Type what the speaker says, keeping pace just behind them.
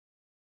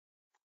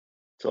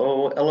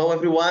Hello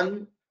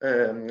everyone.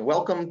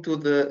 Welcome to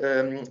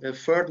the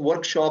third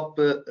workshop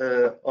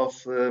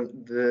of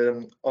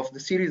the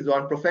series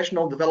on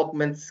professional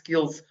development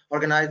skills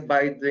organized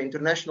by the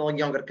International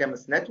Younger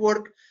Chemists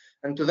Network.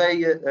 And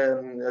today,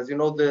 as you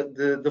know,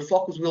 the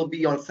focus will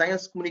be on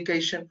science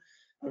communication,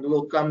 and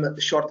we'll come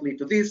shortly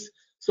to this.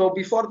 So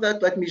before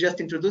that, let me just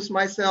introduce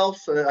myself.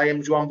 I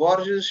am João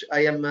Borges.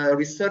 I am a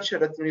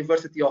researcher at the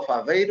University of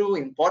Aveiro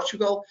in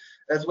Portugal,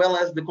 as well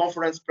as the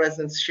conference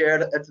presence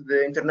shared at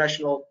the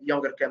International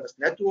Younger Chemist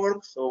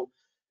Network, so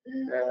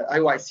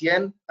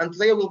IYCN. And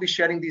today I will be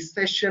sharing this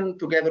session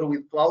together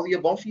with Claudia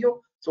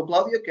Bonfio. So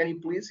Claudia, can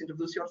you please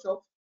introduce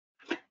yourself?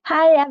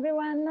 Hi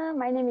everyone,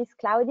 my name is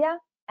Claudia,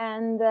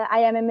 and I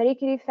am a Marie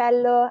Curie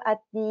Fellow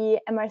at the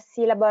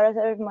MRC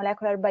Laboratory of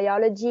Molecular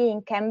Biology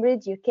in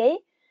Cambridge, UK.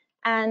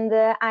 And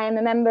I am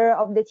a member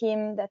of the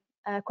team that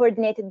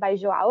coordinated by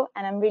João,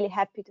 and I'm really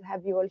happy to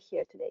have you all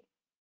here today.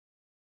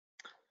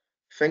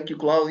 Thank you,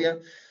 Claudia.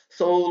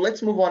 So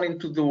let's move on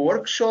into the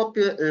workshop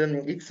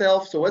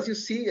itself. So as you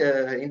see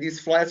in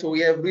these slides, we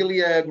have really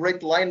a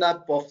great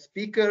lineup of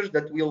speakers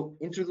that we'll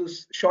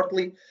introduce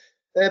shortly.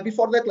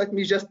 Before that, let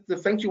me just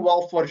thank you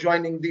all for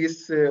joining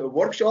this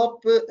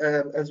workshop,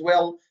 as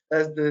well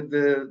as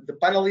the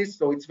panelists.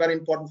 So it's very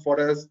important for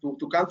us to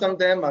count on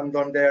them and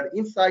on their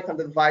insight and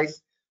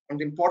advice on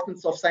the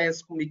importance of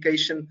science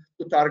communication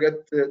to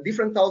target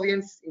different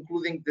audience,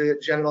 including the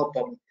general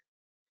public.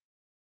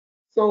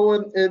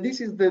 So this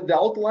is the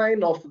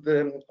outline of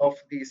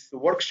this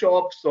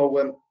workshop.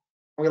 So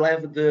we'll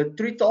have the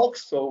three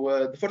talks.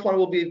 So the first one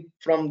will be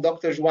from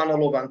Dr. Joana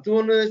Lobo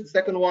Antunes, the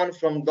second one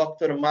from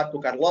Dr. Marco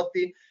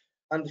Carlotti,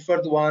 and the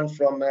third one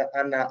from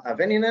Anna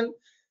Aveninen.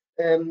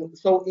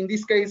 So in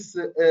this case,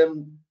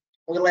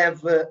 we'll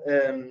have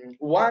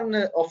one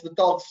of the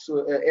talks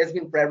has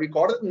been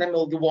pre-recorded,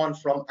 namely the one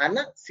from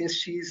Anna, since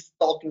she's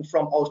talking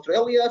from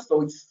Australia.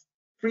 So it's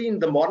 3 in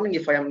the morning,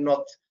 if I am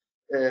not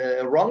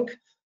wrong.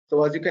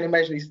 So as you can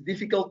imagine, it's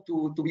difficult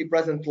to be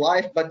present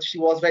live, but she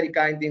was very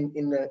kind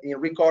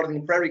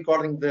in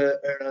pre-recording the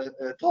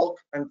talk,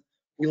 and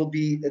will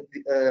be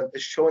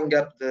showing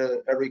up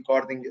the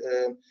recording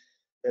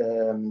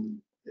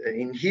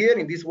in here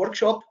in this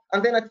workshop.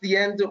 And then at the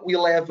end,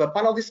 we'll have a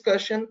panel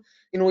discussion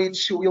in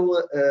which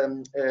we'll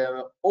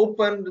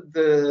open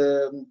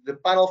the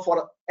panel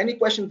for any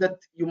questions that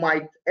you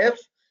might have.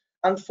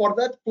 And for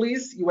that,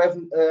 please, you have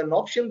an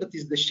option that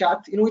is the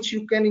chat, in which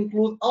you can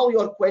include all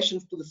your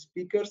questions to the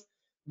speakers,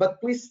 but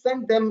please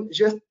send them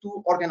just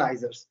to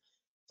organizers.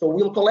 So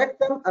we'll collect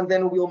them and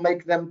then we'll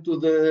make them to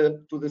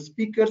the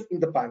speakers in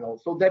the panel.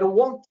 So there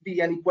won't be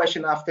any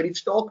question after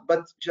each talk,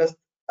 but just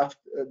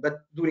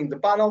during the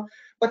panel.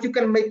 But you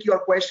can make your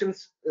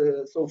questions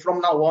so from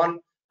now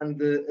on,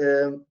 and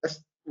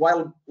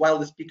while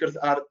the speakers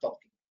are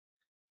talking.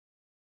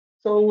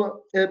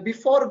 So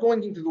before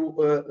going into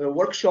the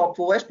workshop,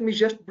 let me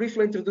just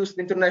briefly introduce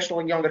the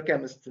International Younger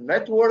Chemists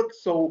Network.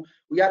 So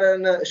we are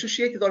an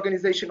associated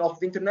organization of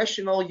the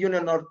International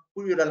Union of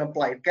Pure and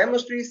Applied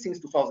Chemistry since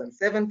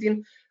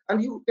 2017.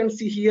 And you can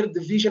see here the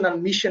vision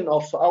and mission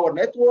of our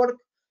network.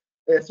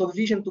 So the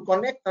vision to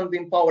connect and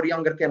empower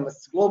younger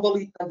chemists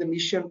globally, and the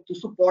mission to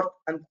support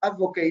and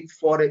advocate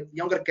for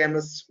younger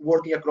chemists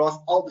working across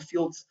all the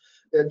fields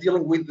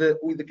dealing with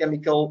the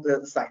chemical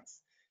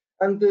science.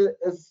 And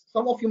as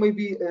some of you might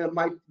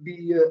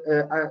be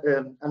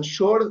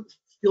unsure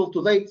still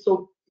today,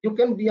 so you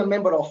can be a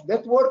member of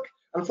network,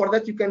 and for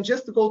that you can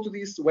just go to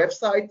this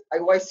website,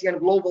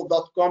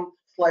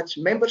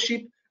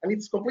 iycnglobal.com/membership, and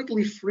it's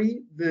completely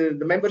free.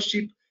 The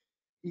membership,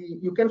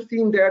 you can see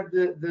in there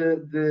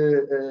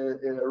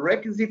the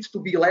requisites to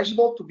be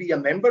eligible to be a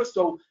member.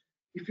 So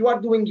if you are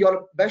doing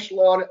your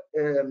bachelor,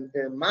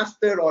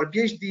 master, or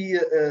PhD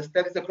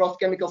studies across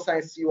chemical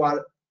science, you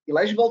are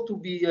eligible to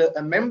be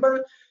a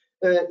member.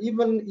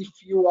 Even if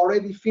you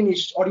already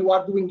finished or you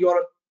are doing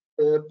your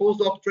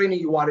postdoc training,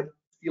 you are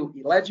still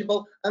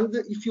eligible. And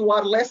if you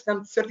are less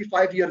than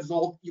 35 years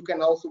old, you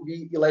can also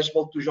be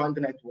eligible to join the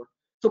network.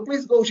 So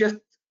please go just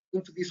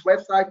into this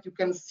website. You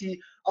can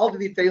see all the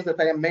details that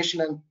I am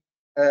mentioning,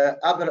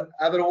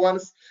 other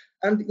ones.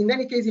 And in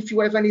any case, if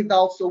you have any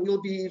doubts, so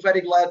we'll be very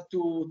glad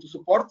to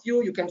support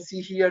you. You can see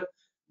here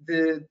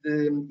the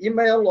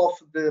email of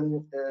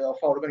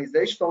our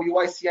organization, so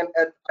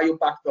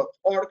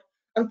IYCN@iopac.org.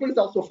 And please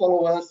also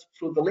follow us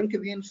through the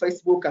LinkedIn,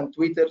 Facebook, and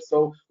Twitter.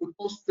 So we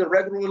post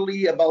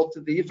regularly about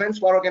the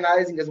events we're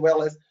organizing, as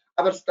well as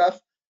other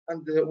stuff.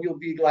 And we'll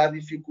be glad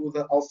if you could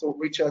also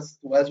reach us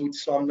with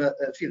some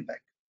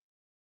feedback.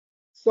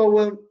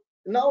 So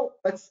now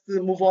let's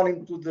move on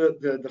into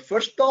the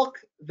first talk.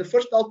 The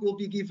first talk will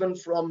be given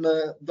from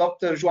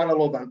Dr. Joana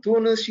Lobo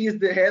Antunes. She is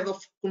the head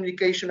of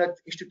communication at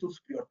Instituto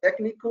Superior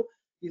Técnico.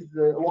 Is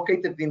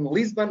located in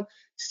Lisbon.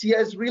 She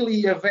has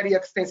really a very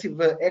extensive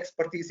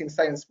expertise in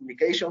science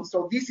communication.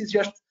 So this is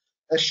just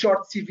a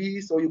short CV,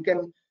 so you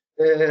can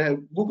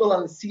Google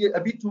and see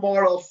a bit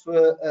more of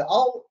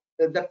all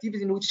the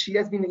activities in which she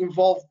has been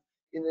involved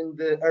in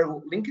her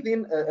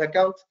LinkedIn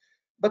account.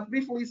 But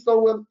briefly,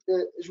 so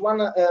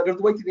Joana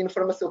graduated in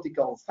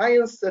pharmaceutical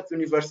science at the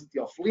University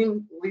of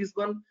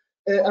Lisbon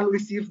and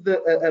received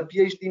a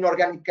PhD in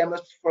organic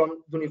chemistry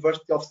from the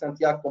University of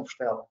Santiago de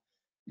Compostela.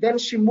 Then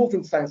she moved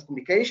into science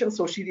communication,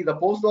 so she did a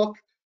postdoc,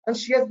 and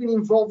she has been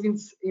involved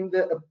in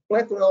the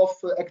plethora of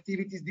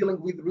activities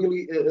dealing with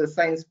really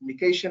science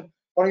communication.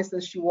 For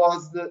instance, she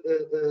was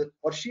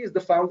she is the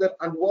founder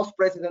and was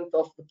president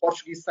of the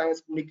Portuguese Science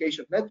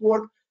Communication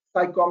Network,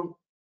 SciCom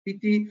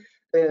PT,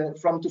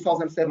 from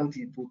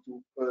 2017 to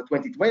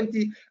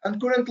 2020. And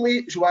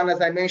currently, Joana,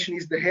 as I mentioned,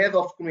 is the head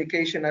of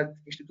communication at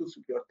Instituto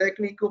Superior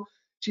Técnico.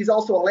 She's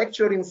also a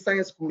lecturer in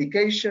science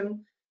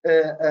communication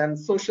and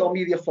social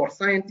media for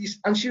scientists,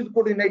 and she's the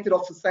coordinator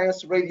of the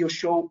science radio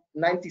show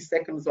 90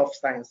 Seconds of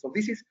Science. So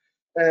this is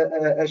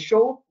a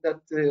show that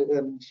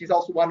she's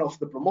also one of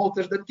the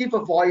promoters that give a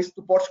voice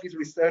to Portuguese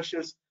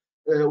researchers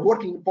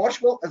working in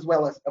Portugal as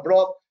well as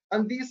abroad.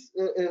 And this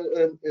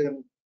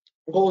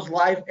goes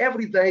live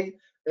every day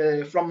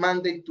from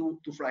Monday to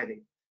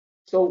Friday.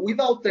 So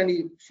without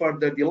any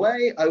further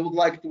delay, I would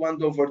like to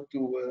hand over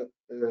to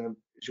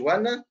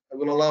Joana. I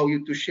will allow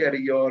you to share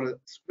your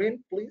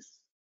screen, please.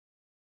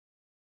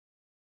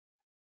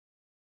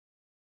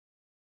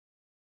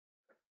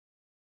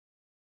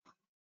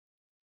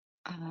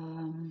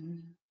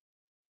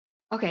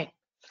 Okay.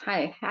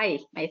 Hi.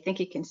 I think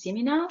you can see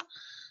me now.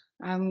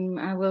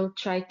 I will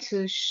try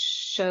to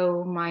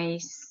show my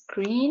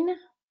screen.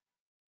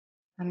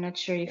 I'm not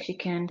sure if you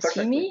can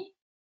see me.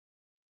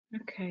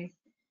 Okay.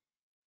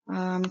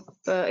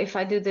 But if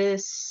I do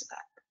this,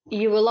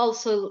 you will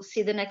also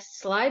see the next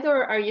slide,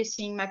 or are you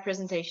seeing my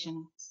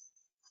presentation?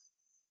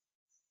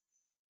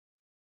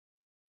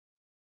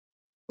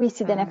 We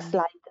see the next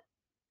slide.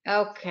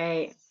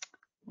 Okay.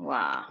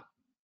 Wow.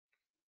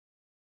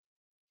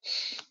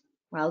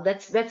 Well,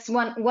 that's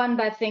one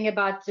bad thing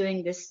about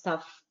doing this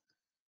stuff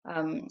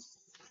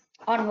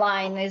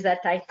online is that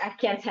I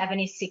can't have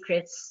any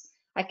secrets.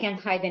 I can't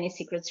hide any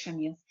secrets from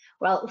you.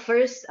 Well,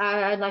 first,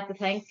 I'd like to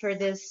thank for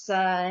this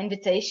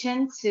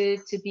invitation to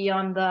be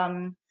on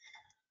the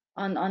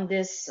on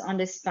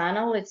this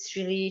panel. It's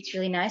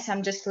really nice.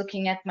 I'm just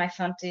looking at my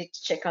phone to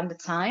check on the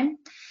time.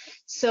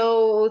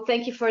 So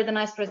thank you for the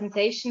nice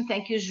presentation.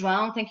 Thank you,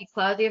 João. Thank you,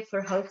 Claudia,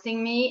 for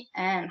hosting me.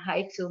 And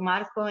hi to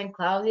Marco and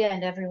Claudia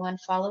and everyone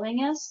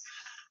following us.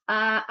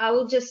 I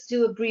will just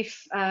do a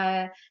brief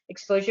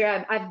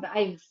exposure.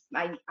 I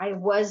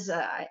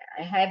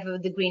have a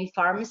degree in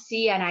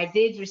pharmacy and I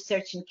did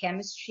research in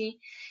chemistry.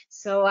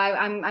 So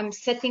I'm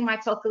setting my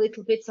talk a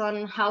little bit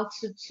on how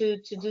to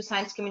do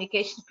science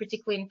communication,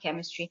 particularly in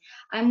chemistry.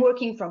 I'm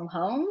working from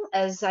home,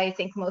 as I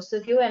think most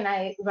of you,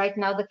 and right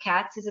now the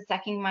cat is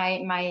attacking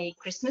my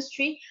Christmas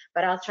tree,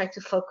 but I'll try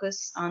to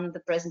focus on the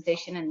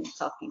presentation and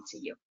talking to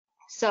you.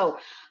 So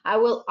I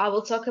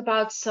will talk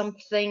about some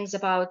things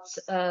about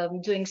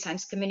doing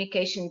science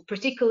communication,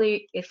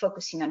 particularly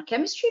focusing on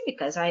chemistry,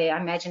 because I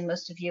imagine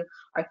most of you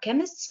are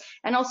chemists,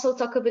 and also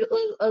talk a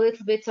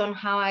little bit on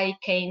how I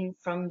came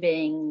from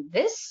being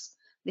this.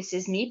 This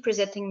is me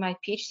presenting my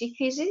PhD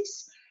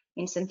thesis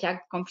in Santiago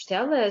de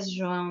Compostela, as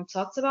João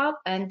talked about,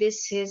 and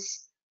this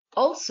is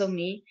also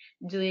me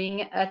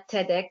doing a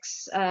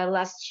TEDx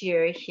last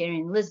year here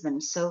in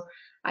Lisbon. So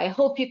I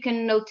hope you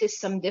can notice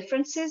some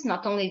differences,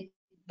 not only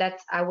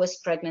that I was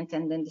pregnant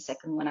and then the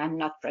second one I'm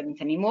not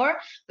pregnant anymore,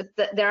 but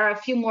there are a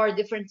few more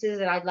differences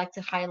that I'd like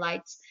to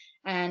highlight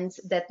and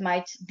that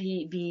might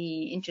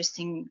be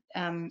interesting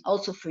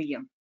also for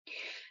you.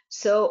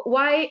 So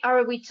why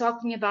are we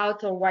talking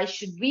about, or why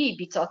should we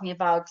be talking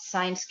about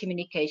science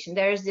communication?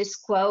 There's this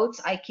quote,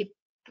 I keep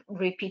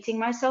repeating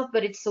myself,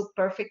 but it's so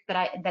perfect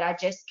that I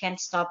just can't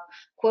stop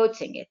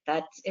quoting it,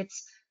 that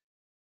it's,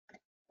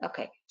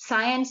 okay,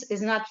 science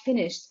is not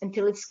finished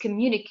until it's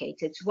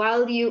communicated.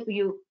 While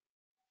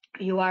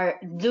you are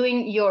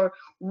doing your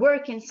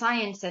work in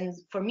science, and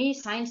for me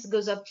science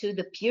goes up to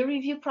the peer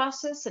review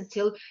process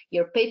until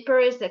your paper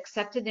is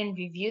accepted and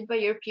reviewed by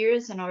your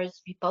peers in order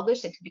to be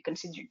published and to be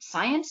considered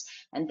science,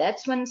 and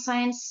that's when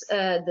science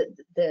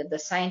the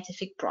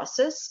scientific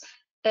process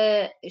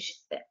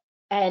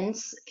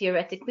ends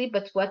theoretically.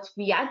 But what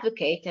we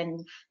advocate,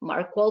 and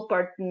Mark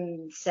Walport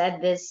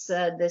said this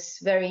this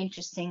very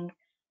interesting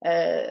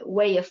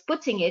way of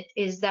putting it,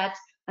 is that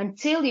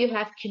until you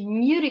have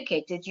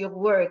communicated your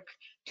work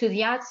to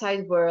the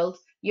outside world,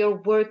 your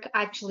work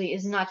actually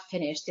is not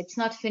finished. It's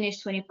not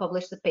finished when you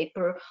publish the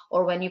paper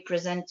or when you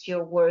present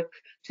your work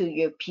to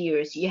your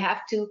peers. You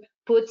have to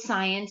put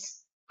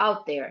science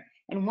out there.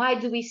 And why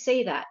do we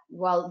say that?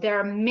 Well, there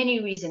are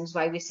many reasons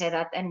why we say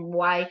that, and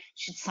why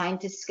should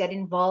scientists get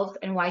involved,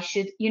 and why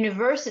should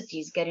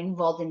universities get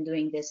involved in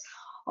doing this.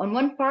 On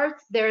one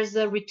part, there's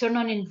a return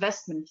on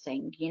investment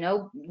thing. You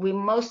know,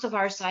 most of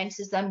our science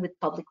is done with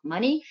public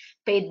money,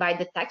 paid by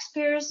the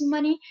taxpayers'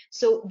 money.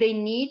 So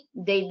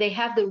they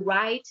have the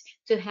right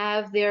to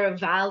have their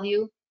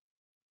value,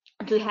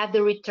 to have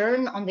the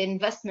return on the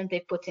investment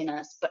they put in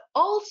us. But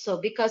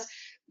also because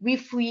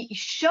if we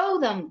show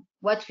them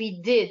what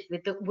we did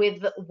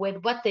with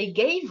what they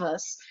gave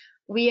us,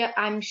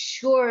 I'm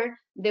sure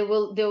they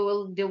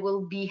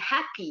will be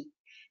happy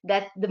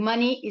that the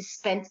money is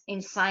spent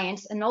in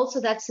science, and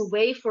also that's a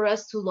way for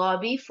us to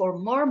lobby for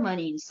more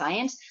money in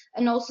science,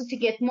 and also to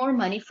get more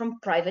money from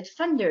private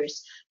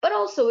funders. But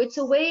also it's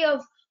a way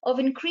of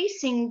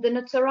increasing the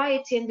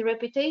notoriety and the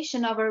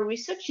reputation of our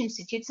research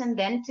institutes, and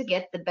then to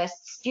get the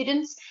best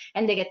students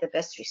and they get the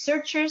best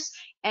researchers,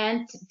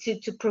 and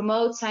to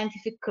promote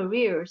scientific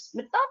careers.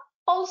 But not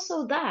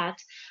also that,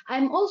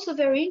 I'm also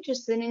very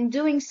interested in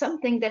doing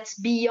something that's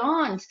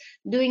beyond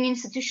doing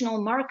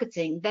institutional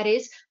marketing, that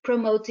is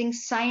promoting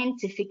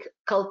scientific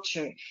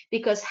culture,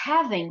 because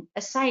having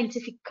a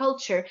scientific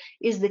culture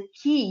is the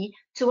key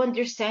to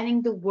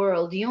understanding the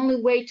world. The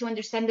only way to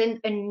understand it,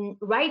 and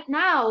right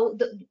now,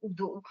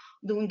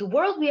 the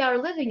world we are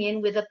living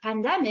in with a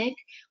pandemic,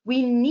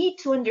 we need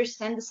to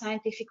understand the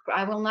scientific,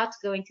 I will not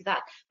go into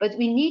that, but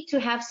we need to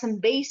have some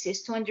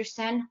basis to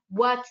understand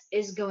what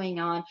is going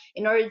on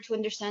in order to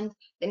understand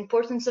the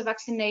importance of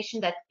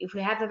vaccination, that if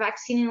we have a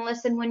vaccine in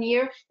less than 1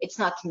 year, it's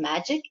not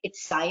magic,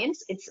 it's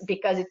science. It's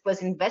because it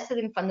was invested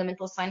in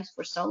fundamental science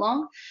for so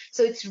long.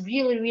 So it's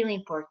really, really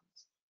important.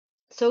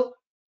 So,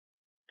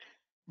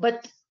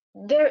 but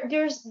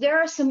there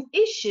are some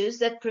issues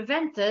that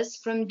prevent us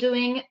from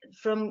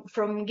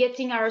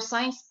getting our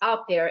science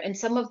out there, and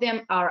some of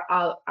them are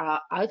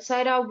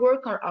outside our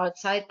work or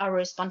outside our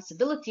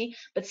responsibility,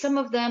 but some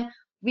of them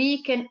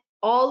we can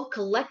all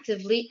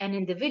collectively and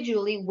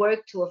individually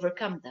work to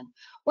overcome them.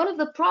 One of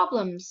the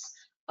problems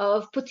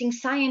of putting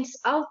science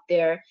out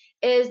there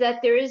is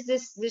that there is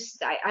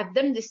I've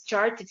done this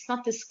chart. It's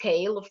not the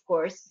scale, of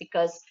course,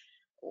 because,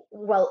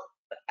 well,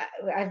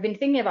 I've been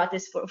thinking about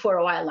this for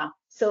a while now.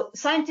 So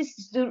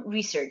scientists do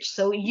research.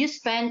 So you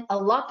spend a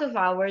lot of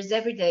hours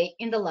every day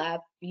in the lab,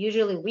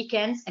 usually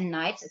weekends and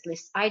nights. At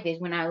least I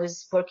did when I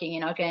was working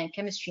in organic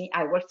chemistry.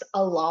 I worked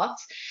a lot.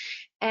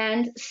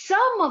 And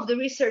some of the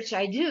research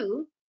I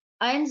do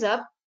ends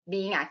up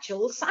being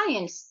actual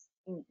science,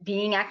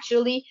 being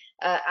actually,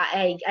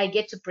 I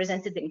get to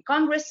present it in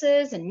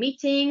congresses and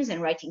meetings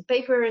and writing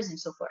papers and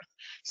so forth.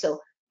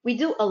 So we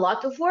do a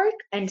lot of work,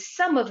 and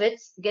some of it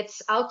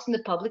gets out in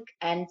the public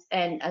and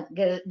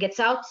gets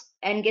out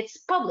and gets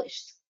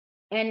published.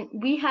 And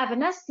we have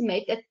an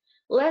estimate that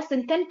less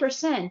than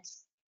 10%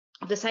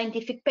 of the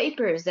scientific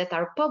papers that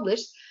are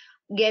published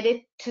get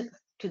it to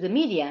the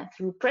media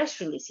through press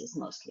releases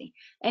mostly.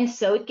 And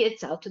so it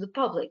gets out to the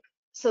public.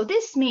 So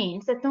this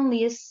means that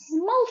only a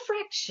small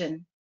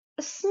fraction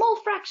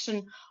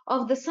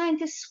of the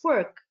scientists'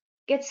 work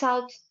gets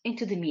out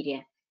into the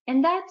media.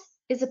 And that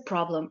is a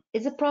problem.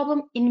 It's a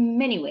problem in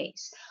many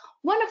ways.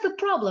 One of the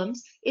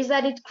problems is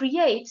that it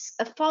creates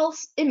a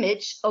false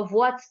image of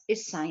what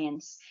is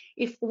science.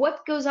 If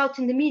what goes out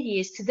in the media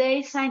is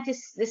today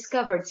scientists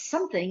discovered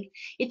something,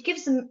 it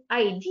gives an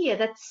idea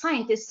that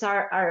scientists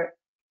are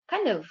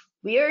kind of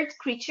weird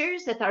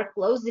creatures that are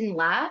closed in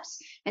labs,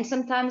 and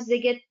sometimes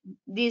they get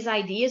these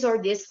ideas or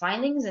these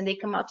findings and they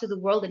come out to the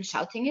world and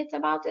shouting it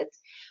about it.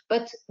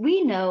 But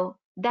we know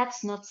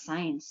that's not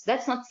science.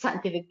 That's not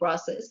scientific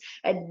process.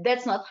 And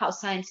that's not how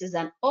science is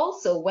done.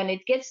 Also, when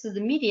it gets to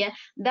the media,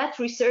 that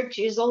research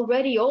is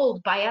already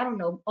old by, I don't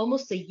know,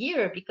 almost a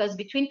year, because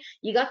between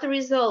you got the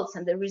results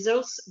and the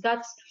results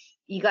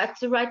you got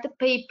to write the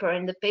paper,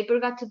 and the paper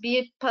got to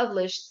be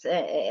published,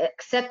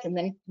 accepted,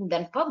 and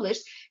then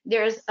published.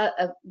 There's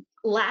a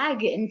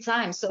lag in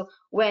time. So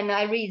when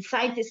I read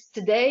scientists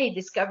today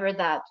discover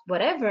that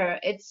whatever,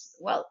 it's,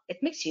 well, it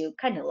makes you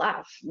kind of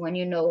laugh when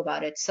you know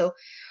about it. So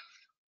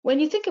when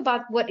you think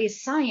about what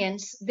is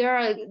science, there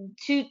are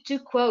two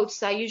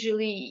quotes I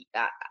usually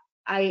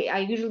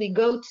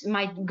go to,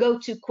 my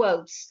go-to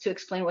quotes to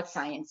explain what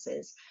science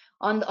is.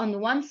 On the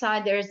one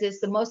side, there's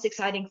the most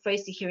exciting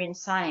phrase to hear in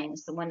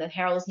science, the one that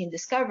heralds new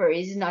discovery,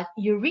 is not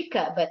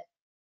eureka, but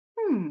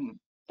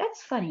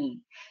that's funny.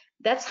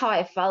 That's how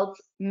I felt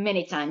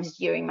many times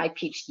during my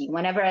PhD.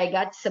 Whenever I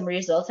got some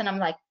results and I'm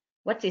like,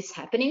 what is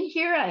happening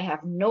here? I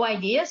have no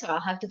idea, so I'll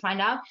have to find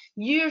out.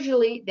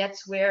 Usually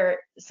that's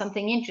where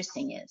something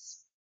interesting is.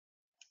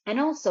 And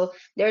also,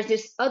 there's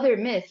this other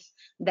myth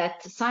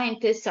that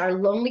scientists are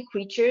lonely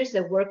creatures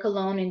that work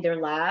alone in their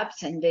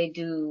labs and they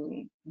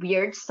do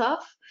weird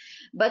stuff.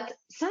 But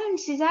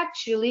science is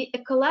actually a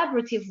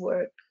collaborative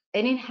work,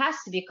 and it has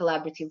to be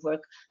collaborative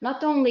work.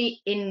 Not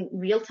only in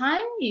real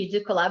time, you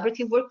do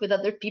collaborative work with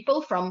other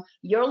people from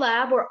your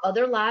lab or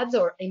other labs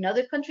or in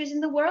other countries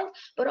in the world,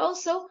 but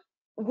also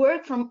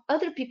work from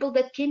other people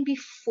that came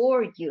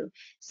before you.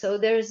 So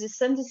there's this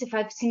sentence, if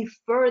I've seen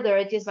further,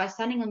 it is by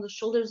standing on the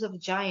shoulders of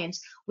giants,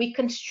 we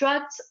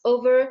construct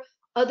over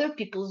other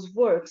people's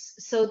works.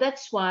 So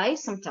that's why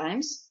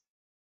sometimes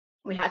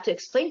we have to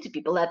explain to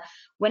people that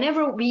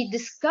whenever we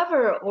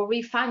discover or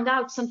we find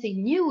out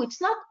something new,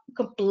 it's not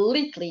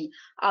completely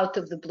out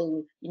of the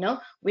blue. You know,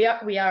 we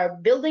are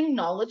building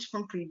knowledge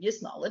from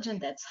previous knowledge,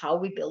 and that's how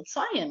we build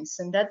science,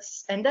 and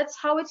that's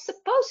how it's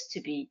supposed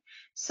to be.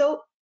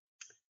 So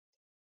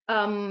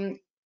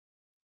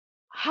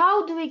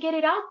how do we get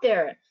it out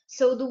there?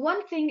 So the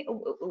one thing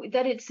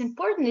that it's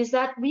important is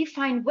that we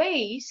find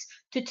ways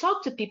to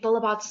talk to people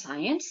about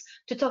science,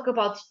 to talk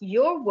about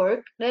your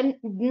work, and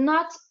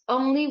not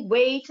only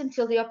wait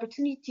until the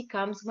opportunity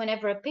comes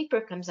whenever a paper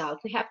comes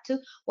out. We have to,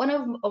 one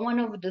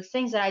of the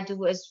things that I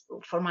do as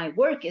for my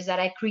work is that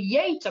I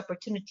create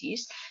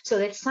opportunities so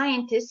that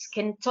scientists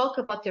can talk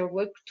about their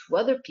work to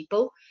other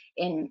people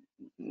in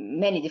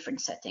many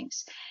different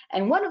settings.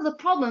 And one of the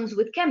problems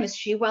with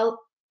chemistry, well,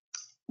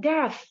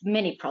 there are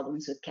many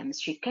problems with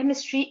chemistry.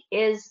 Chemistry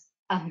is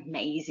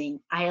amazing.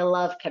 I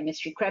love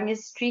chemistry.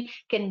 Chemistry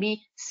can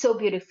be so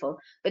beautiful,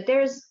 but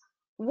there's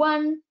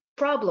one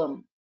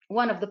problem.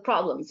 One of the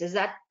problems is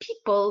that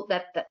people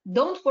that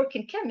don't work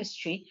in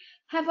chemistry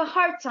have a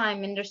hard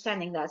time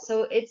understanding that.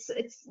 So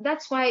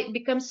that's why it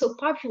becomes so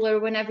popular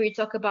whenever you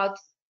talk about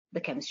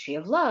the chemistry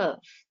of love,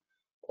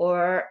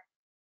 or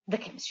the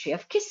chemistry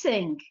of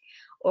kissing,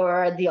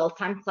 or the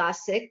all-time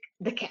classic,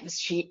 the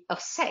chemistry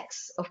of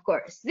sex. Of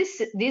course,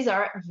 these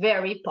are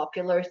very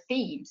popular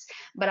themes,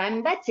 but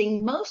I'm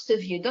betting most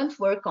of you don't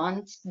work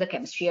on the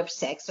chemistry of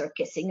sex or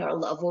kissing or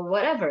love or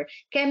whatever.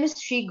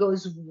 Chemistry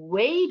goes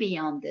way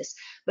beyond this.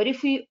 But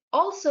if we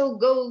also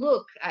go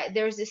look,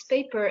 there's this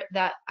paper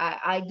that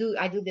I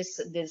do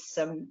this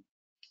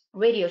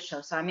radio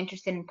show, so I'm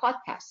interested in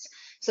podcasts.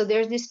 So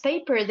there's this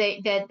paper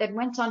that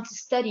went on to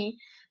study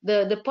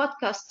the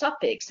podcast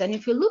topics, and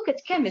if you look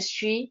at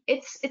chemistry,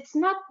 it's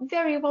not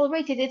very well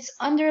rated. It's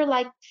under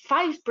like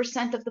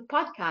 5% of the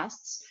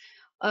podcasts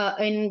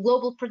in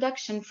global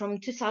production from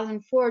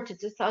 2004 to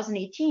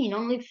 2018.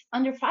 Only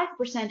under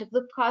 5% of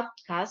the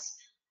podcasts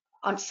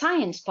on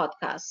science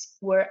podcasts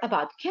were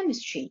about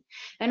chemistry.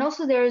 And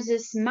also there is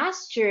this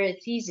master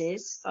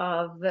thesis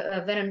of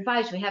Veron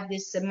Vaz. We have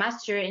this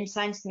master in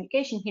science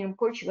communication here in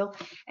Portugal,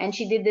 and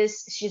she did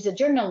this. She's a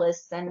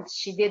journalist, and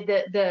she did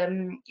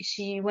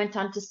she went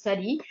on to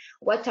study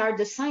what are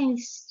the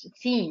science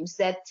themes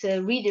that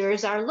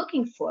readers are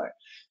looking for.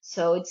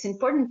 So it's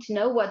important to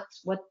know what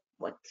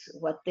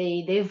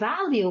they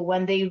value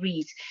when they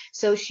read.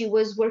 So she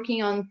was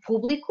working on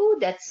Público,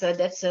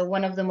 that's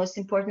one of the most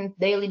important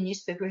daily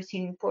newspapers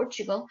in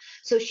Portugal.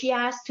 So she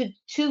asked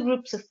two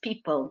groups of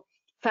people,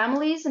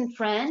 families and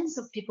friends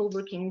of people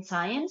working in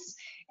science,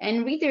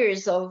 and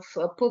readers of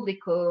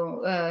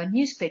Público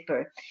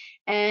newspaper.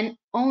 And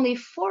only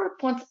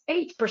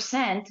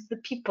 4.8% of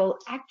the people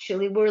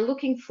actually were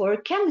looking for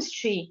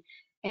chemistry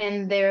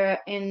in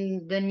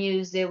the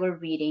news they were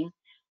reading,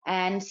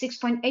 and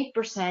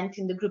 6.8%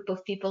 in the group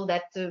of people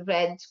that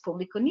read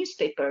Público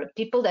newspaper,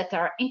 people that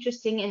are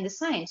interested in the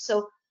science.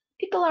 So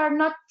people are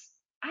not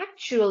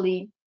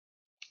actually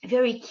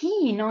very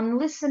keen on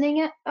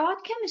listening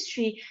about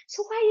chemistry.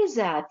 So why is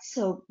that?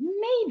 So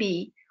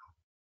maybe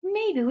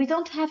we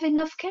don't have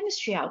enough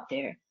chemistry out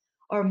there,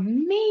 or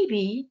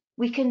maybe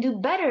we can do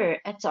better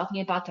at talking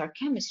about our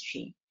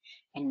chemistry.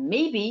 And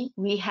maybe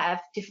we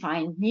have to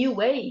find new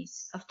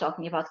ways of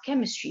talking about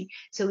chemistry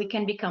so we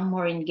can become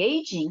more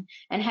engaging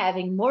and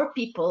having more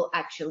people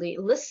actually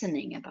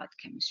listening about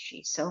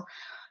chemistry. So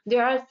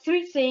there are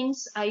three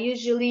things I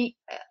usually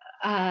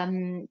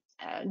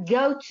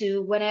go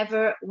to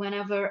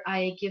whenever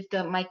I give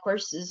my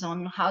courses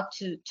on how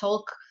to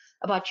talk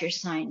about your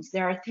science.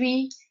 There are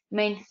three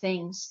main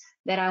things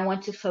that I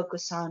want to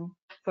focus on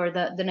for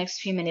the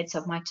next few minutes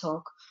of my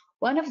talk.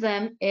 One of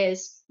them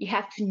is you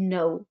have to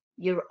know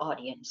your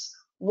audience.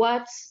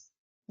 What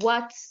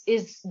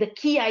is the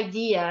key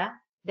idea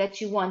that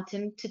you want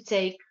them to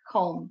take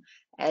home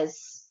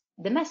as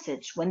the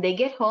message when they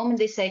get home and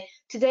they say,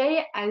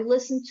 today I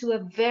listened to a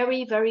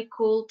very, very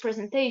cool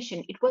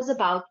presentation. It was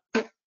about,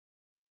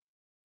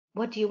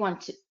 what do you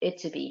want it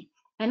to be?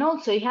 And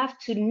also you have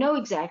to know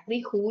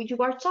exactly who you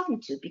are talking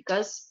to,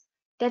 because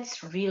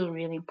that's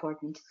really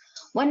important.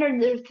 One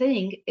other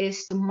thing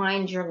is to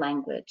mind your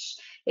language.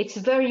 It's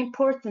very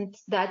important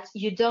that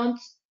you don't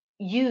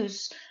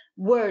use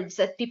words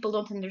that people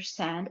don't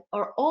understand,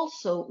 or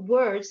also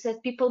words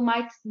that people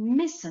might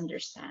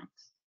misunderstand,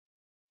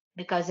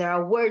 because there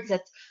are words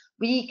that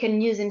we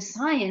can use in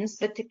science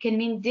but it can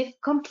mean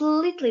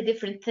completely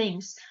different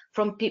things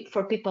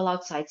for people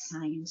outside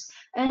science.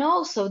 And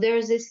also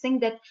there's this thing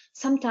that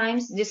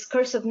sometimes this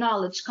curse of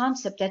knowledge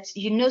concept, that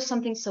you know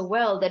something so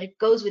well that it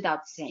goes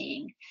without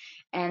saying,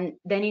 and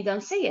then you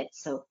don't say it,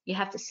 so you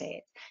have to say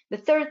it. The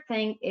third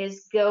thing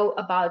is go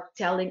about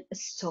telling a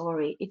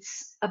story.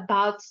 It's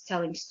about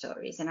telling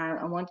stories, and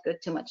I won't go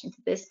too much into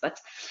this,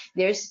 but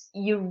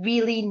you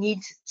really need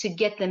to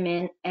get them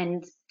in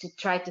and to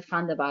try to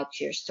find about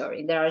your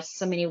story. There are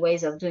so many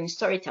ways of doing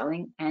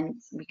storytelling, and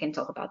we can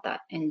talk about that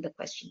in the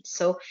questions.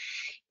 So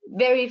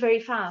very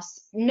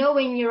fast,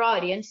 knowing your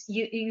audience,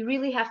 you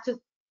really have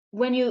to,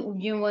 when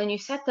you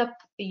set up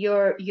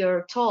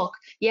your talk,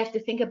 you have to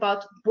think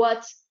about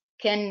what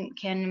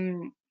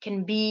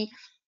can be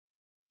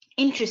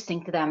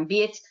interesting to them,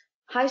 be it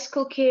high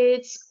school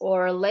kids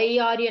or lay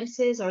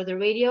audiences or the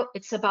radio.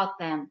 It's about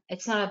them.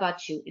 It's not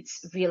about you.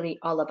 It's really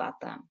all about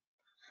them.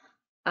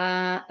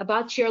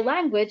 About your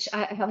language,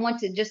 I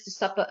wanted just to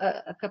stop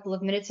a couple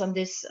of minutes on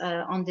this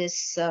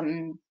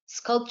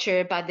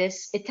sculpture by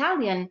this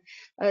Italian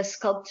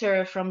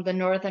sculptor from the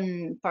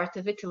northern part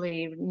of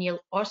Italy, near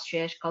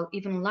Austria, called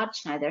Ivan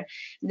Lardschneider.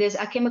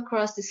 I came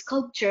across this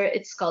sculpture.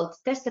 It's called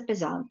Testa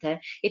Pesante.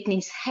 It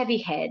means heavy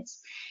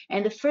heads.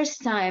 And the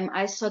first time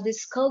I saw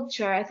this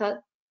sculpture, I thought,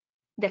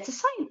 that's a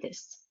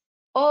scientist.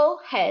 All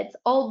heads,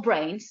 all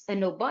brains, and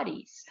no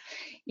bodies.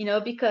 You know,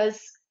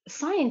 because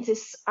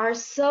scientists are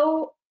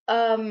so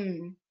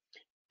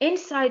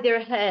inside their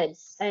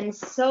heads and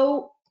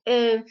so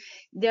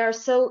they are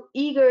so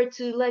eager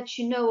to let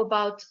you know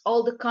about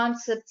all the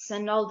concepts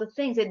and all the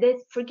things that they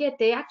forget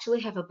they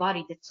actually have a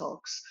body that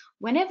talks.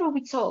 Whenever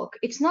we talk,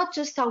 it's not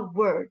just our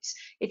words,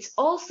 it's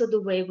also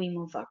the way we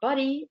move our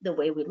body, the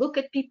way we look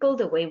at people,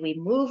 the way we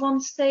move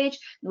on stage,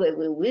 the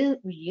way we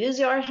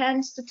use our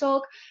hands to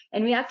talk,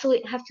 and we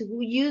actually have to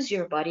use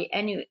your body.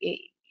 And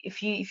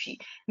if you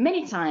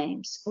many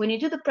times when you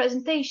do the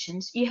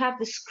presentations, you have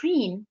the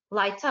screen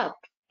light up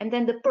and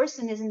then the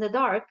person is in the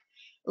dark.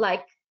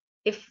 Like,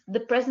 if the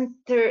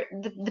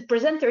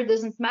presenter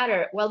doesn't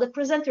matter, well, the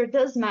presenter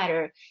does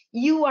matter.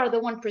 You are the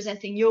one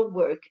presenting your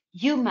work.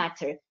 You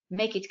matter.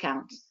 Make it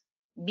count.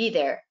 Be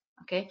there.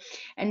 Okay.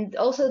 And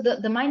also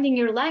the minding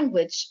your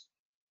language.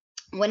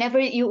 Whenever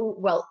you,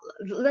 well,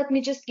 let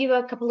me just give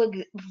a couple of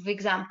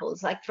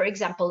examples. Like, for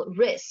example,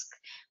 risk.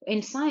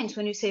 In science,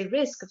 when you say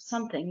risk of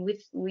something,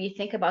 we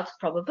think about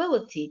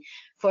probability.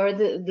 For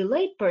the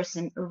lay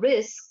person,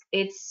 risk,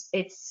 it's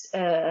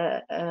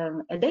a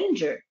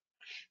danger,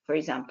 for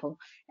example.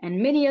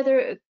 And many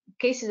other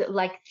cases,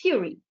 like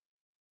theory.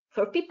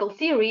 For people,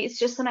 theory is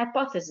just an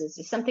hypothesis.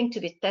 It's something to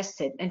be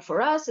tested. And for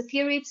us, a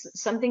theory, it's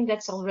something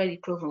that's already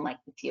proven, like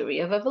the theory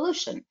of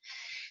evolution.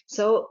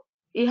 So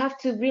you have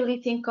to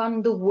really think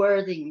on the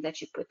wording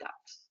that you put out.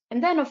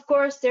 And then, of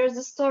course, there's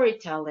the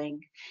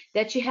storytelling,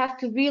 that you have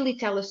to really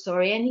tell a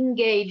story and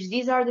engage.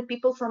 These are the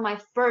people from my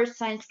first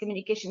science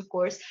communication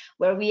course,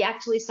 where we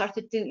actually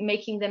started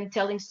making them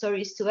telling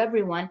stories to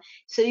everyone.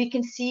 So you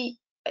can see,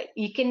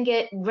 you can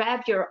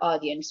grab your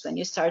audience when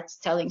you start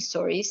telling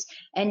stories,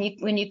 and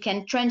when you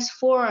can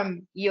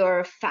transform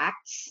your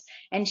facts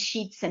and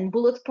sheets and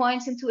bullet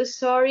points into a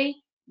story,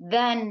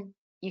 then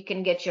you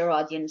can get your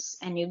audience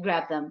and you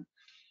grab them.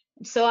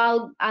 So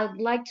I'd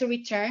like to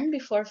return,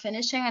 before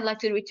finishing, I'd like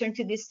to return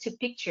to these two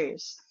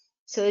pictures.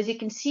 So as you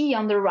can see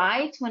on the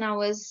right, when I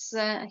was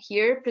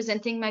here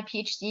presenting my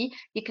PhD,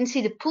 you can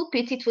see the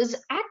pulpit. It was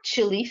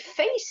actually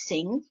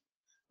facing,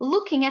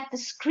 looking at the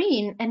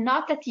screen and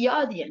not at the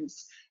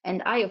audience.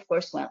 And I, of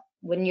course, well,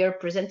 when you're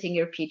presenting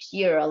your PhD,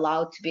 you're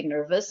allowed to be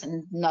nervous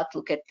and not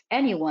look at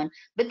anyone.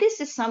 But this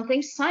is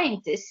something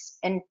scientists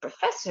and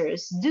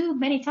professors do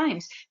many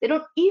times. They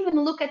don't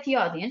even look at the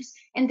audience,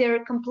 and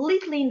they're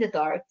completely in the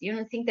dark. You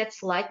don't think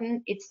that's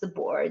lightened, it's the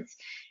board.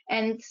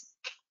 And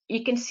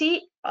you can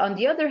see, on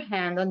the other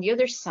hand, on the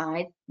other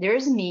side,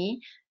 there's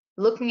me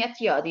looking at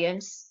the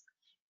audience,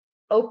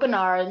 open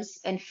arms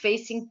and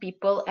facing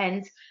people,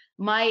 and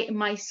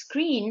my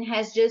screen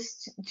has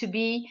just to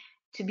be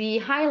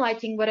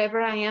highlighting whatever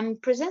I am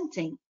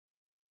presenting.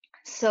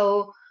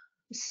 So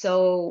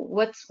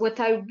what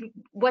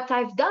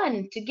I've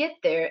done to get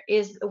there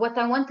is, what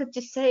I wanted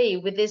to say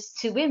with these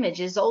two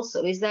images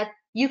also is that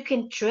you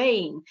can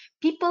train.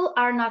 People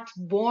are not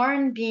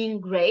born being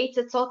great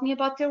at talking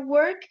about their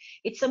work.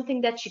 It's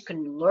something that you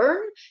can learn.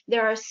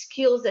 There are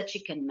skills that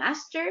you can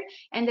master,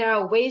 and there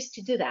are ways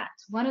to do that.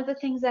 One of the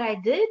things that I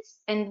did,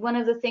 and one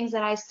of the things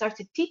that I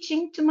started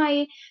teaching to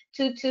my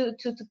to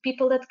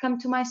people that come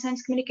to my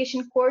science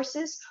communication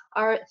courses,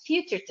 are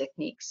theater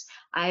techniques.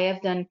 I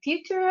have done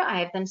theater, I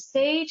have done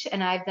stage,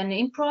 and I've done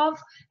improv,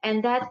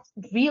 and that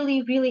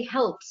really, really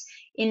helps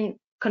in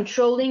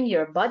controlling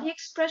your body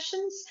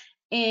expressions,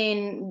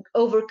 in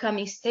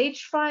overcoming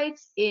stage fright,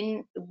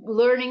 in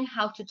learning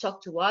how to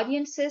talk to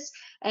audiences,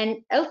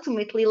 and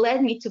ultimately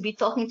led me to be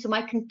talking to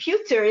my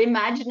computer,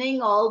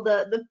 imagining all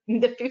the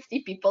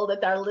 50 people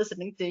that are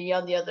listening to me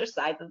on the other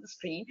side of the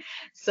screen.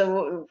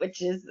 So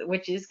which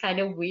is kind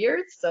of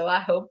weird. So I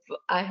hope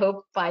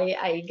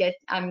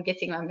I'm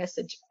getting my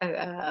message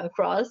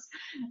across.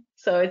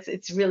 So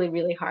it's really,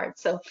 really hard.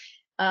 So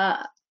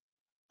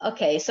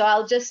okay, so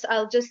I'll just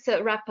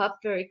wrap up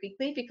very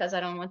quickly, because I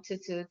don't want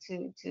to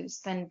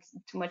spend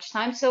too much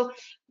time. So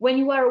when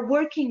you are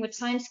working with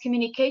science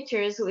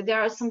communicators,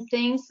 there are some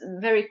things,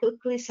 very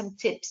quickly, some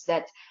tips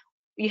that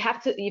you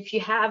have to, if you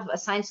have a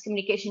science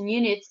communication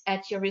unit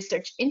at your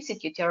research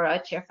institute or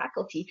at your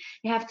faculty,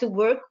 you have to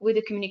work with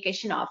the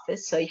communication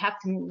office. So you have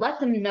to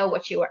let them know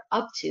what you are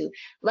up to,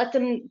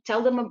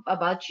 tell them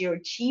about your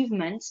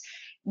achievements,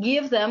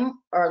 give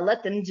them, or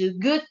let them do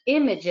good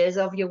images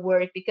of your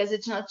work, because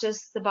it's not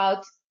just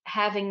about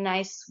having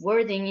nice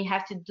wording, you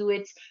have to do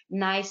it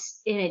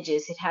nice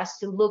images. It has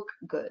to look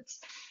good.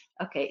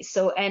 Okay,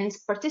 so, and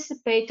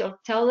participate, or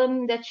tell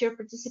them that you're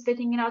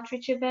participating in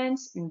outreach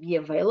events, and be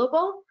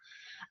available.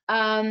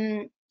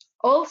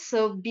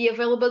 also be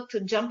available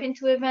to jump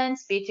into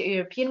events, be it the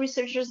European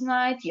Researchers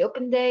Night, the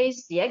open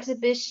days, the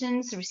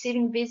exhibitions,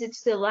 receiving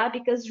visits to the lab,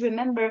 because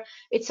remember,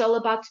 it's all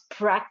about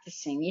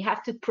practicing. You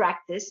have to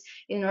practice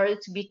in order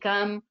to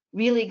become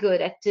really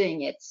good at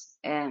doing it.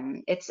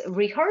 It's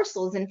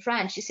rehearsals in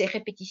French, c'est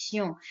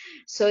répétition.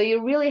 So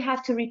you really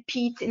have to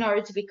repeat in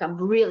order to become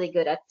really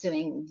good at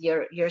doing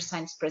your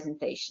science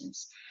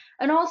presentations.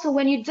 And also,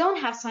 when you don't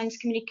have science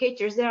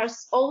communicators, there are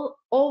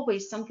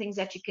always some things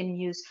that you can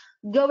use.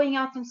 Going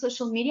out on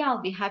social media,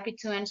 I'll be happy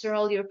to answer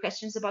all your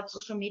questions about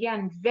social media.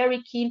 I'm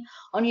very keen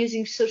on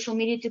using social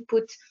media to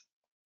put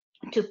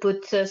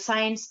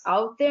science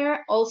out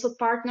there. Also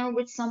partner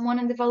with someone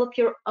and develop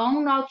your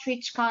own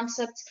outreach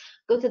concepts.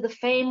 Go to the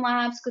FAME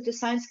labs, go to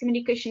science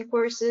communication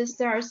courses.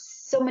 There are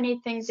so many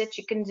things that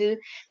you can do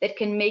that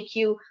can make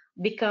you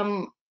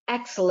become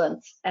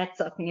excellent at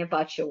talking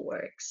about your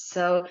work.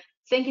 So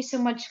thank you so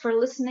much for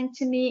listening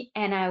to me,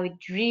 and I would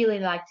really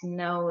like to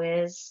know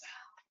is,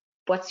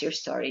 what's your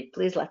story?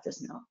 Please let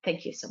us know.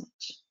 Thank you so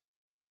much.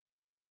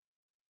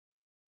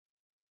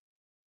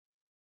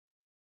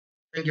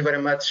 Thank you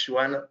very much,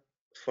 Joanna,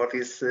 for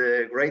this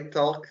great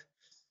talk.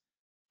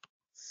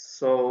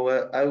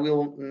 So I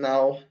will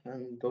now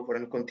hand over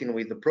and continue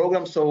with the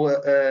program. So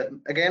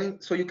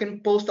again, so you can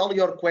post all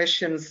your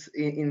questions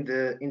in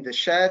the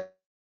chat.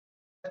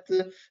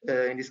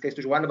 In this case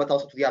to Joanna, but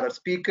also to the other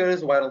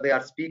speakers while they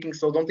are speaking.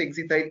 So don't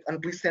hesitate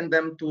and please send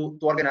them to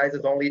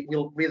organizers only.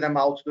 We'll read them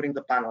out during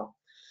the panel.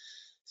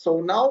 So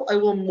now I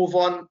will move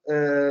on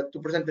to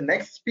present the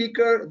next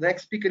speaker. The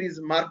next speaker is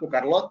Marco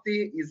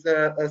Carlotti. He's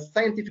a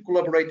scientific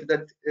collaborator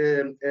at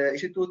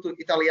Istituto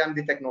Italiano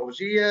di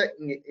Tecnologia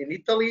in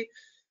Italy.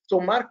 So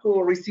Marco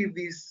received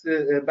his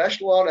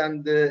bachelor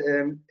and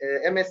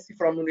MSc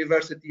from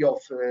University of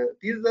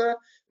Pisa,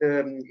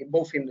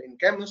 both in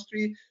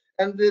chemistry.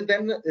 And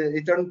then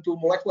he turned to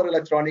molecular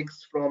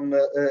electronics from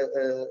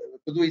to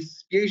do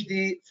his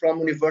PhD from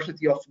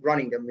University of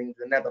Groningen in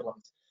the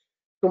Netherlands.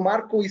 So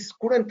Marco is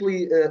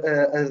currently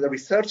as a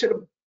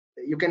researcher.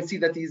 You can see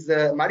that he's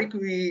a Marie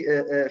Curie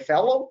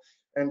fellow,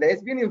 and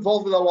has been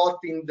involved a lot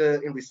in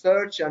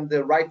research and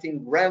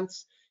writing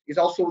grants. He's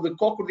also the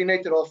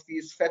co-coordinator of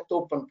this FET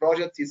Open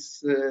project.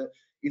 It's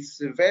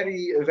a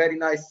very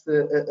nice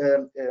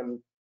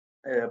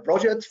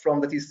project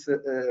that is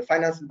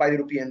financed by the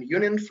European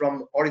Union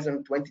from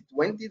Horizon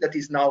 2020 that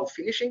is now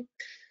finishing.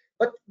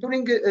 But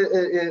during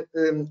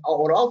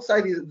or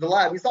outside the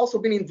lab, he's also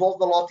been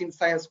involved a lot in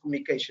science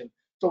communication.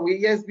 So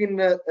he has been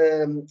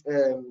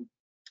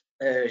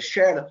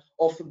chair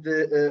of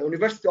the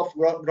University of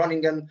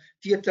Groningen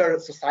Theatre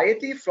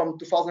Society from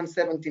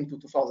 2017 to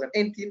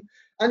 2018,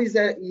 and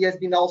he has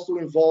been also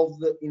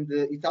involved in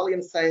the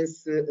Italian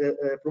science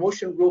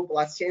promotion group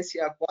La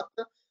Scienza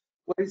Quattro,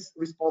 where he's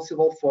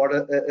responsible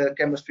for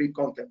chemistry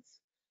contents.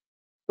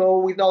 So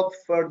without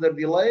further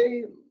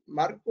delay,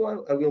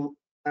 Marco, I will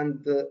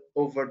hand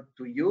over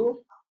to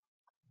you.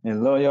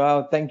 Hello,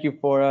 Joao. Thank you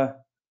for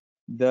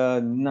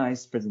the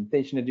nice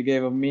presentation that you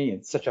gave of me.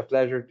 It's such a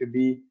pleasure to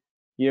be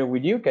here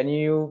with you. Can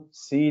you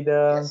see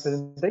the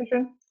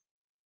presentation?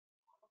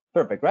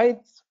 Perfect, right?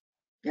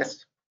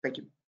 Yes, thank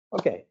you.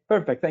 Okay,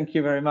 perfect. Thank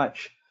you very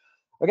much.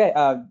 Okay,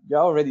 you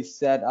already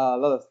said a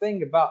lot of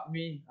things about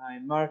me.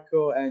 I'm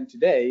Marco, and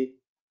today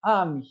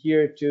I'm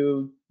here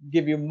to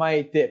give you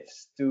my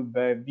tips to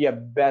be a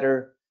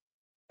better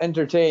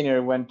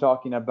entertainer when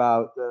talking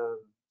about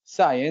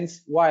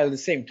science, while at the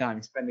same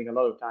time spending a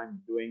lot of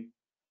time doing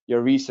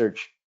your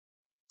research.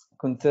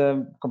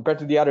 Compared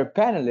to the other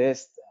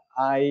panelists,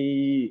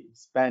 I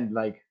spend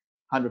like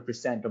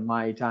 100% of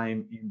my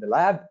time in the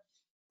lab.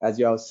 As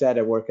you all said,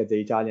 I work at the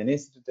Italian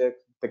Institute of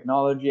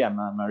Technology. I'm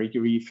a Marie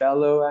Curie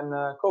fellow and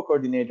a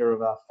co-coordinator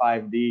of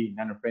 5D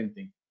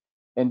nanoprinting.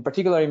 In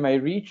particular, in my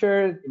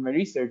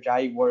research,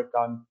 I work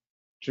on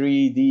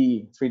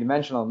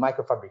three-dimensional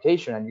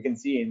microfabrication, and you can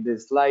see in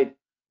this slide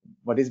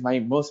what is my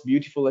most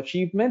beautiful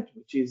achievement,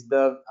 which is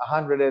the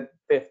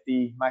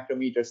 150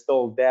 micrometers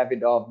tall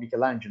David of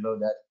Michelangelo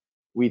that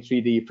we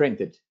 3D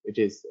printed, which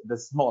is the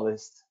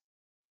smallest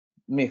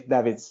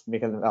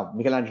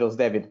Michelangelo's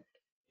David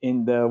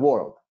in the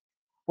world.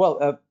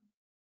 Well,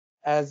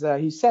 as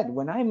he said,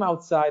 when I'm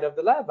outside of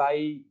the lab,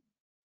 I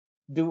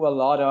do a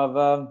lot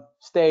of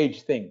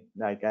stage thing.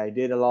 Like I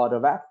did a lot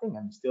of acting,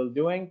 I'm still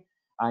doing.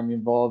 I'm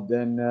involved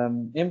in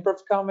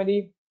improv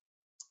comedy.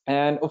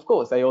 And of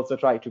course, I also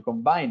try to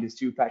combine these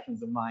two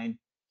passions of mine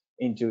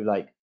into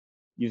like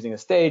using a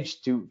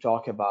stage to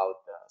talk about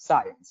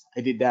science.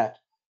 I did that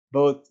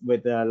both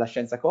with La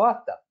Scienza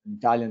Coatta, an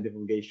Italian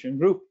divulgation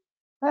group,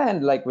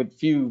 and like with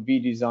few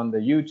videos on the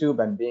YouTube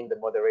and being the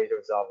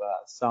moderators of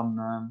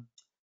some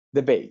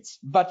debates.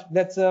 But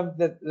let's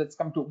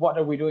come to what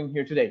are we doing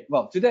here today.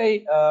 Well,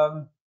 today,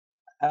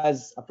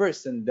 as a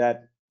person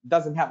that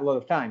doesn't have a lot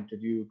of time to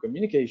do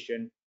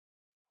communication,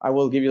 I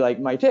will give you like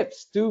my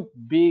tips to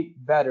be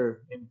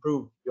better,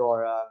 improve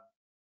your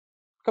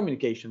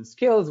communication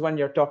skills when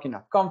you're talking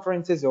at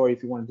conferences, or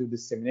if you want to do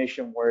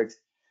dissemination works,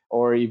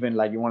 or even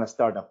like you want to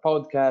start a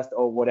podcast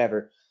or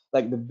whatever.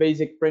 like the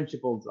basic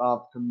principles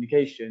of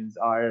communications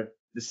are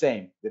the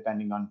same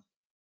depending on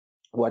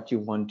what you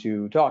want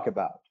to talk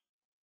about.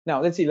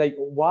 Now, let's see, like,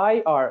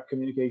 why are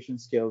communication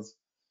skills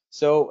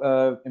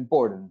so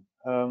important?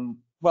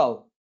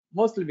 Well,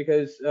 mostly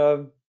because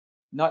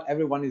not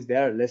everyone is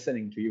there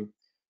listening to you.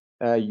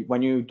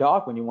 When you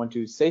talk, when you want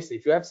to say,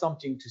 if you have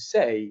something to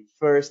say,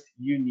 first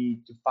you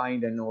need to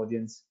find an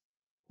audience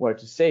where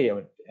to say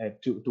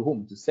it, to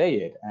whom to say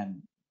it,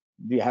 and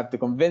you have to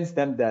convince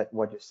them that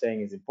what you're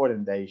saying is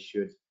important. They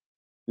should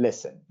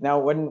listen. Now,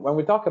 when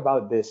we talk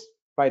about this,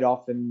 quite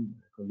often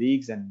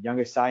colleagues and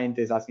younger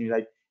scientists asking me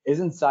like,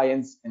 isn't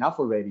science enough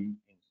already?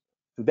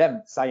 To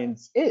them,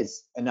 science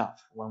is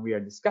enough when we are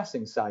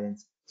discussing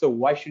science. So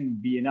why shouldn't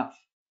it be enough?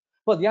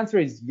 Well, the answer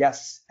is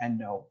yes and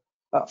no,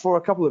 for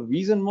a couple of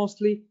reasons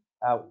mostly.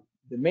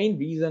 The main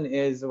reason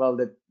is, well,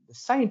 that the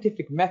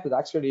scientific method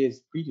actually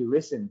is pretty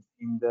recent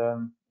in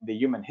the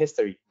human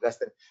history. Less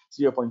than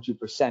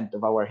 0.2%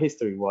 of our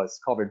history was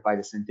covered by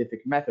the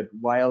scientific method,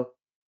 while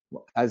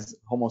as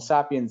Homo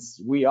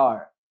sapiens, we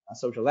are a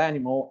social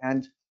animal,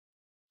 and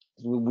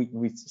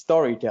we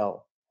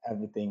storytell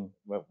everything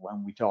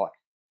when we talk.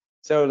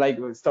 So like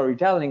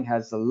storytelling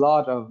has a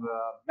lot of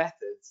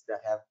methods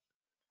that have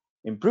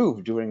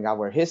improved during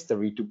our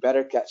history to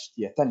better catch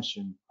the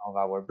attention of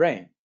our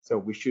brain. So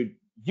we should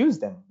use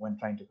them when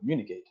trying to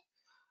communicate.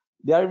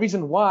 The other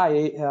reason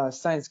why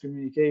science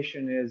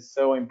communication is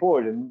so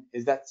important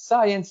is that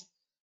science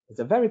is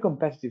a very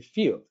competitive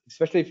field,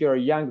 especially if you're a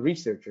young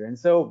researcher. And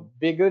so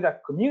be good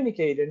at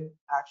communicating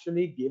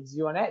actually gives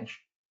you an edge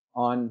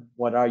on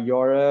what are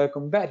your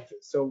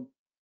competitors. So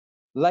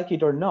like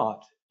it or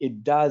not,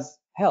 it does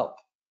help.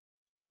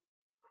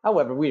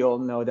 However, we all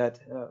know that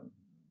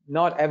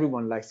not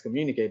everyone likes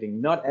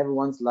communicating. Not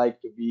everyone's like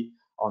to be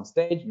on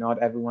stage. Not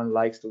everyone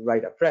likes to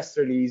write a press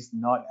release.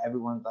 Not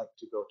everyone likes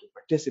to go to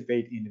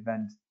participate in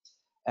events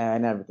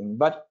and everything.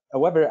 But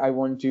however, I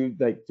want to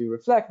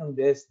reflect on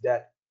this,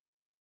 that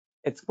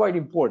it's quite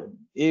important.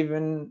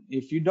 Even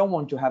if you don't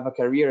want to have a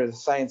career as a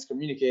science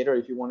communicator,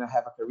 if you want to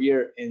have a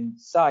career in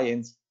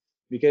science,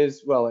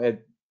 because, well,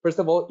 first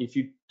of all, if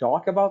you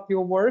talk about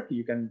your work,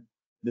 you can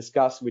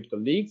discuss with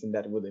colleagues, and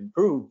that will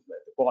improve the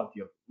quality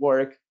of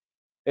work.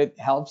 It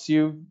helps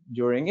you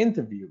during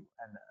interview,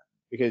 and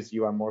because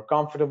you are more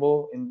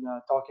comfortable in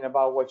talking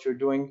about what you're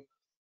doing,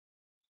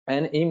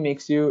 and it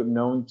makes you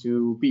known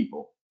to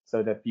people,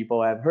 so that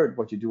people have heard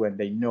what you do and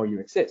they know you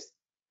exist.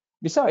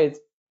 Besides,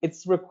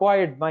 it's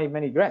required by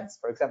many grants.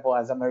 For example,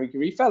 as a Marie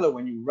Curie Fellow,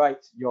 when you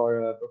write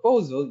your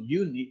proposal,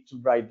 you need to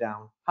write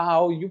down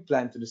how you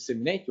plan to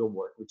disseminate your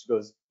work, which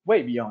goes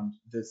way beyond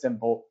the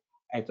simple,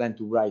 I plan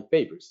to write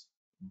papers.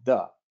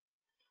 Duh.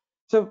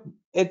 So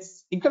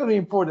it's incredibly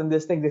important,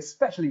 this thing,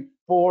 especially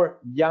for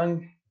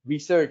young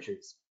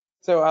researchers.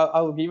 So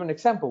I'll give you an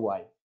example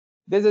why.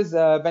 This is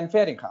Ben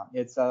Feringham.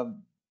 It's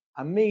an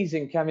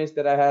amazing chemist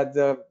that I had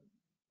the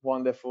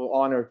wonderful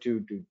honor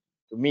to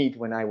meet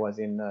when I was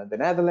in the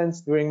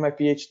Netherlands during my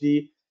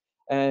PhD.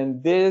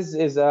 And this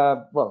is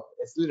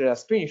it's literally a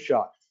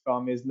screenshot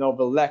from his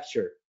Nobel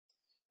lecture,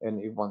 and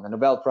he won the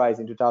Nobel Prize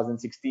in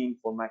 2016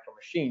 for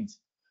micromachines.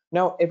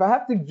 Now, if I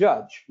have to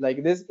judge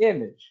like this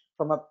image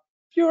from a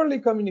purely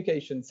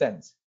communication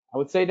sense, I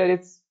would say that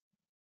it's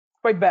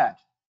quite bad.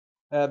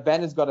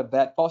 Ben has got a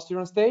bad posture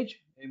on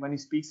stage. And when he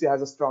speaks, he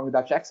has a strong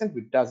Dutch accent,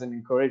 which doesn't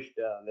encourage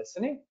the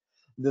listening.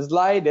 The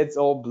slide, it's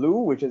all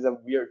blue, which is a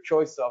weird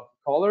choice of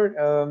color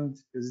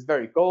because it's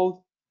very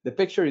cold. The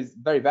picture is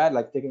very bad,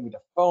 like taken with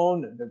a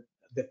phone.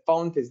 The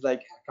font is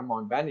like, come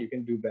on, Ben, you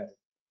can do better.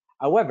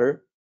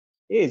 However,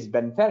 he is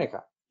Ben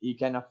Feringham. He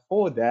can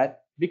afford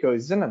that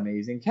because he's an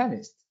amazing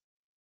chemist.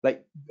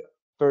 Like a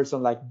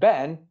person like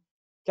Ben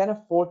can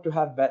afford to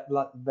have bad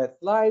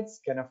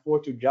slides, can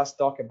afford to just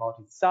talk about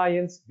his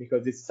science,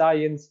 because his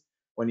science,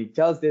 when he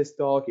tells this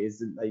talk,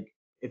 is like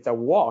it's a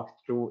walk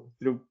through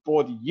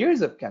 40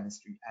 years of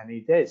chemistry, and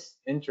it is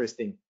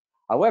interesting.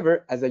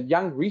 However, as a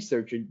young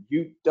researcher,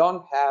 you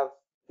don't have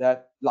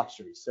that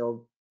luxury,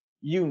 so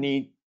you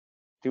need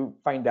to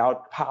find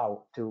out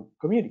how to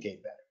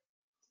communicate better.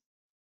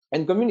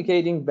 And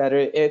communicating better,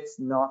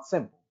 it's not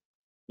simple.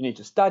 You need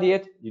to study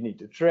it, you need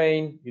to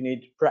train, you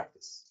need to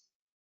practice.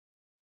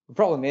 The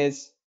problem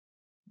is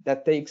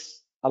that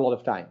takes a lot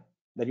of time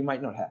that you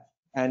might not have,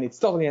 and it's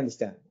totally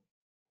understandable.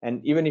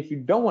 And even if you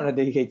don't want to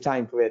dedicate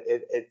time to it,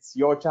 it's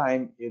your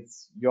time,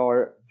 it's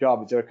your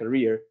job, it's your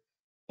career.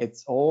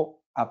 It's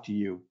all up to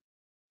you.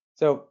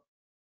 So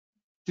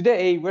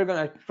today we're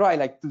gonna try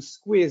to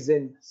squeeze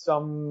in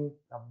some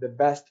of the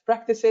best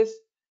practices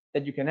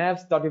that you can have,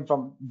 starting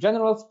from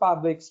general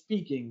public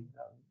speaking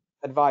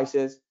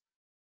advices,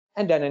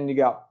 and then ending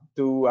up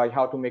to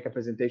how to make a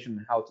presentation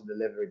and how to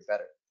deliver it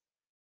better.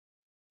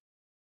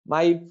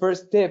 My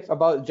first tip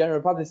about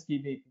general public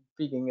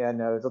speaking,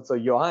 and also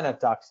Johanna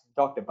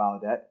talked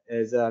about that,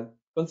 is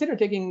consider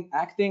taking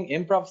acting,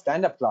 improv,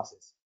 stand-up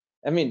classes.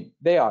 I mean,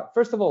 they are,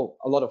 first of all,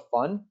 a lot of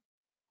fun.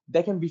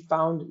 They can be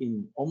found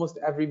in almost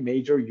every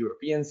major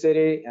European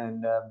city,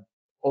 and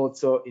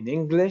also in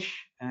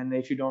English. And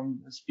if you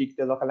don't speak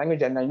the local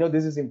language, and I know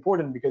this is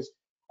important because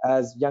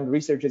as young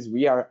researchers,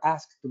 we are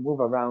asked to move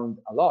around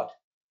a lot.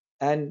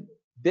 And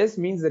this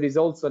means that it's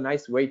also a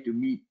nice way to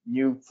meet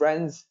new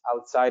friends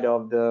outside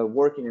of the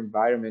working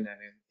environment and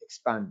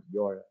expand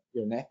your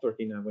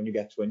networking when you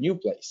get to a new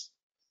place.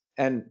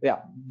 And yeah,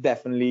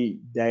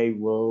 definitely they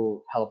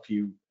will help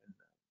you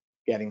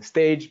getting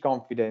stage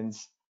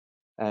confidence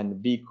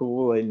and be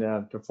cool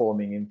in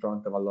performing in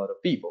front of a lot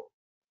of people.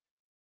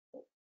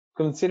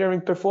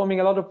 Considering performing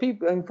a lot of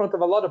people in front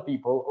of a lot of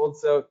people,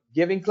 also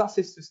giving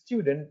classes to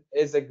students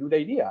is a good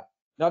idea.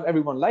 Not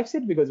everyone likes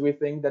it because we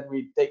think that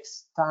it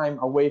takes time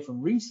away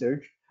from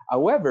research.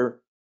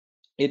 However,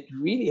 it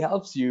really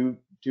helps you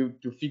to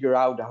figure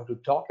out how to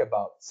talk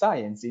about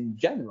science in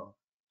general,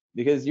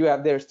 because you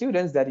have their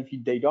students that if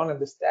they don't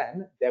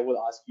understand, they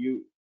will ask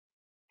you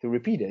to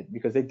repeat it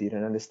because they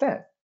didn't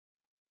understand.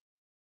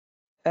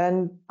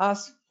 And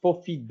ask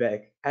for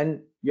feedback,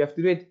 and you have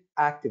to do it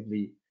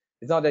actively.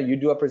 It's not that you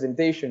do a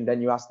presentation,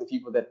 then you ask the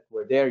people that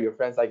were there, your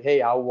friends, like, hey,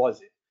 how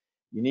was it?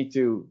 You need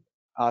to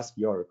ask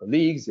your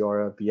colleagues,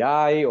 your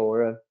PI,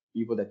 or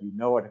people that you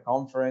know at a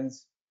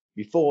conference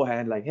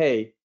beforehand, like,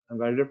 hey, I'm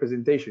going to do a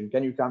presentation.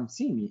 Can you come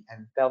see me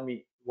and tell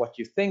me what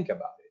you think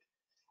about it?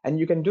 And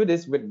you can do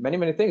this with many,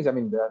 many things. I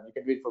mean, you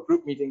can do it for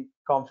group meeting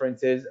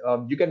conferences.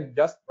 You can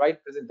just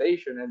write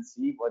presentation and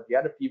see what the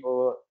other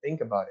people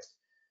think about it.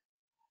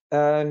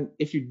 And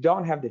if you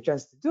don't have the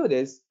chance to do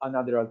this,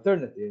 another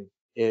alternative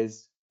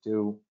is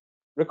to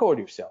record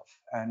yourself.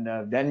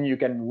 And then you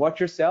can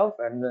watch yourself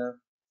and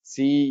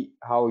see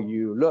how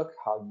you look,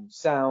 how you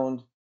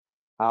sound,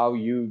 how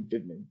you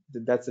did.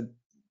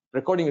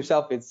 Recording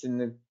yourself. It's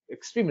an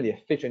extremely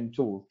efficient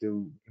tool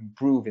to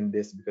improve in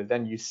this, because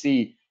then you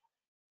see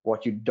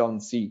what you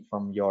don't see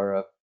from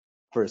your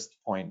first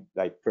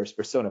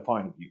persona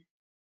point of view.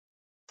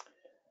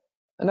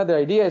 Another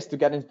idea is to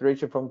get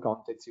inspiration from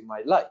contents you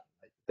might like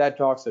TED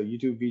Talks or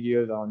YouTube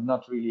videos. I'm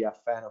not really a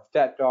fan of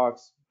TED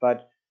Talks,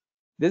 but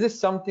this is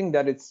something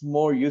that it's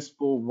more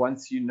useful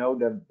once you know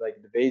the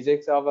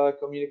basics of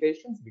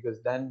communications,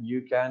 because then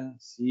you can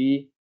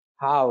see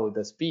how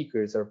the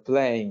speakers are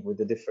playing with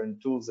the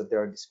different tools at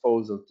their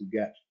disposal to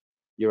get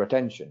your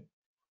attention.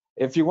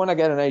 If you want to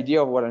get an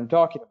idea of what I'm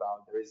talking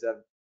about, there is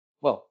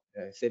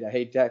I said I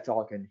hate TED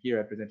Talk, and here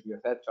I present you a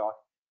TED Talk.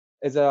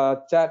 It's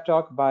a TED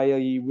Talk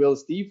by Will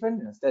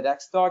Stephen, a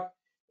TEDx talk,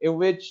 in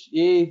which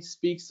he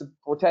speaks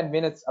for 10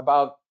 minutes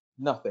about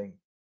nothing.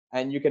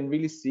 And you can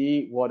really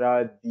see what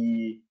are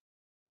the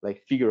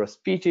figure of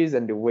speeches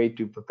and the way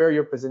to prepare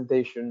your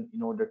presentation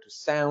in order to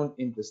sound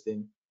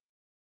interesting,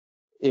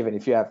 even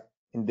if you have,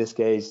 in this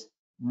case,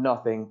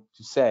 nothing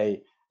to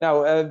say.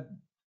 Now,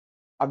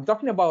 I'm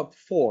talking about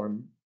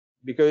form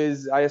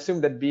because I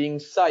assume that being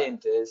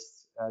scientists,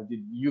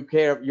 you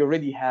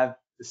already have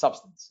the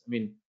substance. I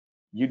mean,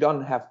 you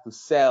don't have to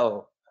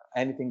sell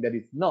anything that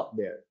is not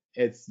there.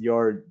 It's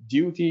your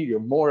duty, your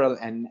moral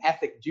and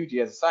ethic duty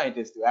as a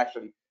scientist to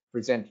actually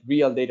present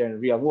real data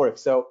and real work.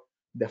 So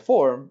the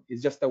form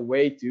is just a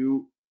way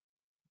to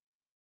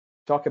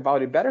talk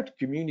about it better, to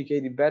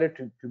communicate it better,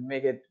 to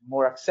make it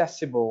more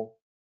accessible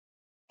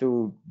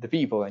to the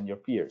people and your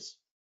peers.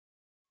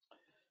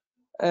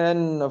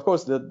 And of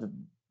course,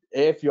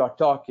 if you are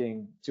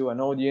talking to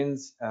an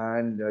audience,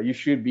 and you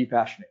should be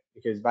passionate,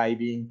 because by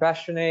being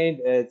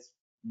passionate,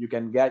 you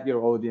can get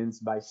your audience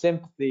by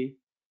sympathy,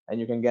 and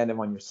you can get them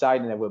on your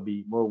side, and they will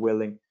be more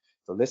willing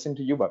to listen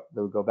to you. But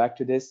we'll go back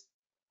to this.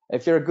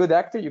 If you're a good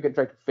actor, you can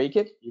try to fake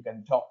it. You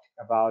can talk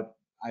about,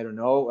 I don't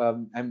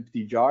know,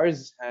 empty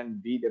jars,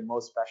 and be the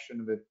most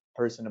passionate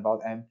person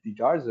about empty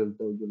jars,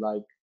 although you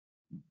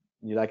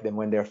like them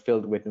when they're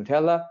filled with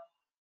Nutella.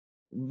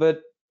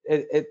 But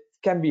it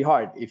can be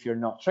hard if you're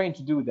not trained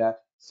to do that.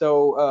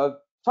 So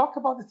talk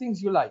about the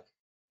things you like.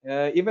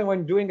 Even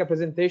when doing a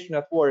presentation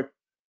at work,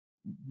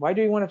 why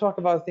do you want to talk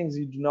about things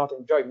you do not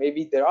enjoy?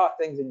 Maybe there are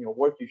things in your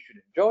work you should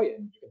enjoy,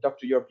 and you can talk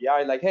to your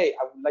PI like, hey,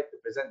 I would like to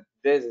present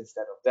this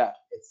instead of that.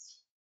 It's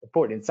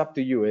important. It's up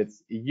to you.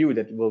 It's you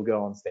that will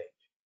go on stage.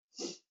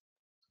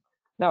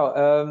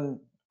 Now,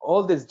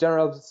 all this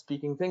general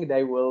speaking thing,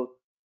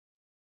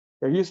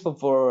 they're useful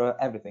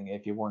for everything.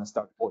 If you want to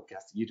start a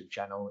podcast, YouTube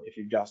channel, if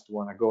you just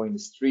want to go in the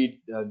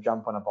street,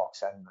 jump on a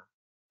box and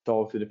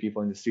talk to the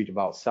people in the street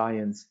about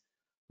science.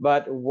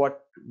 But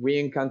what we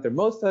encounter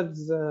most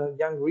as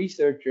young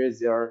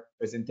researchers are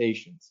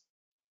presentations.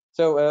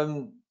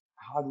 So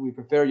how do we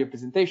prepare your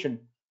presentation?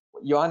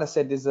 Joanna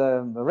said this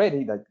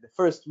already, like the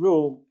first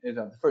rule,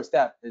 the first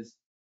step is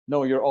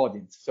know your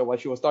audience. So while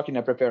she was talking,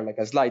 I prepared like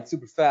a slide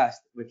super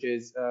fast, which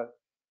is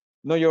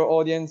know your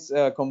audience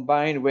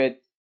combined with,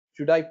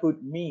 should I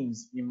put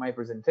memes in my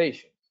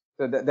presentation?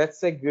 So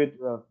that's a good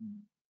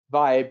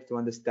vibe to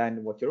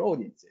understand what your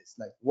audience is.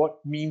 Like, what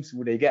memes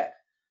would they get?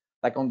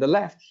 Like on the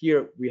left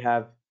here, we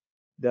have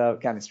the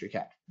chemistry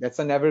cat. That's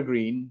an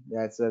evergreen.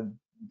 The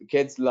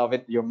kids love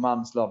it. Your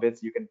moms love it.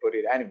 You can put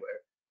it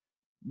anywhere.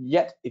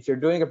 Yet, if you're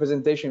doing a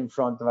presentation in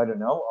front of, I don't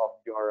know, of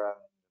your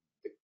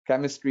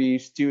chemistry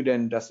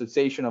student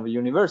association of a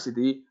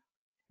university,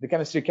 the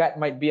chemistry cat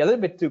might be a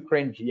little bit too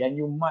cringy, and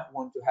you might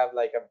want to have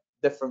like a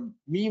different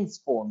memes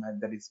format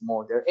that is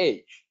more their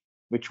age,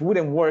 which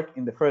wouldn't work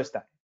in the first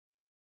time.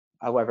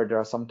 However, there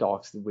are some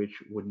talks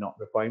which would not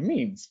require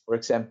memes. For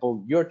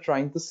example, you're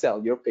trying to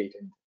sell your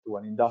patent to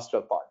an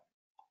industrial partner.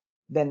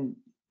 Then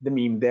the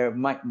meme there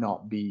might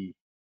not be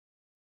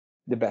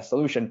the best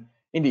solution.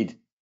 Indeed,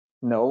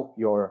 know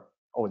your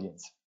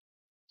audience.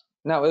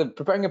 Now,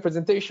 preparing a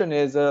presentation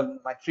is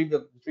my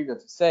trivial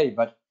to say,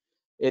 but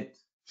it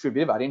should be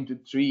divided into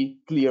 3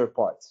 clear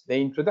parts. The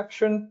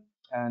introduction,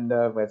 and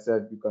where you're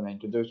going to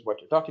introduce what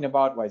you're talking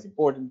about, why it's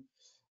important,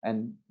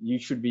 and you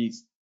should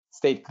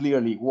state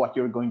clearly what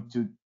you're going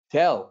to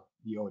tell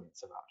the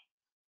audience about.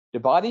 The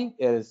body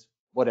is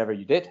whatever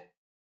you did,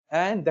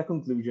 and the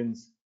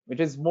conclusions, which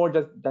is more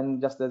than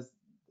just as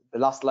the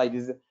last slide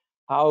is,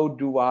 how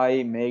do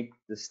I make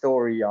the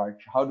story arc?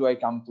 How do I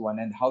come to an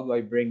end? How do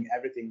I bring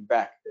everything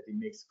back that it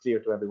makes clear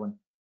to everyone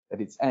that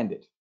it's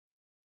ended?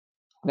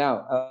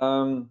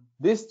 Now,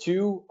 these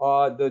 2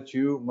 are the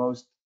 2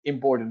 most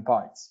important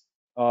parts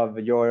of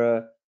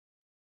your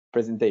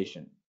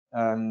presentation.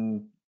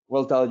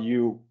 We'll tell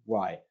you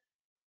why.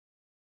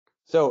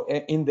 So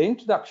in the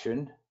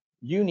introduction,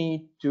 you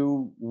need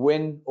to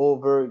win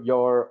over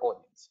your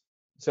audience.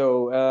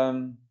 So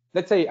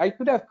let's say I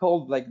could have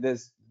called like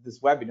this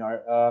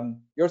webinar,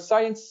 your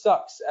science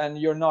sucks and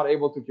you're not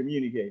able to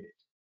communicate it.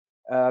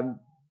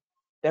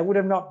 That would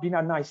have not been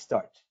a nice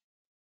start,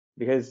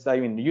 because I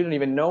mean, you don't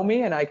even know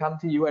me and I come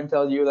to you and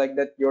tell you like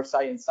that your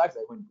science sucks.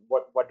 Like,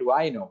 what do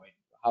I know?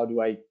 How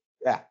do I,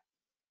 yeah.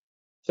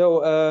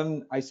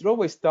 So I should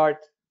always start,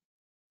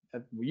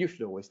 you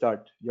should always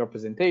start your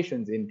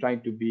presentations in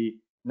trying to be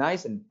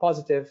nice and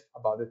positive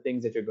about the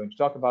things that you're going to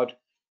talk about.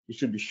 You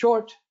should be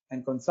short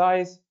and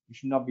concise. You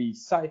should not be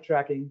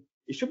sidetracking.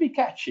 It should be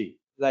catchy.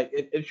 Like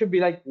it should be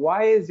like,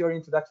 why is your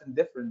introduction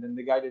different than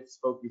the guy that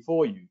spoke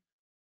before you?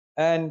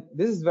 And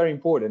this is very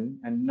important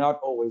and not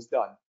always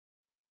done.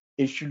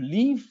 It should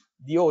leave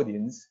the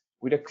audience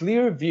with a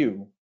clear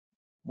view.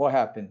 What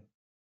happened?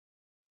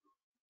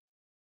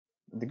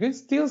 Did you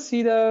still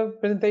see the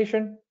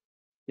presentation?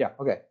 Yeah,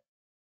 okay.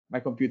 My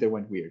computer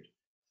went weird.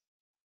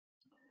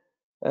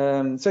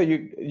 So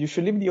you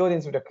should leave the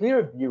audience with a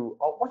clear view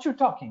of what you're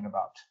talking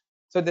about,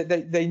 so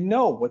that they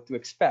know what to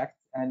expect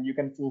and you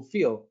can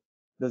fulfill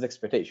those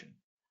expectations.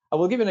 I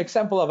will give you an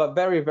example of a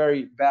very,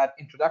 very bad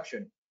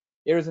introduction.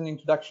 Here is an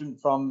introduction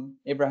from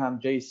Abraham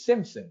J.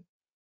 Simpson,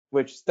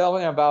 which is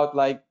telling about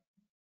like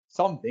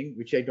something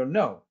which I don't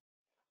know.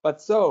 But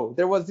so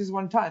there was this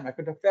one time I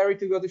got a ferry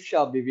to go to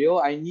Shelbyville.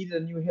 I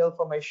needed a new heel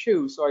for my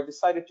shoe, so I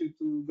decided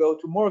to go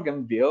to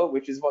Morganville,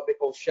 which is what they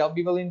call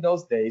Shelbyville in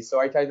those days. So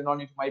I tied it on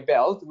into my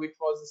belt, which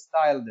was the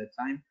style at that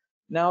time.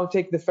 Now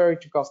take the ferry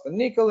to Costa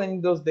Nickel, and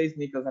in those days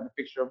Nichols had a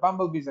picture of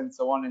bumblebees and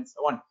so on and so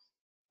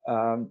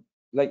on.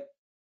 Like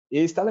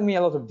he's telling me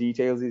a lot of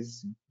details.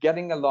 He's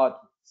getting a lot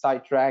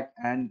sidetracked,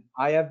 and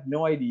I have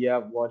no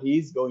idea what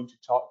he's going to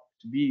talk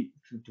to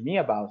me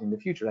about in the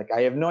future. Like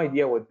I have no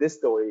idea what this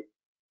story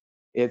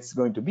it's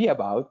going to be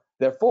about.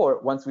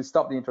 Therefore, once we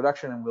stop the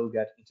introduction and we'll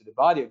get into the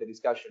body of the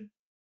discussion,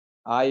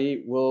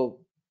 I will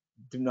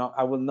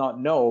not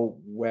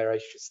know where I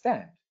should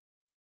stand.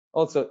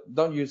 Also,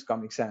 don't use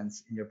Comic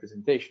Sans in your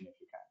presentation if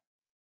you can.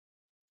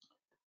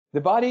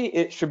 The body,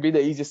 it should be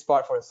the easiest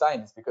part for a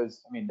scientist,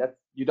 because I mean that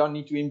you don't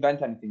need to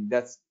invent anything.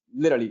 That's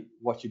literally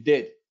what you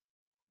did.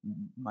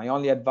 My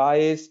only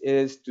advice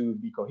is to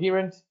be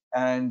coherent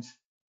and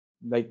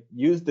like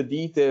use the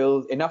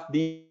details, enough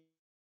detail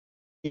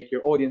make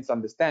your audience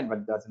understand, but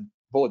it doesn't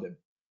bore them.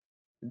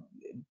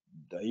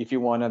 If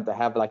you want to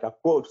have like a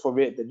quote for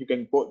it that you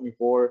can quote me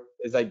for,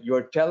 is like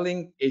you're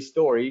telling a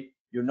story,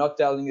 you're not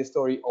telling a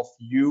story of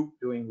you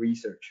doing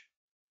research.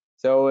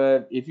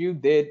 So if you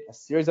did a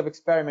series of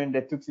experiments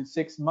that took you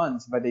 6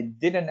 months, but they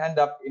didn't end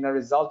up in a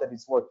result that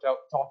is worth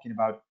talking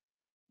about,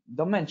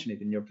 don't mention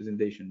it in your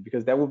presentation,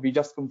 because that would be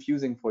just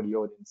confusing for the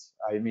audience.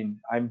 I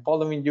mean, I'm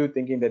following you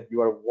thinking that you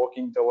are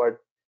walking toward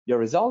your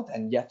result,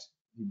 and yet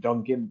you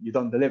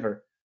don't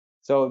deliver.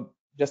 So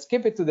just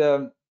keep it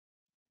to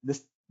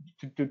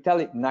to tell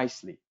it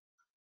nicely.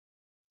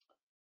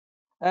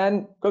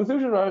 And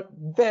conclusions are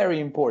very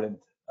important.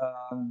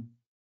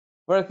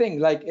 For a thing,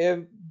 like if,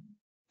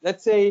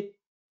 let's say,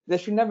 they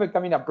should never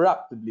come in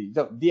abruptly.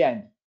 So the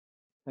end.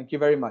 Thank you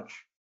very much.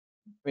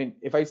 I mean,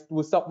 if I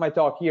would stop my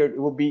talk here, it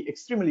would be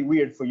extremely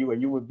weird for you,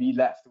 and you would be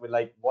left with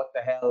like, what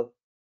the hell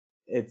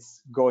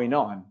is going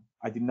on?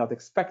 I did not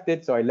expect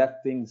it, so I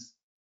left things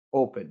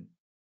open.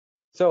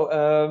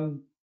 So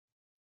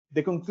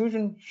the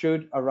conclusion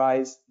should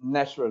arise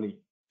naturally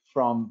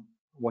from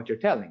what you're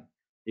telling.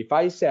 If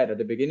I said at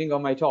the beginning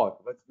of my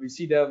talk, but we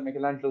see the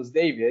Michelangelo's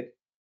David,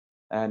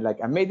 and like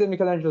I made the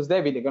Michelangelo's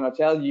David, they're gonna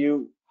tell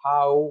you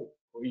how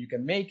you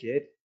can make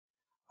it.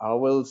 I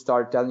will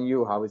start telling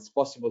you how it's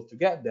possible to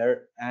get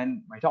there,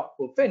 and my talk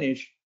will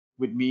finish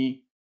with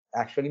me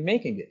actually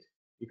making it,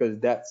 because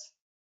that's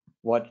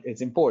what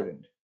is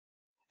important.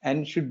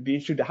 And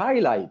should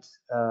highlight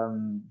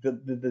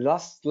the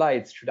last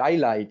slides should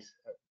highlight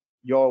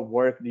your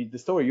work, the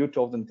story you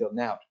told until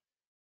now.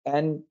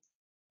 And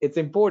it's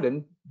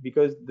important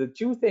because the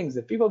two things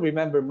that people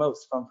remember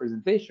most from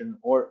presentation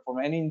or from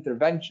any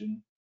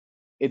intervention,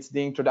 it's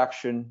the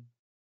introduction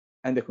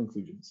and the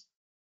conclusions.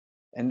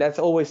 And that's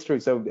always true.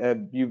 So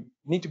you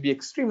need to be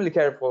extremely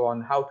careful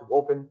on how to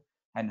open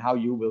and how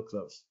you will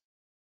close.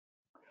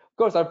 Of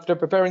course, after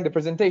preparing the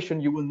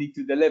presentation, you will need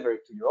to deliver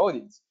it to your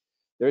audience.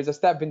 There is a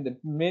step in the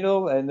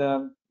middle,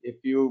 and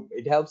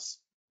it helps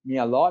me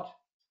a lot,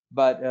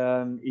 but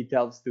it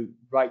helps to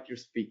write your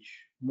speech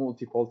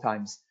multiple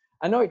times.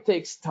 I know it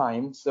takes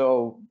time,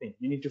 so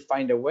you need to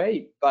find a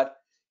way, but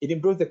it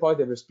improves the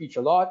quality of your speech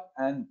a lot,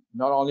 and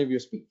not only of your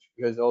speech,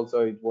 because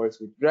also it works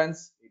with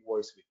grants, it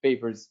works with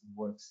papers, it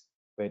works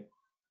with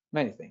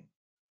many things.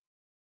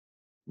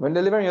 When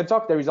delivering your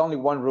talk, there is only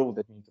one rule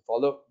that you need to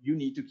follow. You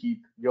need to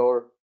keep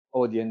your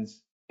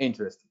audience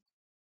interested.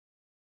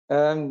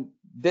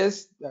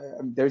 There's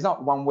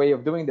not one way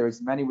of doing it,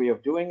 there's many ways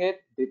of doing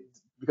it,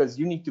 because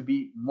you need to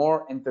be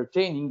more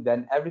entertaining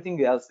than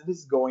everything else that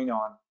is going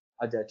on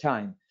at that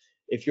time.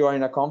 If you are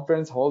in a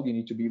conference hall, you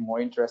need to be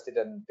more interested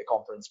in the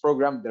conference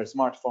program, their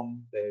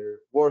smartphone, their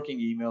working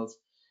emails.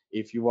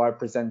 If you are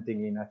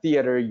presenting in a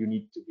theater, you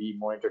need to be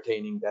more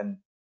entertaining than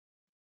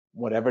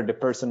whatever the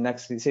person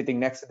sitting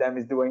next to them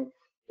is doing.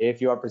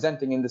 If you are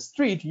presenting in the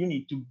street, you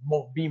need to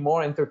be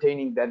more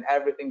entertaining than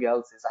everything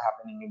else is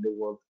happening in the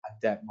world at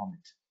that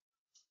moment.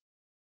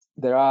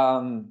 There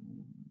are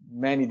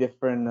many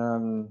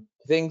different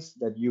things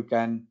that you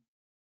can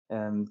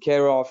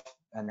care of,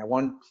 and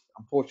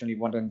unfortunately,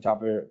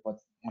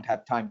 won't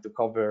have time to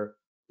cover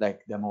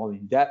like them all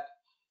in depth.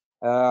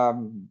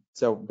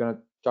 So I'm gonna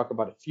talk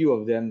about a few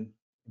of them,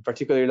 in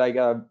particular, like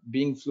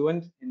being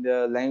fluent in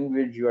the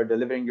language you are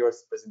delivering your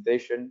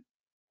presentation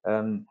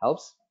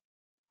helps.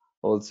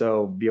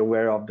 Also, be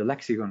aware of the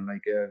lexicon,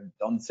 like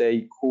don't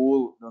say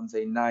cool, don't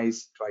say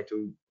nice, try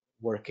to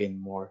work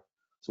in more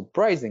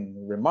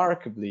surprising,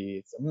 remarkably,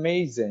 it's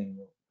amazing,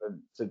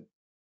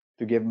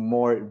 to give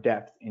more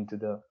depth into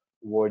the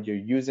word you're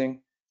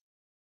using.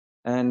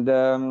 And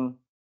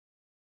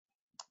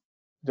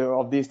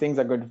of these things,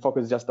 I'm going to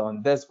focus just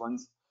on this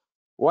ones.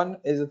 One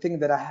is a thing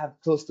that I have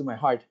close to my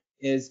heart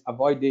is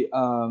avoid the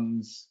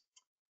ums.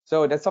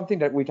 So that's something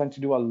that we tend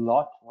to do a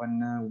lot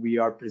when we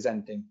are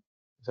presenting.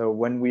 So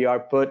when we are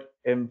put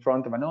in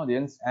front of an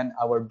audience and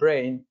our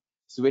brain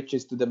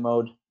switches to the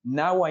mode,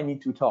 now I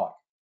need to talk.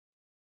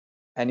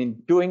 And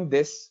in doing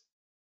this,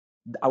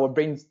 our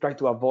brains try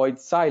to avoid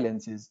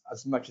silences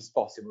as much as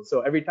possible.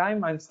 So every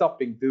time I'm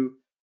stopping to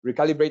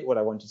recalibrate what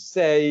I want to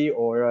say,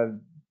 or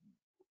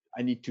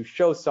I need to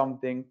show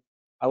something,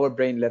 our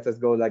brain lets us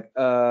go like,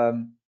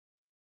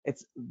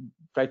 it's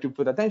try to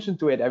put attention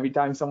to it. Every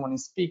time someone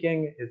is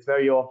speaking, it's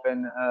very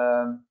often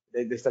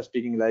they start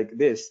speaking like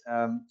this.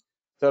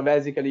 So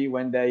basically,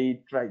 when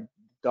they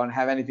don't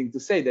have anything to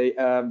say,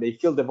 they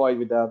fill the void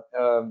with the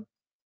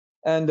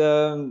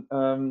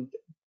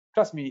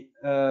trust me,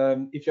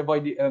 if you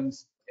avoid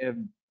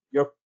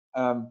your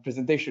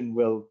presentation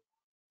will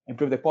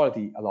improve the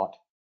quality a lot.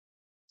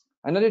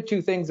 Another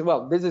two things,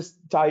 well, this is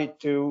tied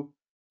to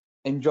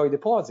enjoy the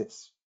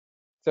pauses.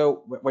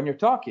 So when you're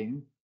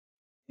talking,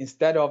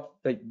 instead of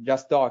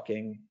just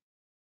talking,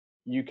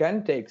 you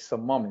can take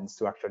some moments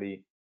to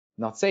actually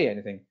not say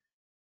anything.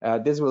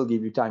 This will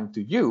give you time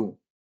to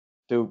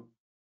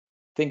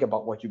think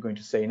about what you're going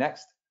to say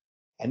next.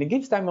 And it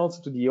gives time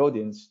also to the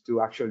audience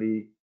to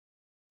actually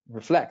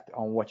reflect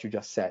on what you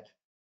just said,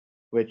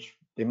 which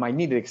they might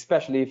need it,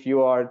 especially if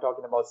you are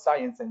talking about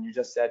science and you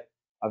just said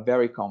a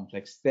very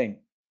complex thing.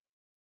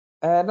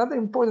 Another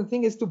important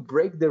thing is to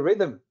break the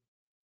rhythm.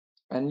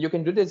 And you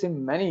can do this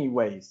in many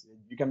ways.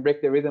 You can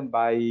break the rhythm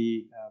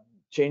by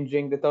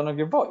changing the tone of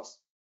your voice.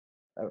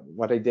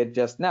 What I did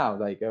just now,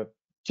 like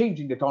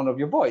changing the tone of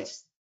your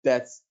voice.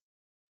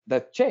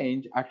 That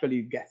change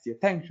actually gets the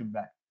attention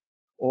back.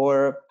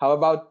 Or how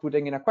about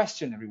putting in a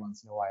question every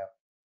once in a while?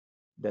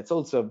 That's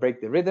also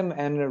break the rhythm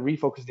and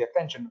refocus the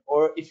attention.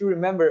 Or if you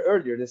remember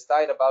earlier, the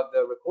slide about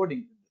the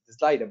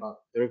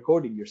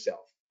recording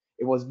yourself,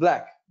 it was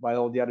black while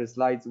all the other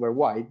slides were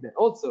white. That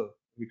also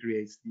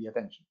recreates the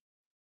attention.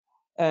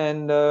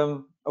 And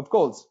of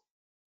course,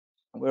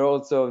 we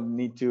also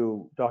need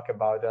to talk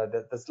about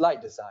the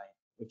slide design,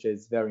 which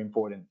is very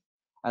important.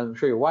 I'll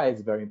show you why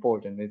it's very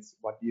important. It's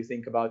what do you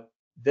think about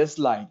this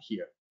slide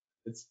here?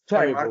 It's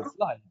terrible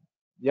slide.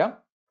 Yeah.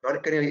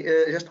 Can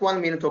you just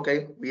 1 minute?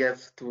 Okay, we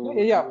have to.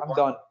 Yeah, I'm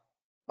done.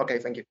 Okay,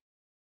 thank you.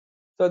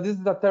 So this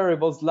is a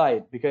terrible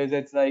slide because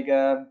it's like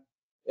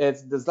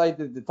it's the slide.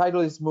 The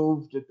title is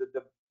moved.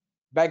 The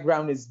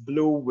background is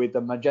blue with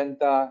a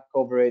magenta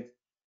cover it.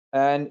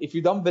 And if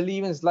you don't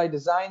believe in slide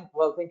design,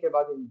 well, think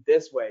about it in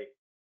this way.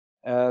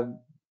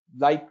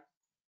 Like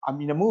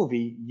in a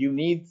movie, you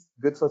need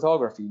good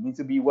photography. You need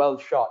to be well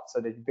shot so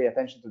that you pay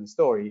attention to the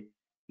story.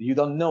 You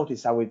don't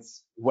notice how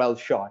it's well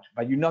shot,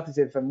 but you notice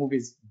if a movie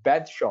is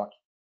bad shot,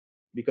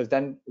 because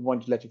then it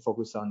won't let you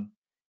focus on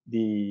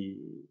the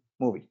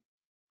movie.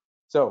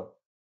 So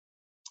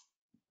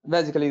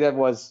basically that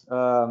was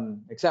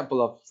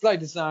example of slide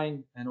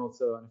design and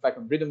also an effect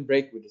on rhythm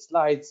break with the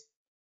slides.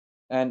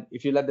 And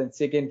if you let them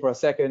sink in for a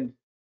second,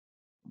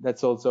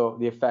 That's also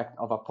the effect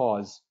of a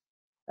pause.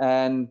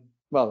 And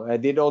well, I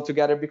did all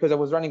together because I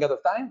was running out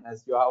of time,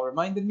 as Joao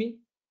reminded me.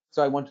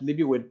 So I want to leave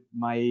you with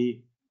my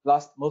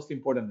last most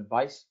important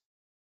advice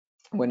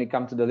when it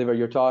comes to deliver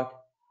your talk,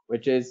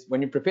 which is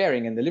when you're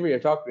preparing and deliver your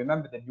talk,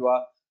 remember that you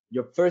are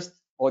your first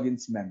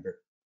audience member.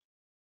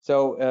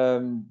 So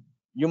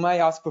you might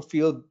ask for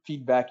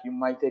feedback, you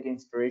might take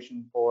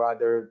inspiration for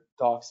other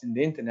talks in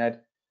the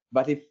internet,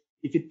 but if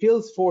it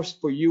feels forced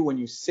for you when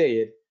you say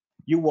it,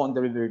 you won't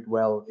deliver it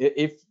well.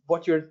 If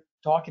what you're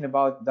talking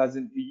about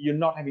you're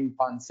not having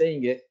fun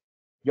saying it,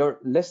 your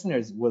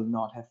listeners will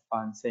not have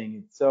fun saying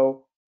it.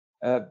 So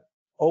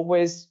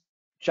always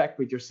check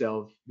with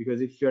yourself, because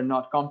if you're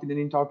not confident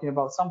in talking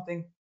about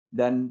something,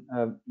 then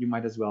you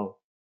might as well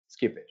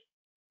skip it.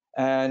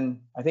 And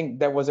I think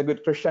that was a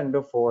good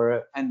crescendo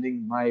for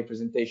ending my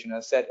presentation.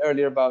 As I said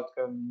earlier about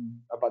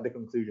the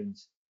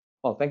conclusions.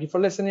 Well, thank you for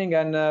listening,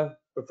 and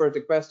for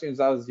further questions,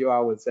 as you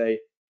all would say,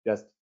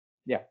 just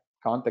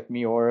contact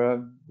me,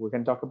 or we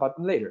can talk about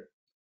them later.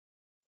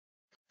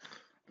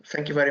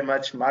 Thank you very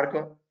much,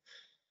 Marco.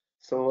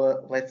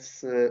 So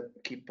let's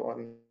keep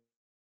on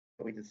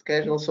with the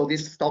schedule. So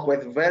this talk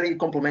was very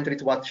complementary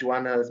to what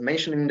Joanna has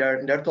mentioned in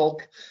their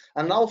talk.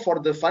 And now for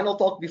the final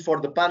talk before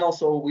the panel,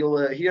 so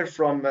we'll hear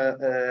from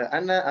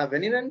Anna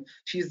Aveninen.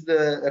 She's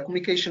the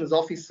communications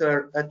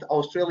officer at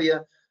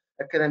Australia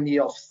Academy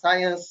of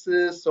Science.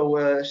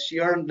 So she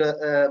earned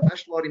a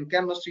bachelor in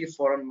chemistry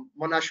from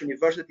Monash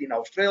University in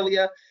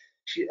Australia.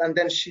 And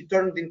then she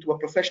turned into a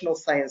professional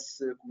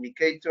science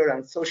communicator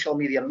and social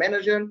media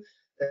manager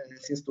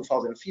since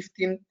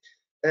 2015.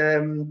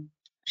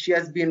 She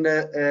has been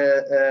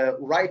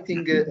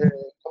writing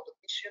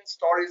competition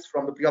stories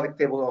from the periodic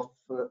table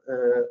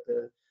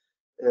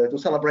to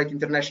celebrate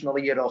International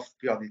Year of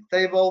Periodic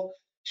Table.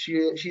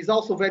 She's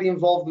also very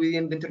involved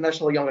within the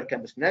International Younger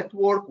Chemist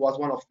Network, was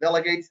one of the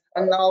delegates,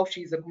 and now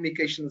she's a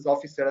communications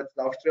officer at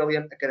the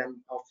Australian Academy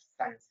of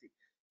Science.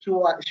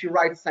 She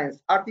writes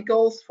science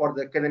articles for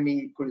the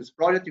Academy Curious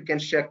Project. You can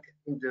check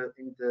in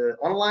the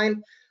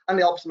online, and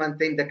helps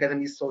maintain the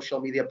Academy's social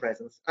media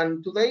presence.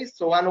 And today,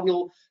 so Anna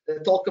will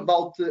talk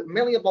about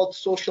mainly about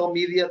social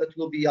media, that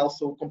will be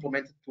also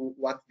complemented to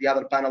what the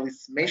other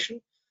panelists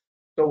mentioned.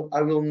 So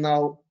I will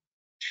now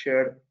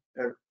share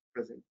her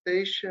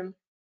presentation.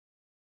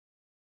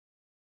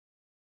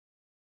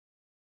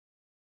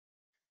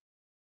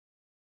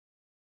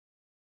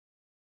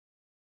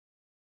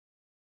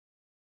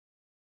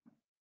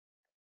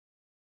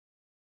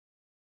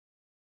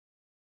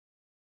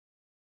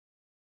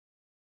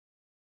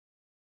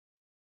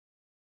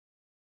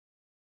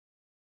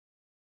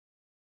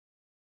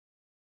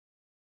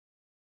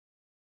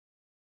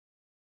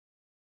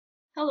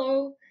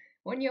 Hello!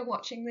 When you're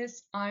watching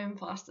this, I'm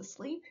fast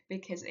asleep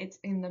because it's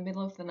in the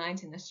middle of the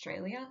night in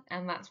Australia,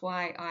 and that's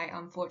why I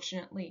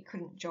unfortunately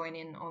couldn't join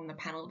in on the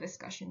panel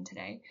discussion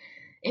today.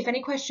 If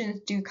any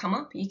questions do come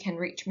up, you can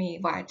reach me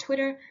via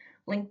Twitter,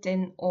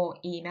 LinkedIn, or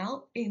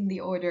email in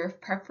the order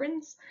of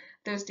preference.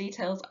 Those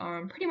details are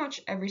on pretty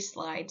much every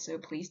slide, so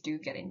please do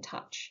get in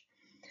touch.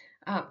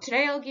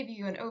 Today I'll give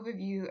you an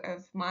overview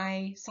of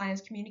my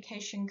science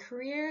communication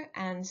career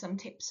and some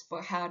tips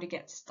for how to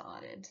get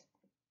started,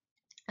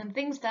 and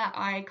things that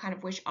I kind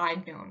of wish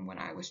I'd known when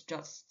I was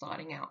just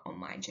starting out on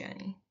my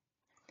journey.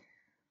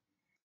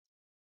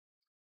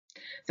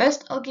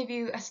 First, I'll give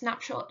you a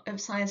snapshot of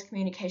science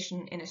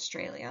communication in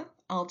Australia.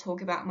 I'll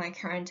talk about my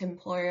current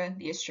employer,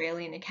 the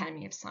Australian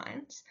Academy of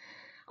Science.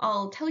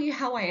 I'll tell you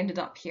how I ended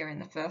up here in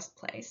the first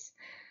place.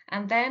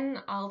 And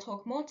then I'll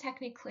talk more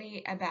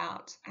technically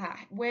about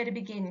where to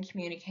begin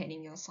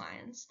communicating your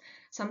science,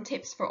 some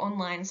tips for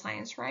online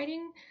science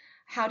writing,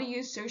 how to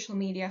use social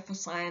media for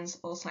science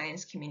or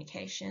science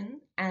communication,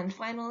 and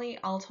finally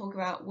I'll talk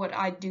about what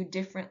I'd do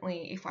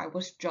differently if I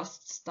was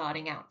just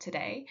starting out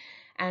today,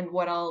 and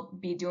what I'll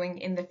be doing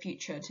in the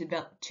future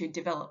to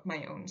develop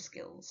my own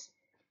skills.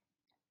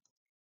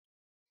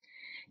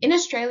 In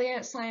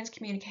Australia, science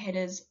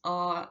communicators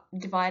are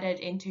divided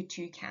into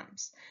two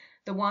camps.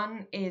 The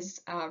one is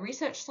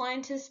research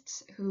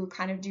scientists who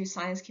kind of do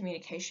science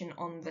communication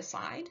on the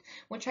side,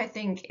 which I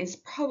think is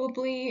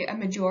probably a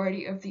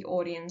majority of the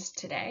audience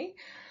today.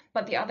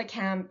 But the other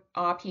camp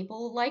are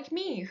people like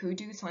me who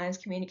do science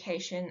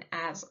communication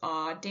as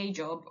our day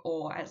job,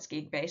 or as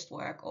gig-based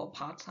work, or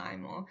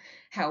part-time, or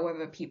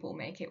however people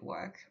make it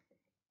work.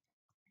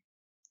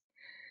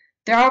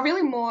 There are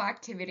really more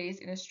activities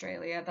in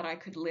Australia that I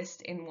could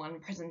list in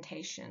one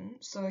presentation,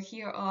 so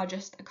here are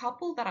just a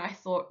couple that I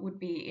thought would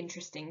be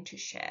interesting to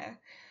share.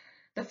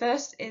 The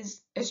first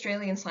is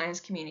Australian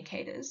Science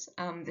Communicators.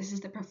 This is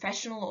the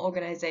professional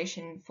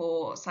organisation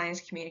for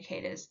science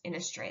communicators in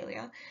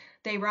Australia.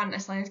 They run a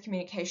science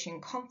communication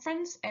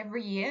conference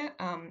every year.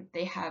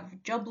 They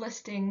have job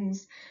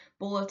listings,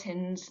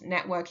 bulletins,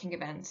 networking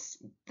events,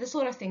 the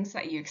sort of things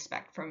that you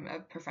expect from a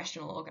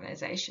professional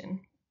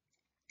organisation.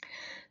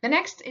 The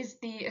next is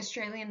the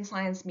Australian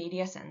Science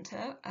Media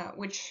Centre,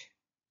 which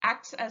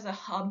acts as a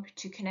hub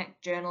to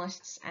connect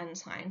journalists and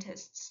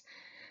scientists.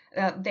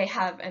 They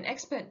have an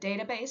expert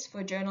database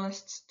for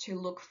journalists to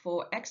look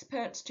for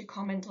experts to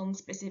comment on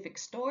specific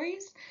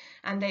stories,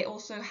 and they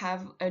also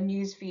have a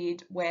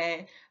newsfeed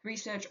where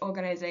research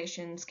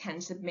organizations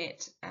can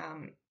submit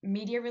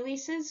media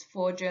releases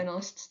for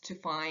journalists to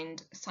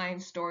find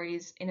science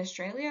stories in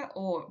Australia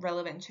or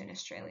relevant to an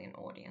Australian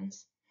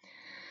audience.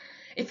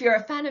 If you're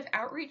a fan of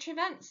outreach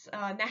events,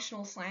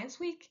 National Science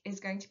Week is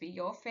going to be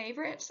your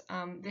favourite.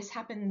 This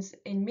happens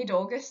in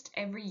mid-August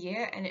every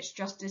year, and it's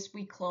just this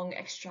week-long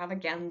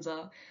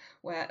extravaganza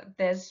where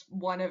there's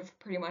one of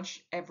pretty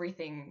much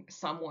everything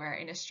somewhere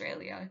in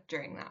Australia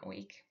during that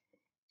week.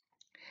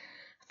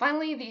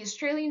 Finally, the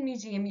Australian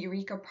Museum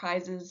Eureka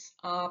Prizes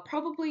are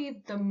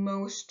probably the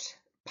most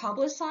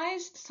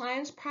publicised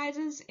science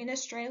prizes in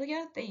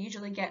Australia. They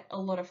usually get a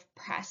lot of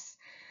press.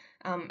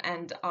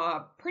 And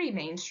are pretty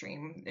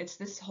mainstream. It's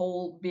this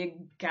whole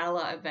big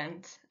gala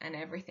event and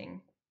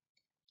everything.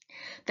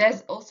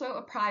 There's also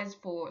a prize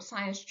for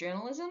science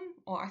journalism,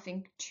 or I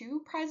think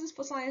 2 prizes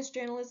for science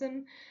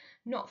journalism,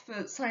 not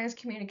for science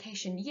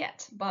communication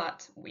yet,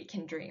 but we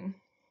can dream.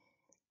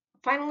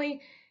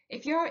 Finally,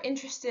 if you're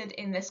interested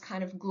in this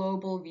kind of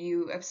global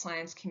view of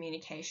science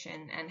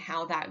communication and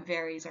how that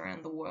varies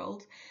around the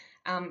world,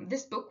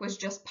 this book was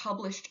just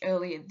published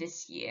earlier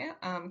this year,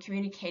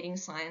 Communicating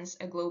Science,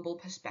 A Global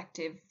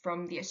Perspective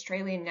from the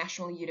Australian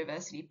National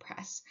University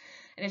Press.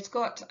 And it's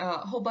got a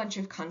whole bunch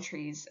of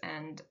countries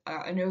and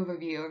an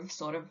overview of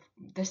sort of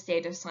the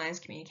state of science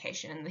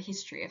communication and the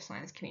history of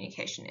science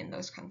communication in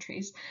those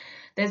countries.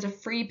 There's a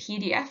free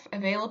PDF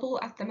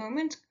available at the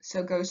moment,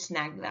 so go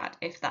snag that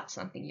if that's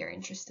something you're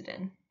interested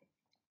in.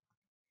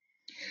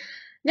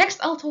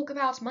 Next, I'll talk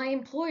about my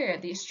employer,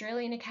 the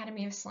Australian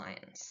Academy of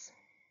Science.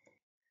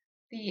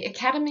 The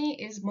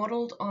Academy is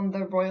modelled on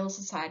the Royal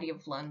Society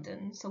of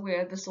London, so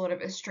we're the sort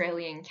of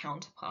Australian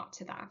counterpart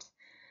to that.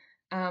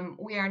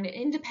 We are an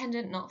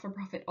independent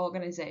not-for-profit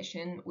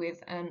organisation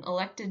with an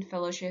elected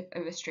fellowship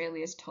of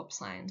Australia's top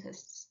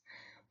scientists.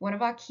 One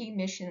of our key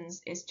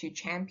missions is to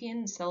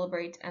champion,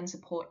 celebrate and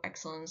support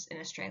excellence in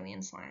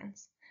Australian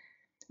science.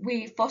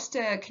 We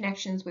foster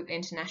connections with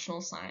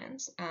international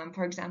science.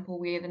 For example,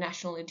 we are the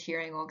national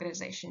adhering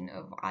organisation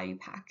of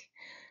IUPAC.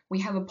 We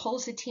have a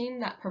policy team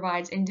that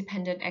provides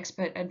independent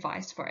expert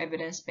advice for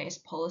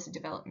evidence-based policy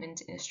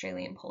development in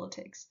Australian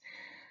politics.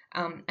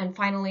 And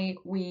finally,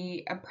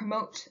 we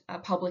promote a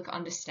public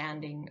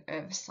understanding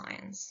of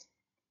science.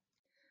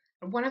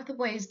 One of the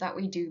ways that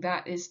we do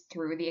that is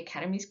through the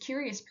Academy's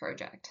Curious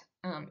project.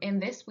 In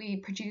this, we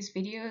produce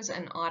videos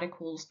and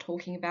articles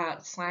talking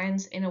about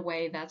science in a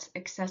way that's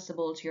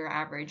accessible to your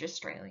average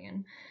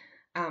Australian.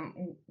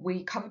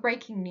 We cover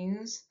breaking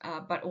news,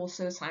 but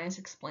also science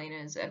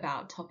explainers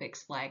about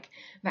topics like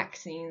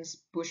vaccines,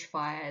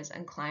 bushfires,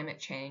 and climate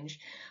change,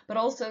 but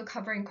also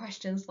covering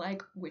questions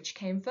like which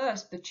came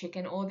first, the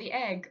chicken or the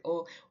egg,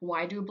 or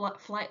why do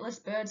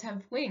flightless birds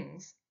have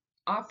wings?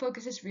 Our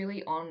focus is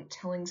really on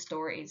telling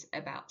stories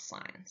about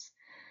science.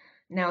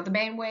 Now, the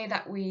main way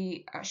that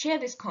we share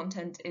this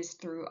content is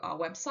through our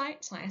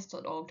website,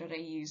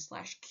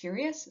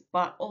 science.org.au/curious,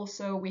 but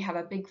also we have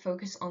a big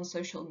focus on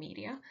social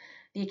media.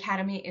 The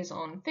Academy is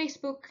on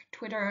Facebook,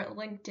 Twitter,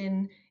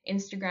 LinkedIn,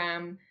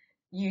 Instagram,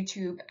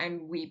 YouTube,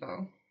 and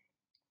Weibo.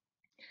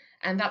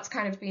 And that's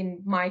kind of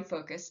been my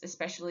focus,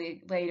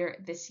 especially later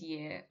this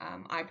year.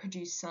 I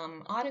produce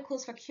some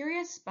articles for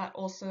Curious, but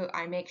also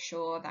I make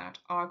sure that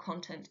our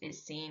content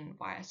is seen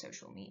via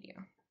social media.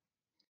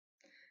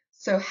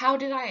 So how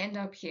did I end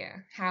up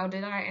here? How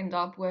did I end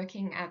up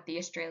working at the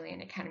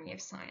Australian Academy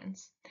of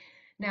Science?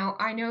 Now,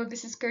 I know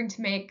this is going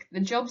to make the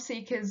job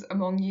seekers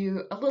among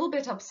you a little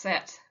bit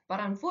upset, but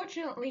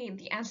unfortunately,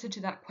 the answer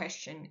to that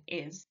question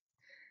is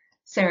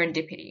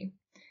serendipity.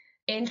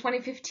 In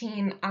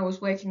 2015, I was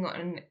working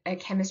on a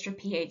chemistry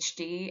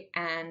PhD,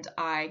 and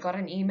I got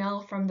an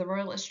email from the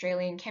Royal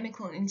Australian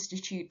Chemical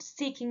Institute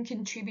seeking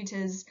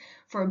contributors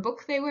for a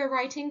book they were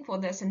writing for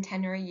their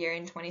centenary year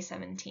in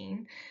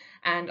 2017.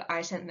 And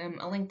I sent them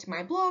a link to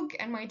my blog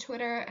and my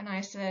Twitter, and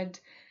I said,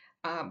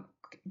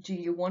 do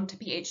you want a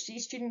PhD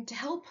student to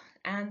help?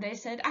 And they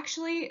said,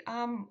 actually,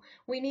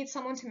 we need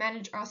someone to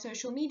manage our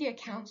social media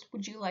accounts.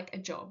 Would you like a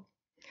job?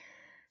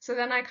 So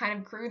then I kind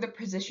of grew the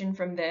position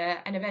from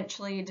there and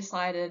eventually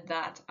decided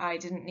that I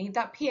didn't need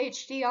that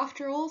PhD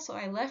after all, so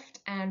I left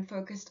and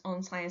focused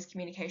on science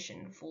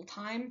communication full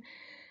time.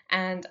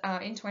 And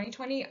in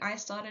 2020, I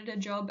started a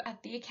job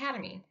at the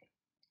Academy.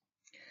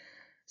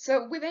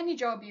 So with any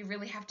job, you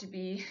really have to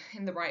be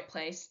in the right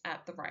place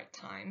at the right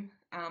time.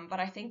 But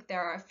I think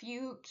there are a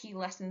few key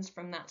lessons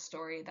from that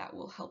story that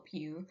will help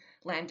you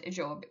land a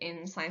job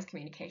in science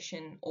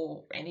communication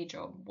or any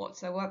job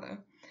whatsoever.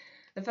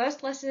 The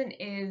first lesson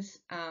is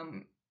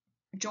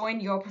join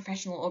your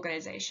professional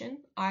organisation.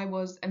 I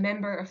was a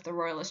member of the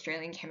Royal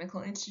Australian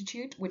Chemical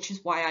Institute, which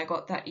is why I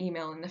got that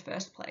email in the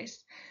first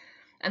place.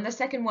 And the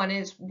second one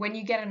is when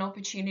you get an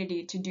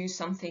opportunity to do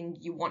something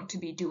you want to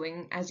be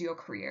doing as your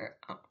career,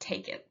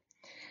 take it.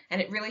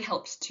 And it really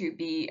helps to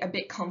be a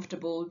bit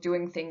comfortable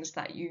doing things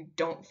that you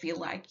don't feel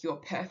like you're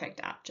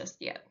perfect at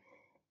just yet.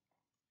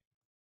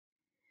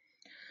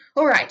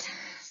 All right,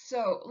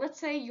 so let's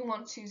say you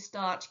want to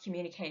start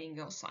communicating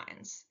your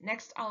science.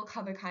 Next, I'll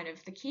cover kind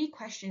of the key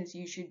questions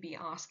you should be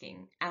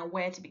asking and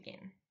where to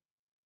begin.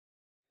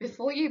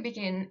 Before you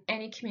begin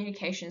any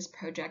communications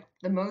project,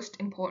 the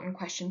most important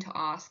question to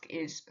ask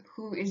is,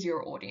 who is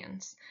your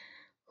audience?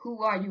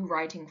 Who are you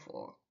writing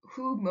for?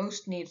 Who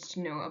most needs to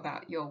know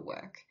about your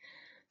work?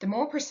 The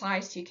more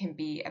precise you can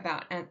be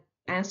about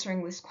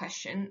answering this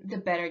question, the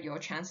better your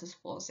chances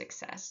for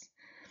success.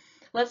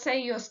 Let's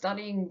say you're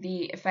studying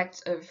the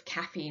effects of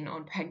caffeine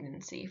on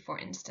pregnancy, for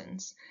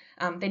instance.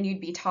 Then you'd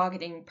be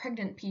targeting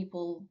pregnant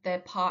people, their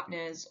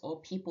partners,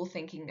 or people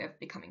thinking of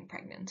becoming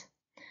pregnant.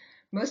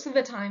 Most of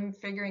the time,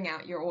 figuring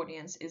out your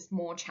audience is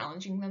more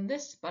challenging than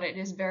this, but it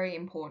is very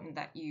important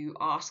that you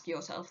ask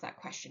yourself that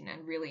question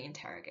and really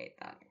interrogate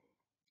that.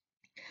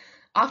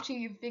 After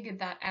you've figured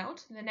that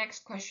out, the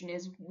next question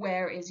is,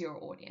 where is your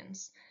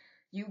audience?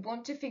 You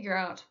want to figure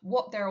out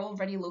what they're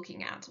already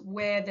looking at,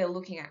 where they're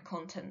looking at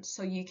content,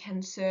 so you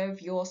can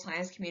serve your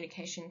science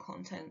communication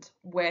content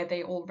where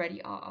they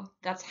already are.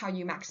 That's how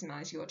you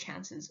maximize your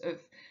chances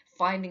of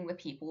finding the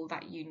people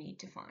that you need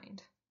to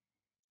find.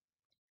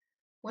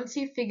 Once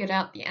you've figured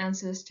out the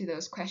answers to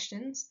those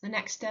questions, the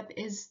next step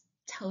is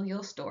tell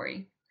your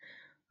story.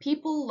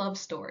 People love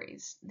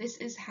stories. This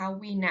is how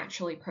we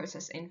naturally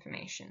process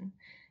information.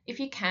 If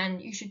you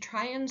can, you should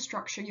try and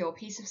structure your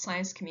piece of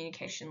science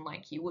communication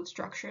like you would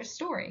structure a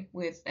story,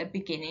 with a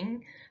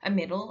beginning, a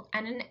middle,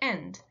 and an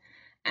end,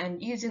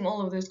 and using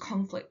all of those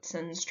conflicts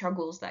and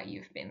struggles that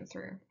you've been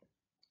through.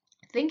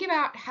 Think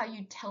about how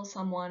you tell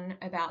someone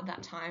about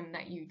that time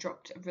that you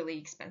dropped a really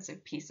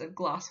expensive piece of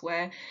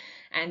glassware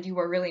and you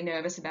were really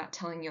nervous about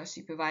telling your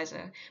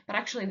supervisor, but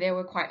actually they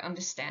were quite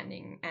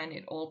understanding and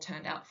it all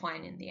turned out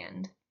fine in the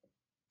end.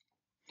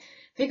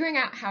 Figuring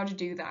out how to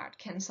do that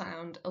can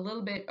sound a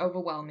little bit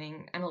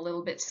overwhelming and a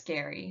little bit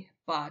scary,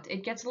 but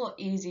it gets a lot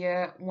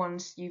easier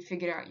once you've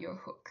figured out your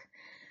hook.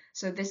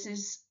 So this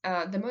is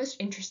the most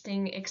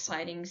interesting,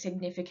 exciting,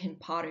 significant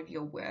part of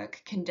your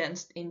work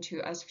condensed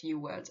into as few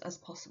words as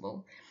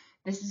possible.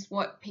 This is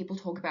what people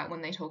talk about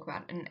when they talk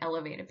about an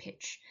elevator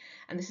pitch.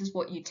 And this is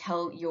what you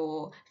tell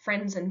your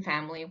friends and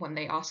family when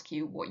they ask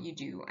you what you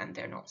do and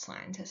they're not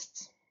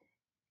scientists.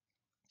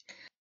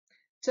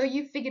 So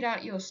you've figured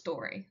out your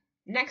story.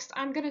 Next,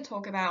 I'm going to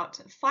talk about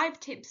 5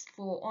 tips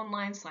for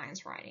online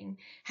science writing,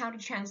 how to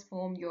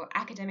transform your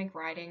academic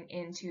writing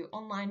into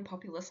online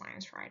popular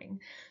science writing.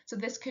 So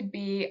this could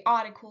be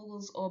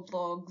articles or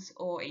blogs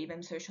or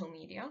even social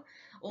media.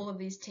 All of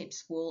these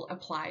tips will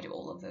apply to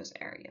all of those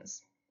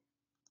areas.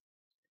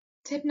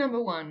 Tip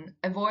number 1,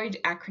 avoid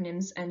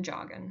acronyms and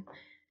jargon.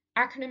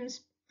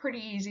 Acronyms, pretty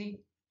easy,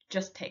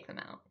 just take them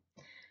out.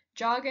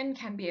 Jargon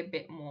can be a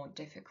bit more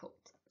difficult.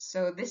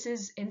 So this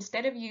is,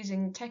 instead of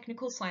using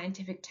technical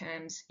scientific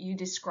terms, you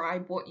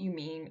describe what you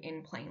mean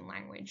in plain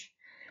language.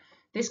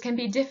 This can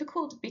be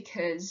difficult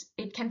because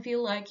it can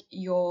feel like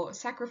you're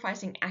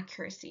sacrificing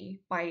accuracy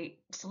by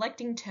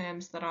selecting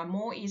terms that are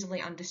more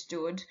easily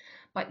understood,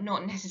 but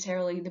not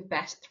necessarily the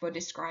best for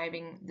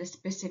describing the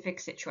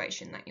specific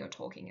situation that you're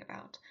talking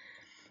about.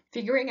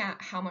 Figuring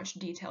out how much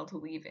detail to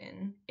leave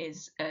in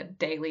is a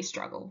daily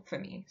struggle for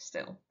me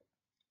still.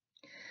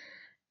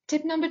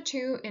 Tip number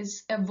 2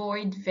 is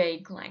avoid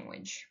vague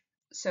language.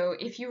 So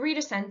if you read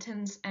a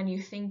sentence and you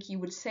think you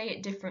would say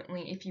it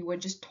differently if you were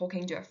just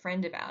talking to a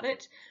friend about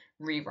it,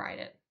 rewrite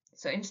it.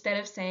 So instead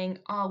of saying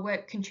our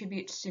work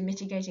contributes to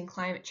mitigating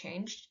climate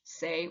change,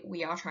 say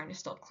we are trying to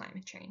stop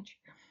climate change.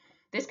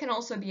 This can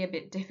also be a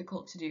bit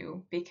difficult to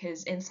do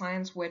because in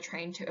science we're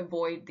trained to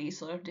avoid these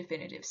sort of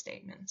definitive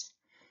statements.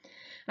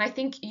 And I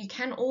think you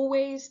can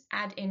always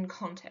add in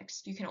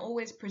context. You can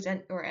always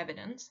present your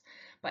evidence,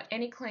 but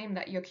any claim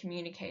that you're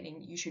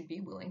communicating, you should be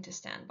willing to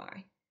stand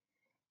by.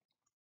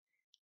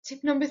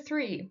 Tip number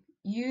 3,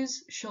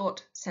 use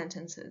short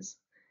sentences.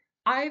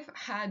 I've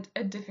had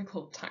a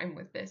difficult time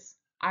with this.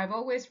 I've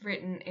always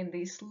written in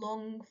these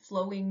long,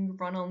 flowing,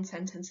 run-on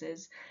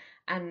sentences,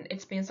 and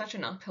it's been such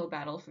an uphill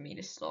battle for me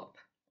to stop.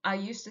 I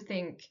used to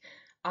think,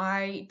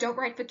 I don't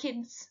write for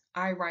kids,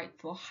 I write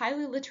for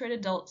highly literate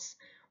adults.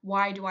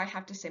 Why do I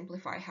have to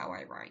simplify how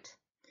I write?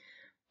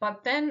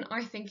 But then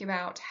I think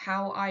about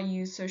how I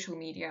use social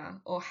media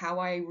or how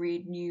I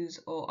read news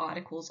or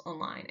articles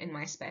online in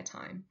my spare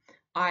time.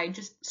 I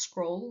just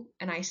scroll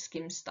and I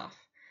skim stuff.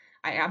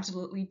 I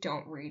absolutely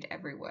don't read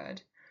every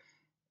word.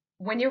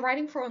 When you're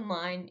writing for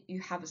online,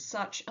 you have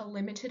such a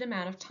limited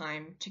amount of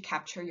time to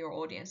capture your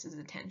audience's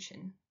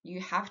attention. You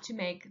have to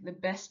make the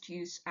best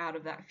use out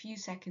of that few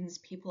seconds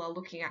people are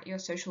looking at your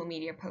social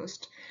media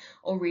post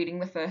or reading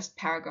the first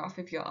paragraph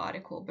of your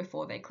article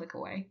before they click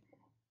away.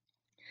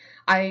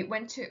 I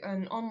went to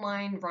an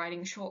online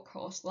writing short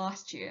course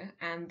last year,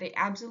 and the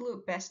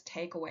absolute best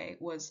takeaway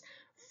was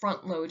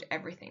front load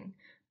everything.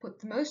 Put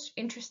the most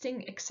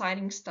interesting,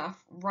 exciting stuff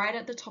right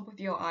at the top of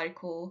your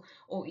article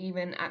or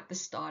even at the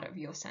start of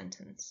your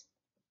sentence.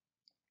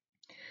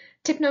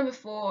 Tip number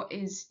 4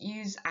 is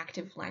use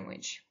active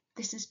language.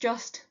 This is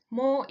just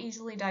more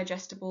easily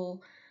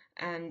digestible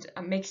and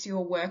makes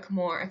your work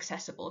more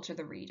accessible to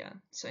the reader.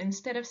 So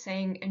instead of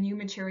saying a new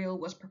material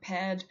was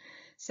prepared,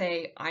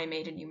 say I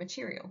made a new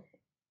material.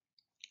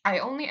 I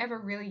only ever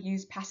really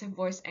use passive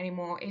voice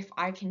anymore if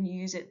I can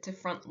use it to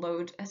front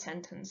load a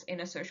sentence in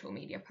a social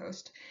media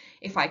post,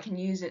 if I can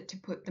use it to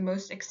put the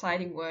most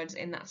exciting words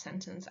in that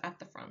sentence at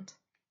the front.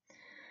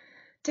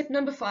 Tip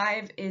number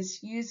 5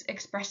 is use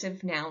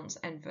expressive nouns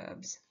and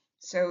verbs.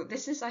 So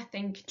this is, I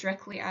think,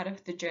 directly out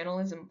of the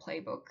journalism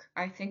playbook.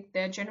 I think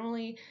they're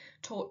generally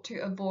taught to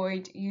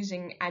avoid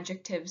using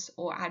adjectives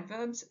or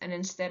adverbs and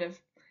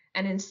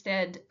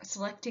instead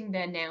selecting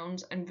their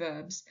nouns and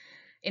verbs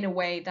in a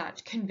way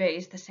that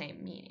conveys the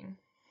same meaning.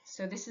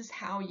 So this is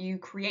how you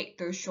create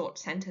those short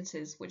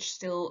sentences which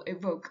still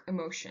evoke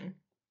emotion.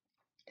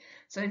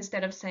 So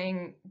instead of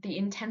saying the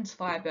intense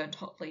fire burned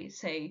hotly,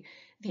 say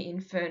the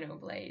inferno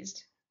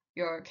blazed.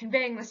 You're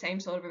conveying the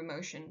same sort of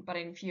emotion, but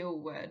in fewer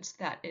words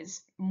that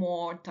is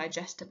more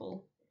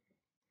digestible.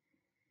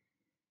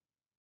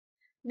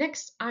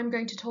 Next, I'm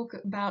going to talk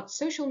about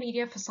social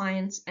media for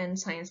science and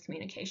science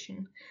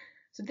communication.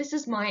 So this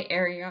is my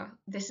area.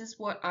 This is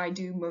what I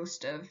do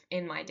most of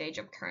in my day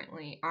job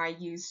currently. I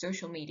use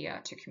social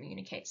media to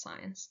communicate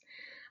science.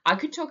 I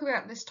could talk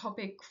about this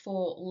topic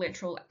for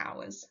literal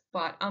hours,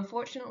 but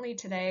unfortunately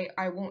today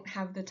I won't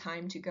have the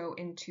time to go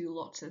into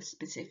lots of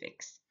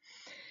specifics.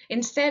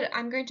 Instead,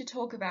 I'm going to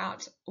talk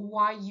about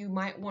why you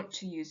might want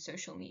to use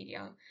social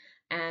media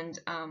and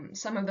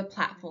some of the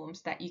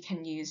platforms that you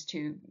can use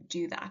to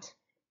do that.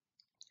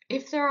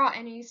 If there are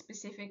any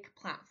specific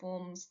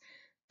platforms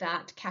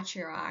that catch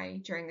your eye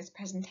during this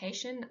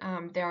presentation,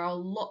 there are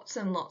lots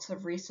and lots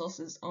of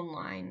resources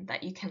online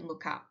that you can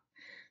look up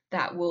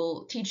that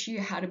will teach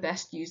you how to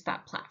best use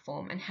that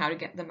platform and how to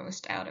get the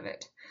most out of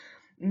it.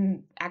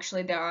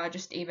 Actually, there are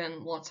just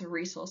even lots of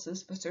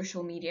resources for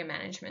social media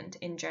management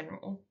in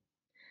general.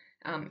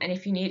 And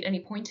if you need any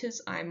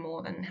pointers, I'm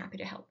more than happy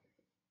to help.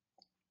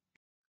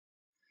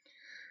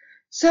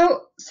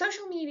 So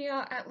social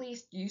media at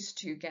least used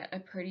to get a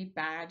pretty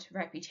bad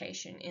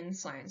reputation in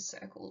science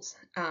circles.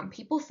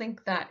 People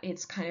think that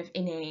it's kind of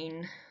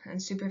inane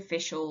and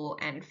superficial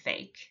and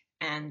fake.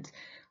 And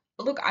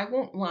look, I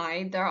won't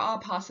lie, there are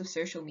parts of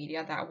social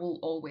media that will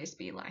always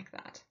be like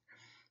that.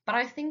 But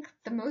I think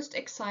the most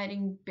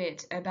exciting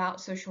bit about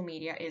social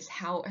media is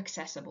how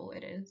accessible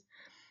it is.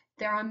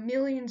 There are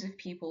millions of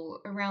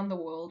people around the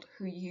world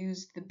who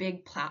use the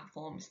big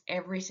platforms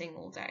every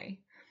single day.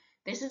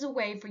 This is a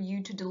way for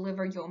you to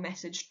deliver your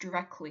message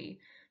directly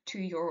to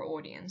your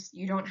audience.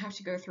 You don't have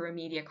to go through a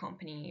media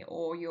company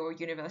or your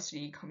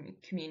university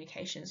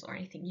communications or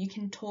anything. You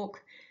can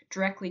talk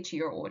directly to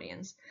your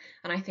audience.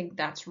 And I think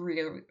that's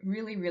really,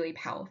 really, really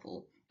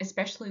powerful,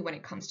 especially when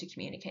it comes to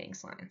communicating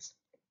science.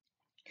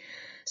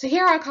 So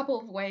here are a couple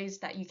of ways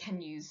that you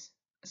can use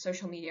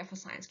social media for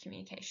science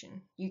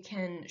communication. You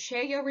can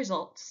share your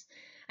results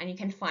and you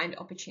can find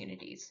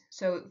opportunities.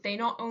 So they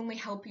not only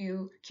help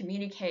you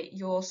communicate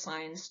your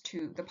science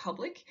to the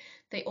public,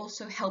 they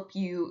also help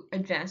you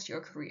advance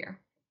your career.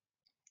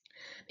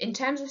 In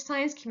terms of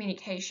science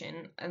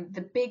communication,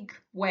 the big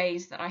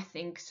ways that I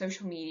think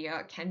social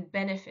media can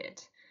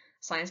benefit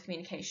science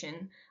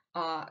communication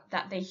are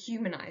that they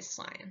humanize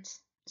science.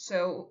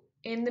 So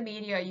in the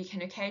media, you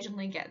can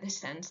occasionally get this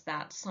sense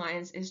that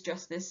science is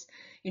just this,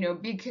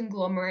 big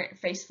conglomerate,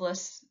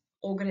 faceless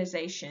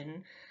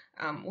organization,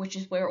 which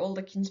is where all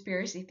the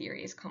conspiracy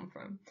theories come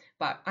from.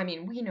 But I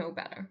mean, we know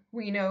better.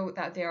 We know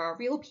that there are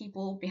real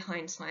people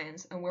behind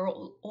science, and we're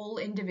all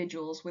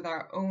individuals with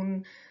our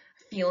own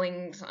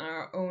feelings and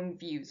our own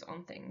views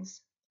on things.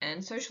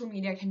 And social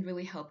media can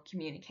really help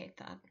communicate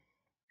that.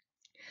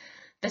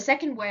 The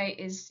second way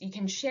is you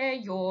can share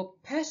your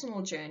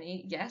personal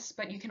journey, yes,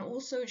 but you can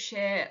also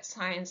share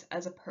science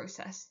as a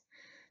process.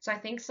 So I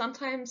think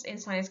sometimes in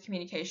science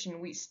communication,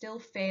 we still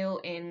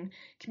fail in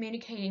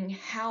communicating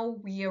how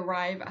we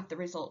arrive at the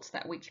results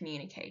that we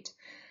communicate.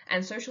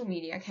 And social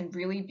media can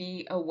really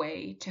be a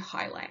way to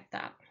highlight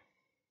that.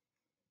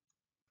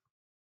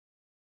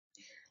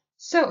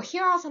 So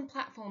here are some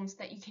platforms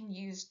that you can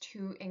use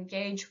to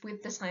engage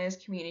with the science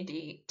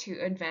community to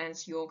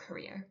advance your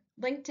career.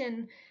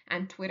 LinkedIn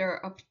and Twitter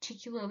are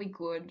particularly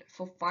good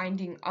for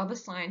finding other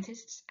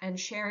scientists and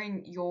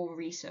sharing your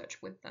research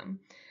with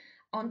them.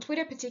 On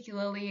Twitter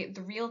particularly,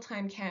 the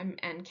real-time chem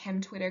and chem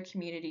Twitter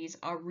communities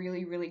are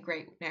really, really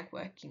great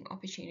networking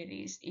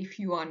opportunities if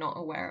you are not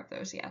aware of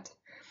those yet.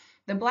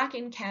 The Black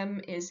in Chem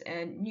is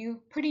a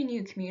pretty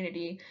new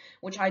community,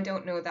 which I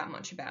don't know that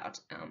much about.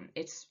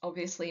 It's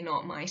obviously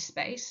not my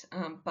space,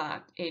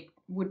 but it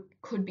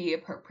could be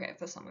appropriate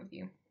for some of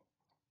you.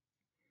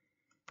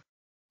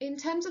 In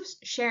terms of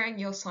sharing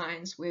your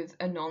science with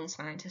a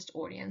non-scientist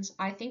audience,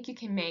 I think you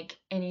can make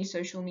any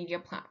social media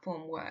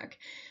platform work,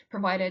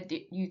 provided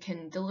you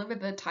can deliver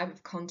the type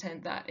of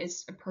content that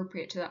is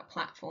appropriate to that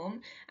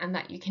platform and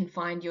that you can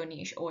find your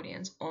niche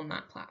audience on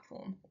that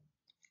platform.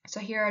 So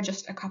here are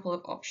just a couple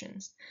of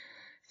options.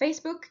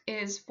 Facebook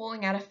is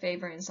falling out of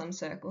favor in some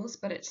circles,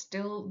 but it's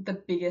still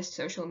the biggest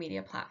social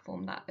media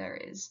platform that there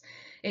is.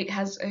 It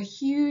has a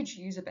huge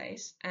user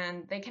base,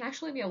 and they can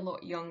actually be a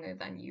lot younger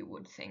than you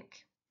would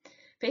think.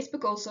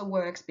 Facebook also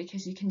works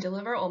because you can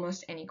deliver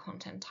almost any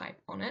content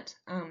type on it.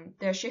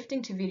 They're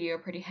shifting to video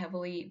pretty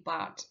heavily,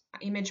 but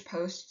image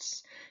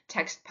posts,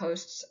 text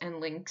posts, and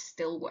links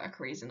still work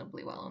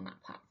reasonably well on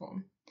that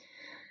platform.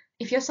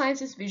 If your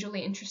science is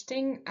visually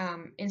interesting,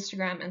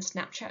 Instagram and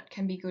Snapchat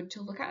can be good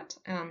to look at.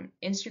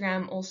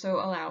 Instagram also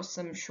allows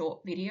some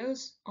short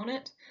videos on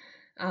it,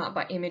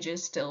 but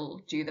images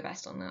still do the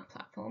best on that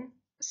platform.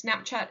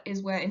 Snapchat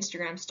is where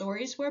Instagram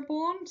stories were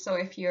born, so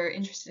if you're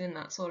interested in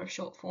that sort of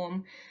short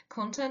form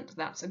content,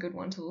 that's a good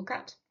one to look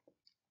at.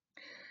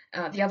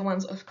 The other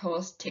one's, of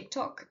course,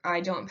 TikTok.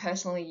 I don't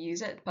personally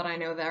use it, but I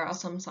know there are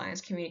some science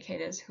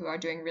communicators who are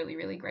doing really,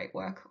 really great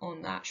work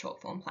on that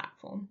short form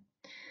platform.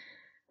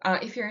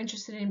 If you're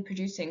interested in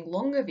producing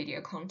longer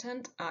video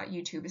content,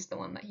 YouTube is the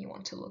one that you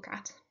want to look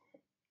at.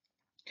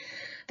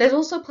 There's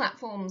also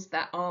platforms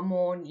that are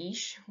more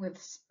niche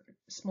with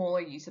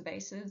smaller user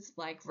bases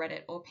like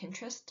Reddit or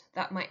Pinterest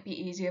that might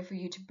be easier for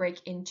you to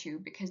break into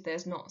because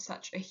there's not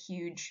such a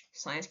huge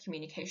science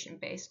communication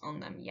base on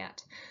them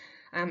yet.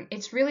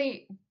 It's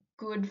really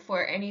good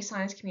for any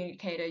science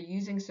communicator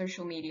using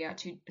social media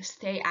to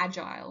stay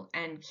agile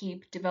and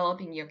keep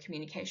developing your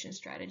communication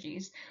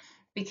strategies,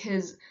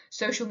 because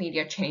social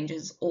media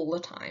changes all the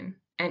time,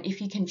 and if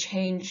you can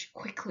change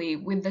quickly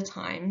with the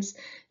times,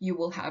 you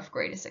will have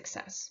greater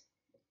success.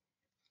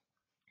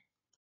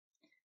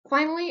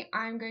 Finally,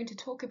 I'm going to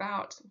talk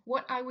about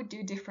what I would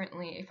do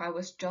differently if I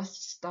was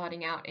just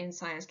starting out in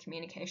science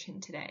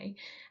communication today,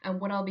 and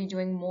what I'll be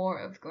doing more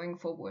of going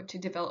forward to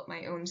develop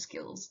my own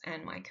skills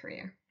and my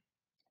career.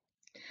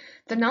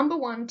 The number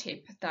one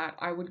tip that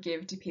I would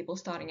give to people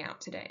starting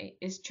out today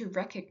is to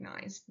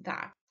recognize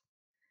that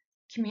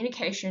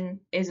communication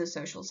is a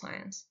social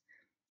science.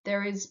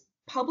 There is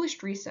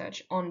published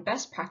research on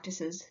best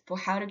practices for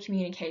how to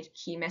communicate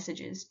key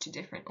messages to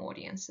different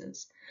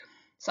audiences.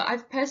 So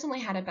I've personally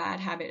had a bad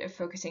habit of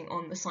focusing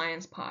on the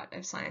science part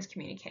of science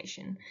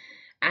communication,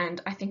 and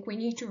I think we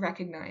need to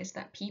recognize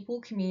that people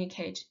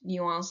communicate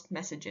nuanced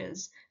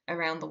messages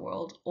around the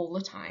world all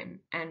the time,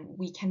 and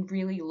we can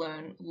really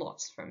learn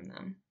lots from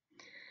them.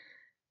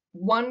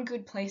 One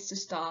good place to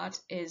start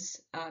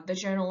is the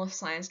Journal of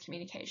Science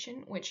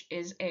Communication, which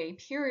is a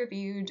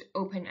peer-reviewed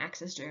open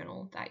access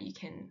journal that you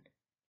can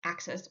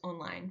access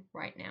online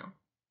right now.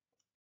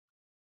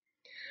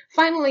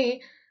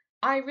 Finally,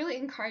 I really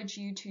encourage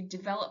you to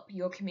develop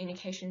your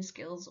communication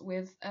skills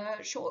with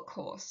a short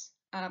course.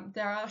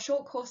 There are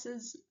short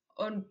courses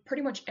on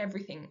pretty much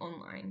everything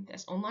online.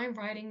 There's online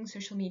writing,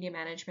 social media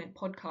management,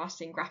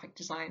 podcasting, graphic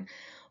design,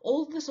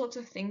 all the sorts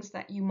of things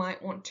that you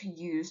might want to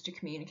use to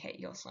communicate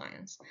your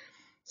science.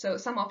 So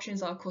some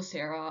options are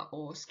Coursera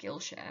or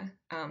Skillshare.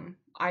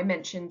 I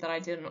mentioned that I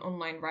did an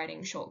online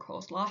writing short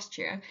course last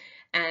year,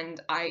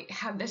 and I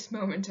have this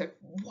moment of,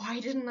 why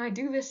didn't I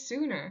do this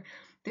sooner?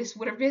 This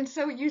would have been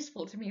so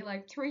useful to me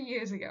like 3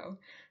 years ago.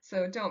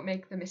 So don't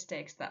make the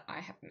mistakes that I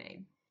have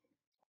made.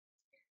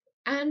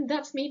 And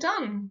that's me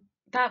done.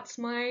 That's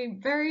my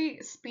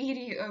very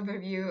speedy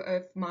overview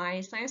of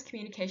my science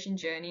communication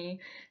journey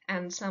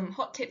and some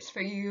hot tips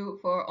for you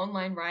for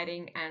online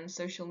writing and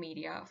social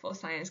media for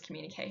science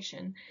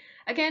communication.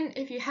 Again,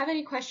 if you have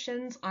any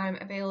questions, I'm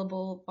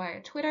available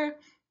via Twitter,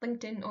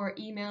 LinkedIn, or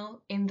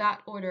email in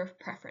that order of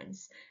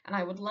preference, and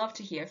I would love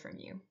to hear from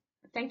you.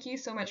 Thank you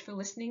so much for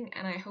listening,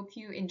 and I hope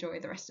you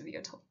enjoy the rest of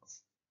your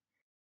talks.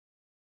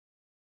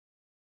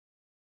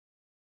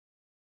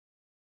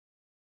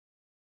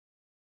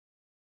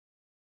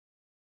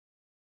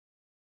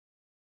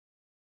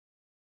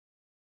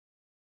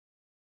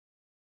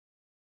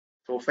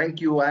 So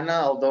thank you,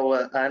 Anna. Although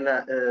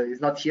Anna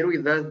is not here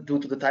with us due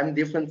to the time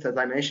difference, as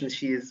I mentioned,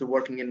 she is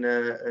working in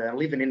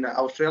living in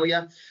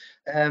Australia.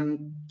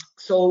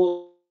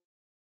 So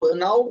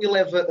now we'll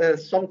have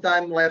some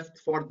time left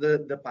for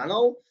the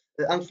panel,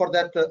 and for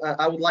that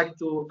I would like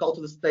to call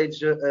to the stage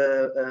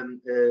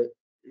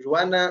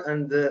Joanna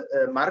and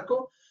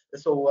Marco.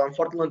 So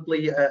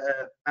unfortunately,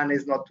 Anna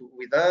is not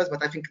with us,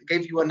 but I think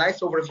gave you a nice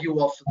overview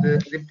of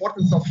the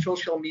importance of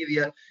social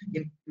media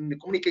in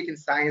communicating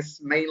science,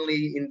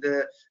 mainly in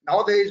the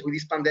nowadays with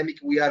this pandemic.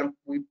 We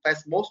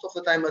pass most of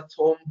the time at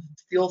home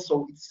still,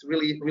 so it's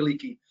really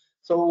key.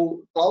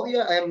 So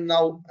Claudia, I am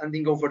now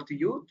handing over to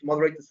you to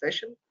moderate the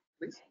session,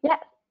 please. Yeah.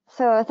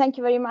 So thank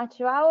you very much,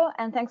 Joao,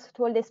 and thanks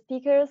to all the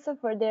speakers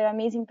for their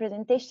amazing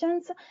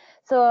presentations.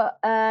 So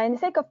in the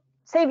sake of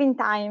saving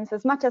times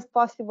as much as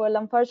possible,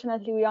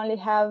 unfortunately, we only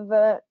have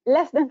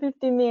less than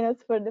 15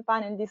 minutes for the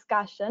panel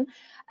discussion.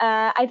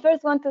 I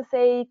first want to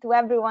say to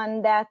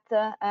everyone that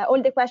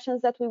all the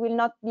questions that we will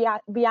not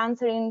be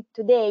answering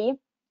today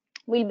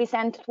will be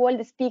sent to all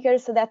the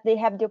speakers so that they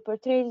have the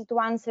opportunity to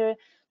answer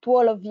to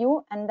all of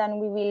you, and then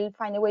we will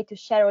find a way to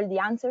share all the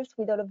answers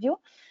with all of you.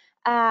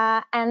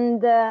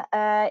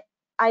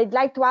 I'd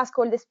like to ask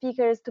all the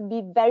speakers to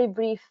be very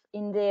brief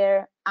in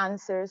their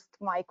answers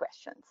to my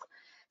questions.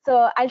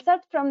 So I'll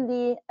start from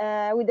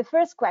with the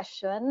first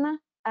question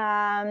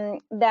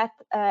that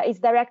is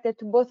directed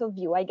to both of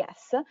you, I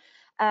guess.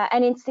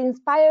 And it's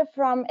inspired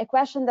from a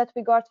question that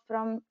we got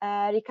from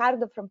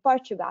Ricardo from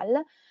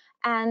Portugal.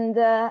 And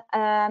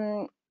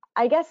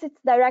I guess it's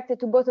directed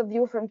to both of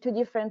you from two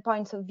different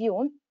points of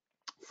view.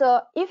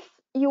 So if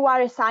you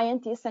are a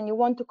scientist and you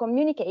want to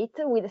communicate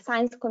with a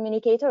science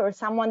communicator or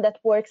someone that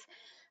works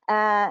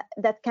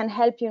that can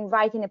help you in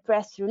writing a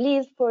press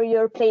release for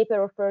your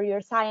paper or for your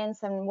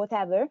science and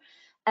whatever,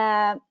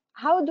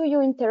 how do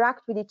you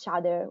interact with each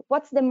other?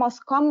 What's the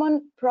most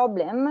common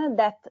problem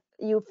that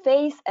you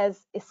face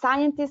as a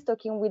scientist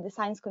talking with a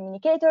science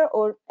communicator,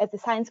 or as a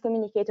science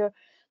communicator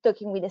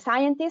talking with a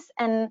scientist,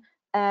 and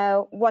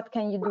what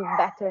can you do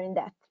better in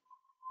that?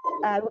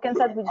 We can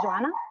start with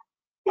Joanna.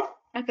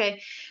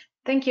 Okay.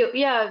 Thank you.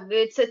 Yeah,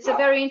 it's a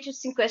very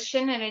interesting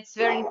question, and it's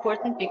very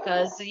important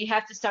because you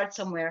have to start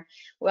somewhere.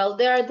 Well,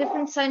 there are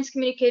different science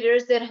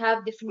communicators that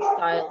have different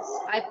styles.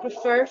 I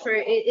prefer for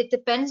it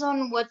depends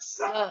on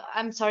what's.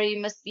 I'm sorry,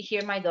 you must be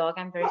hear my dog.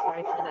 I'm very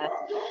sorry for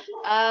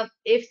that.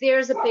 If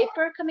there's a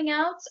paper coming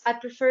out, I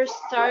prefer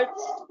start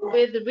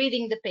with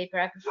reading the paper.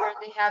 I prefer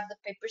they have the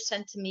paper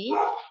sent to me,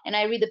 and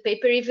I read the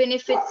paper, even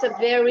if it's a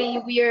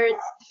very weird,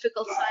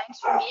 difficult science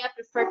for me. I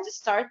prefer to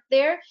start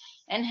there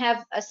and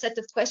have a set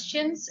of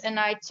questions, and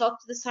I talk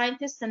to the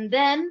scientist, and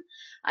then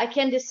I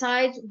can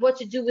decide what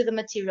to do with the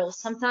material.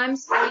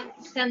 Sometimes I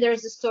understand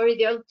there's a story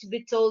there to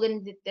be told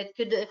and that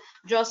could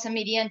draw some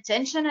media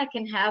attention. I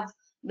can have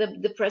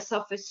the press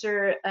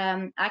officer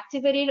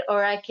activated,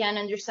 or I can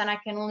understand I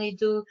can only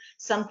do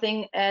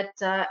something at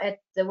the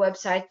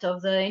website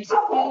of the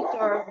institute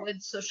or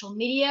with social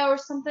media or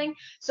something.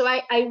 So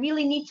I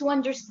really need to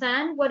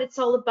understand what it's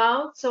all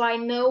about, so I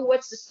know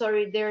what's the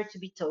story there to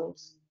be told.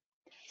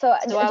 So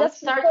I would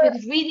start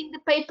with reading the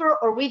paper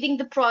or reading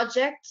the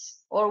project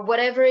or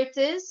whatever it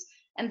is,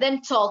 and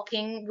then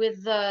talking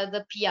with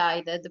the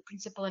PI, the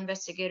principal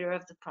investigator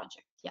of the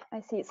project. Yeah,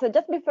 I see. So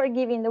just before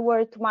giving the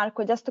word to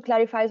Marco, just to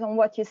clarify on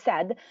what you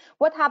said,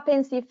 what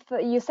happens if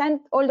you send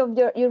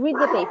you read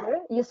the paper,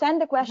 you send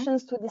the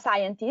questions to the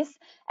scientists,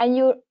 and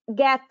you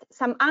get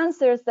some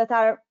answers that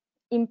are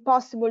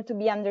impossible to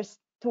be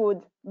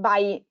understood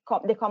by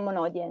the common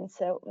audience?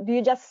 So do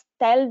you just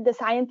tell the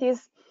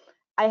scientists,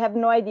 I have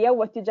no idea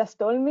what you just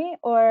told me,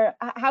 or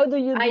how do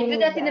you do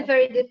that in a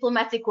very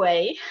diplomatic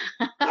way.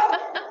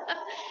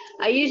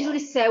 I usually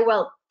say,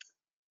 well,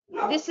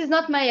 this is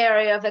not my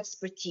area of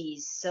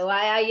expertise, so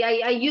I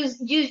use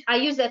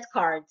that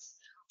card,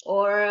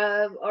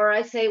 or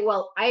I say,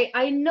 well,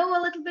 I know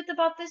a little bit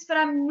about this, but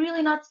I'm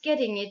really not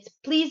getting it.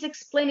 Please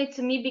explain it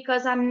to me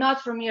because I'm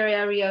not from your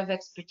area of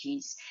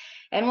expertise.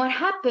 And what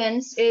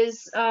happens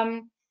is,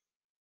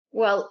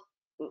 well,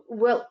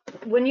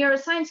 when you're a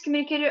science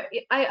communicator,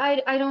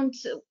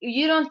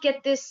 you don't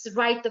get this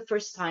right the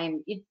first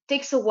time. It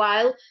takes a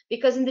while,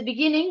 because in the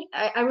beginning,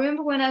 I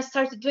remember when I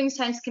started doing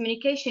science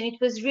communication,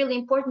 it was really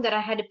important that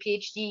I had a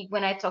PhD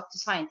when I talked to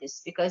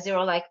scientists, because they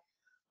were like,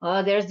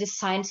 oh, there's this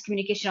science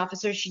communication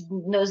officer, she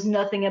knows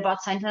nothing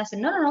about science. And I said,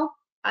 no,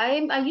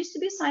 I used to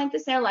be a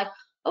scientist. And they're like,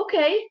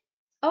 okay.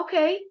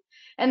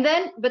 And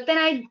then, but then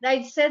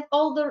I said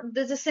all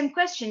the same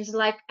questions,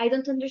 like, I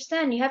don't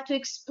understand. You have to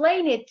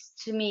explain it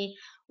to me.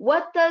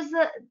 What does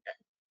the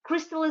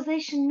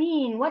crystallization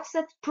mean? What's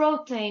that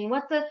protein?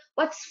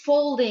 What's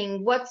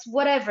folding? What's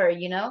whatever,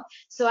 you know?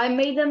 So I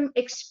made them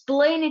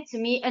explain it to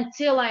me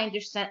until I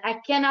understand.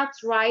 I cannot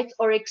write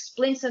or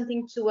explain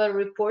something to a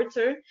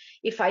reporter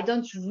if I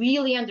don't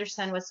really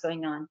understand what's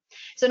going on.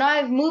 So now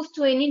I've moved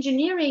to an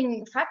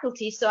engineering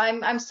faculty, so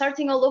I'm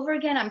starting all over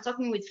again. I'm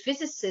talking with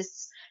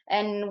physicists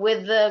and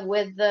with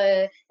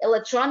the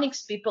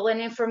electronics people and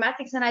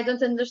informatics, and I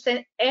don't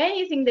understand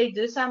anything they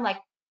do. So I'm like,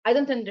 I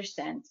don't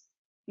understand.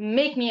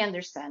 Make me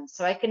understand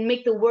so I can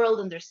make the world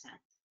understand.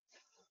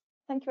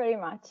 Thank you very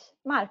much.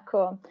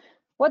 Marco,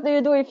 what do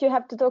you do if you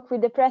have to talk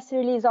with the press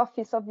release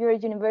office of your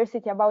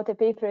university about a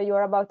paper you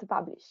are about to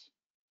publish?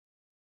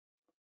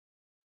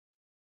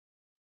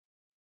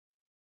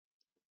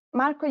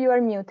 Marco, you are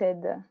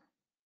muted.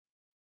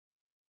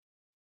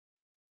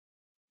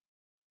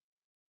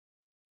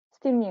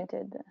 Still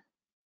muted.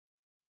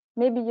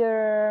 Maybe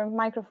your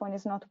microphone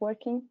is not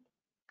working.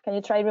 Can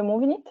you try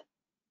removing it?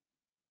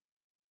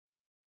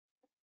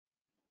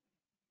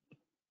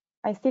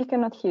 I still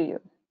cannot hear you.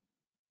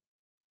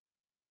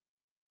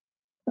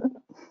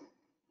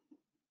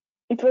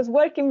 It was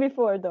working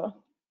before though,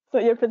 so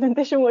your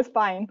presentation was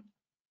fine.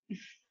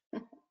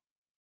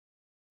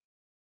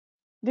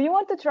 Do you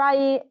want to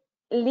try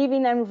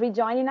leaving and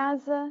rejoining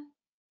us?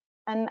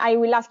 And I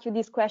will ask you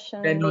this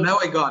question. Okay, no, now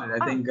I got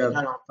it. I think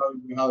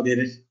how did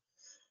it?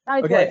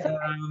 Okay,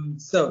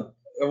 so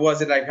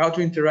was it like how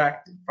to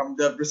interact from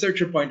the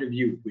researcher point of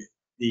view with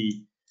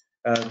the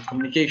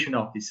communication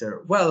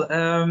officer? Well,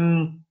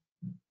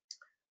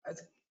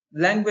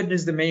 language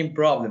is the main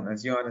problem,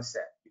 as Joanna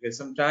said, because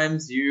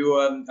sometimes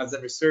you, as a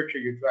researcher,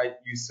 you try to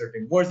use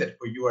certain words that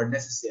for you are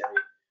necessary,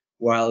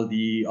 while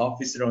the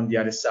officer on the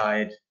other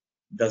side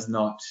does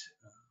not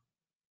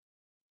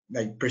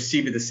like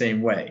perceive it the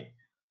same way.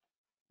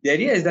 the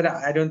idea is that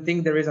I don't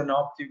think there is an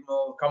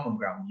optimal common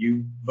ground.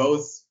 You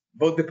both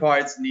the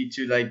parts need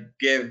to like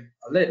give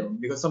a little,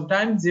 because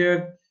sometimes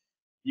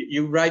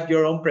you write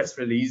your own press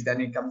release, then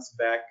it comes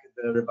back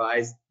the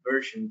revised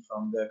version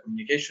from the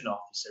communication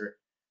officer,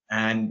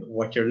 and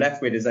what you're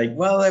left with is like,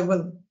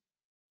 well,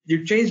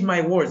 you changed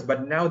my words,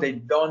 but now they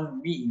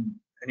don't mean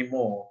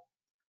anymore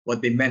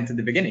what they meant in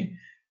the beginning.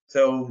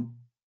 So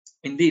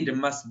indeed, there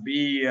must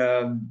be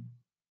a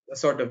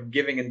sort of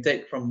giving and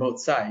take from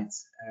both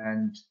sides.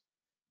 And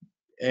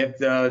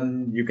if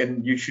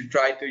you should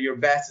try to your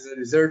best as a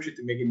researcher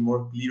to make it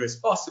more clear as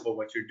possible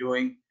what you're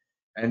doing,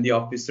 and the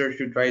officer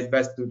should try his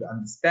best to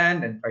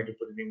understand and try to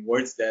put it in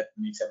words that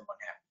makes everyone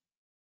happy.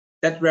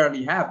 That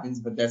rarely happens,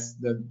 but that's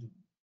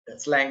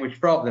language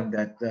problem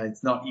that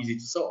it's not easy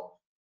to solve.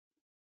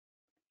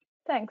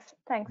 Thanks.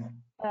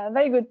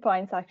 Very good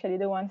points, actually,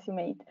 the ones you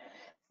made.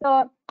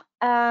 So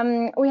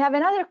we have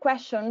another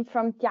question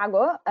from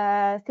Tiago,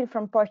 still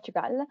from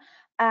Portugal.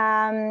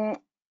 And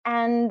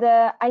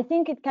I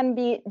think it can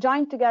be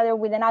joined together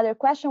with another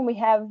question we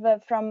have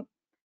from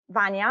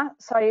Vanya.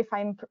 Sorry if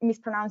I'm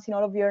mispronouncing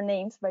all of your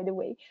names, by the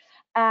way.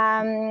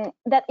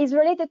 That is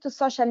related to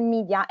social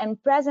media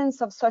and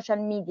presence of social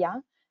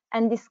media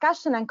and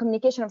discussion and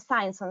communication of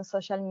science on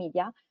social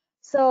media.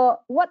 So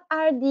what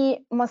are the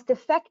most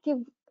effective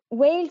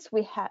ways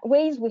we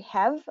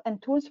have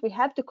and tools we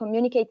have to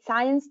communicate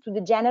science to the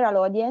general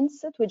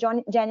audience, to a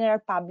general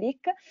public?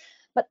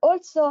 But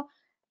also,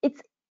 it's,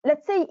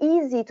 let's say,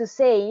 easy to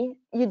say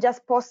you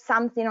just post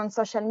something on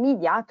social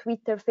media,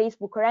 Twitter,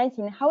 Facebook, or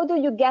anything. How do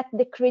you get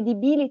the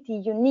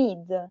credibility you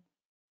need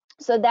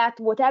so that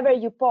whatever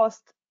you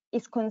post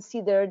is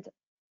considered,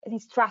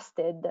 is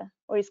trusted,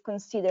 or is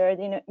considered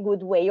in a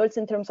good way,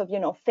 also in terms of, you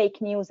know, fake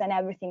news and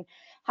everything?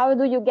 How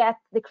do you get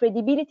the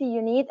credibility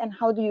you need, and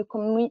how do you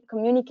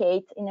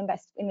communicate in the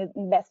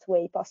best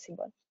way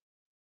possible?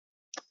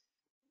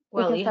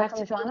 Well, you have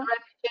to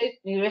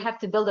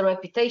build a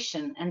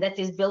reputation, and that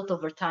is built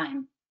over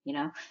time. You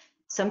know,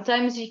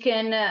 sometimes you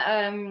can.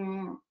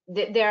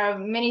 There are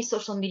many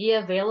social media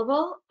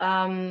available,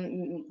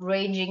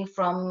 ranging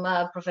from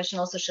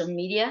professional social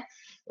media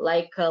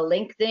like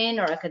LinkedIn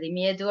or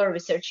Academia Edu or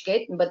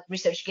ResearchGate, but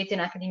ResearchGate and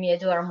Academia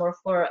Edu are more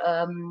for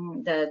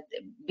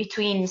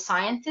between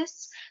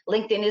scientists.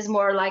 LinkedIn is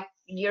more like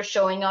you're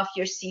showing off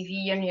your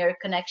CV and your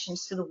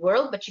connections to the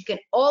world, but you can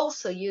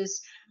also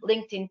use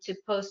LinkedIn to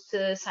post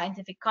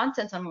scientific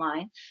content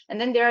online.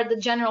 And then there are the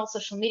general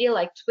social media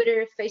like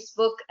Twitter,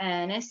 Facebook,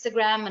 and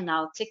Instagram, and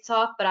now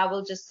TikTok. But I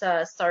will just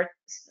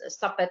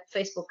stop at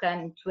Facebook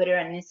and Twitter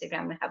and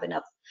Instagram. We have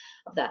enough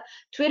of that.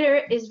 Twitter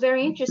is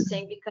very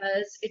interesting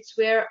because it's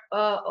where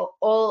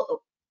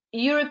all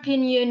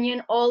European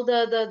Union, all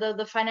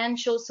the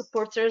financial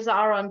supporters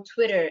are on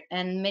Twitter,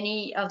 and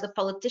many of the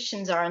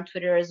politicians are on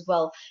Twitter as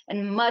well,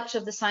 and much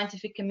of the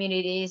scientific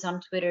community is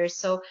on Twitter.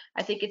 So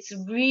I think it's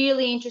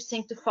really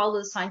interesting to follow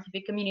the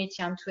scientific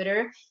community on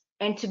Twitter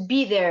and to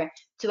be there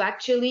to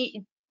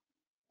actually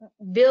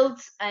build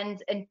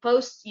and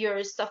post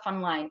your stuff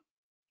online.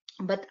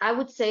 But I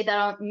would say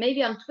that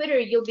maybe on Twitter,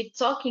 you'll be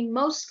talking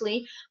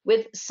mostly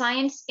with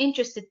science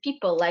interested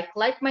people,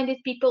 like-minded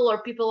people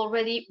or people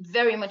already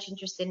very much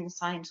interested in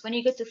science. When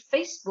you go to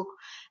Facebook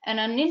and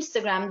on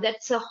Instagram,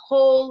 that's a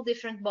whole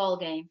different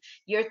ballgame.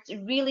 You're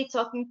really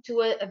talking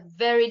to a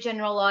very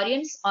general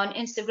audience. On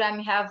Instagram,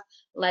 you have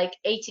like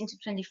 18 to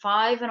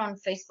 25, and on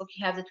Facebook,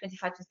 you have the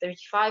 25 to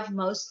 35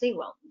 mostly.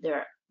 Well,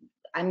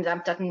 I'm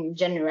talking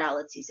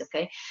generalities,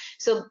 okay?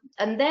 So,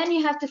 and then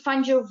you have to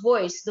find your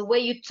voice, the way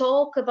you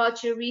talk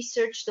about your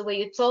research, the way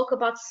you talk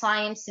about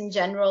science in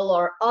general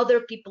or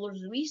other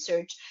people's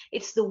research.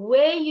 It's the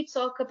way you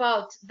talk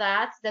about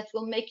that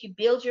will make you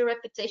build your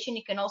reputation.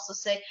 You can also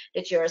say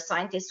that you're a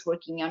scientist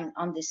working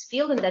on this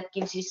field, and that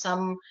gives you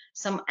some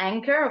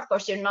anchor. Of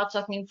course, you're not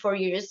talking for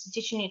your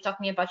institution, you're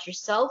talking about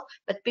yourself,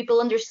 but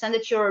people understand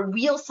that you're a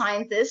real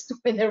scientist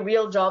with a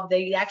real job.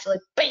 They actually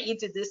pay you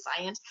to do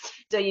science.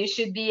 So you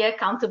should be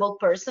accountable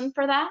person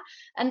for that.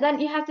 And then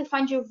you have to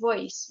find your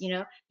voice. You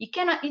know, you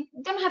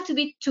don't have to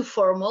be too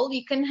formal.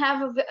 You can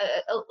have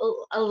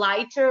a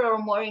lighter or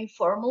more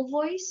informal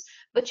voice,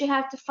 but you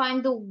have to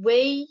find the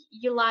way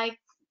you like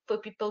for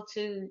people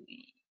to,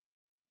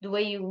 the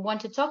way you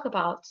want to talk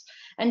about.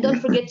 And don't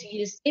forget to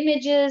use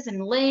images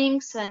and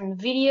links and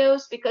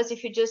videos, because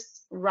if you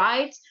just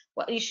write,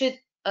 well, you should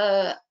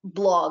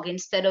blog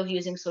instead of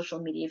using social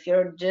media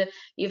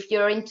if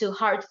you're into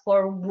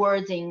hardcore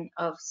wording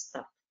of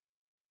stuff.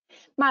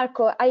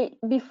 Marco,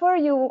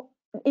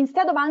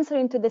 instead of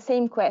answering to the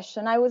same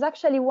question, I was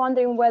actually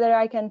wondering whether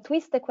I can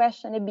twist the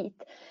question a bit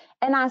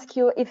and ask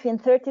you if in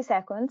 30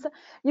 seconds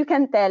you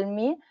can tell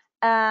me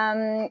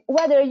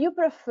whether you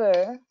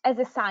prefer, as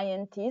a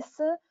scientist,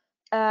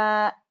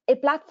 a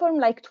platform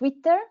like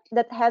Twitter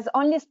that has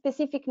only a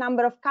specific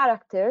number of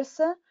characters,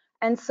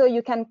 and so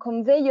you can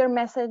convey your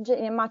message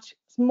in a much,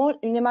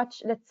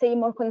 let's say,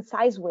 more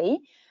concise way,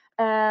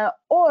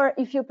 or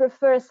if you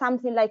prefer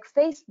something like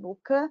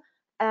Facebook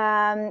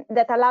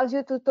that allows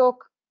you to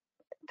talk,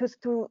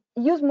 to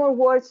use more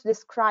words to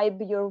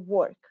describe your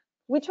work.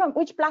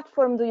 Which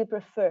platform do you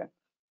prefer?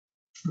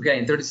 Okay,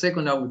 in 30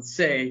 seconds, I would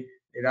say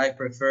that I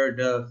prefer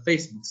the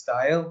Facebook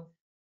style.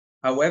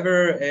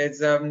 However,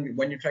 it's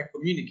when you try to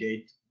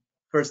communicate,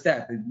 first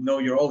step is know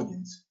your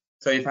audience.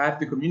 So if I have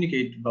to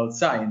communicate about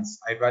science,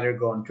 I'd rather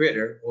go on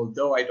Twitter,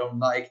 although I don't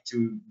like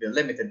to be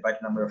limited by the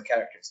number of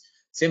characters.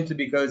 Simply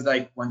because,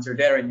 like, once you're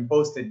there and you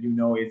post it, you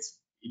know it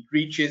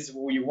reaches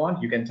who you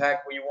want. You can tag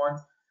who you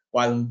want.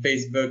 While on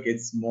Facebook,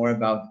 it's more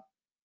about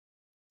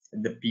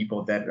the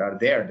people that are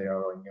there. They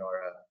are on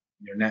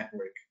your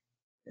network.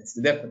 It's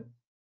the difference.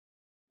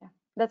 Yeah,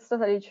 that's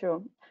totally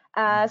true.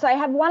 So I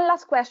have one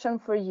last question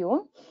for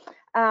you,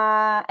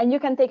 and you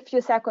can take a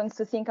few seconds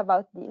to think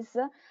about this.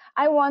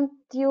 I want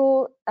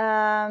you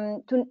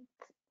to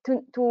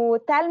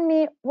tell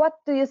me, what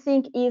do you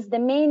think is the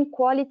main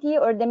quality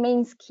or the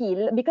main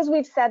skill? Because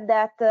we've said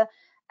that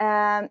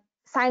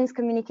science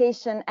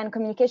communication and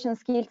communication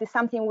skills is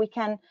something we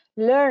can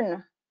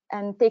learn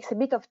and takes a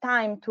bit of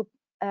time to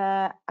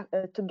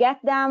get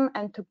them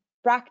and to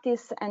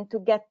practice and to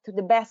get to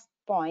the best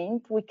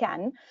point we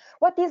can.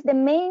 What is the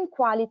main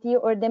quality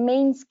or the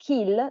main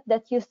skill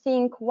that you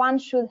think one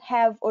should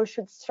have or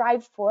should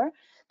strive for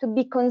to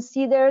be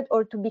considered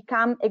or to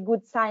become a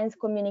good science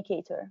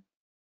communicator?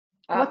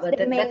 But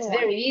that's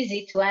very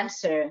easy to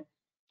answer.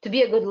 To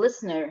be a good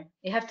listener,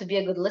 you have to be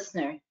a good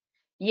listener.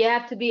 You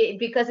have to be,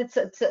 because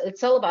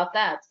it's all about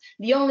that.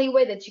 The only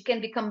way that you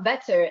can become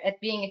better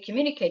at being a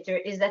communicator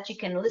is that you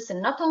can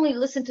listen. Not only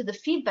listen to the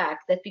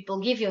feedback that people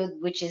give you,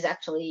 which is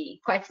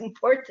actually quite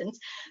important,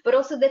 but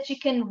also that you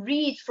can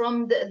read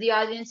from the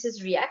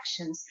audience's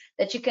reactions,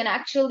 that you can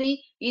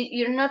actually,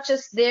 you're not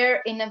just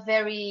there in a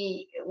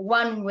very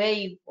one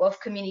way of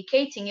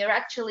communicating, you're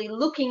actually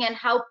looking at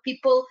how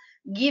people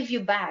give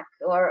you back,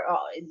 or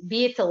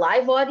be it a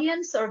live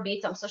audience, or be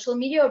it on social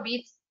media, or be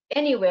it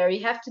anywhere.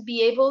 You have to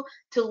be able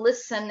to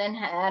listen and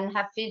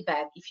have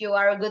feedback. If you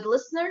are a good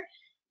listener,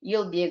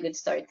 you'll be a good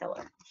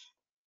storyteller.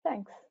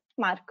 Thanks.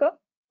 Marco?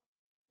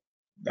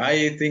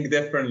 I think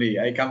differently.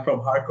 I come from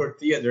hardcore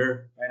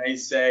theater, and I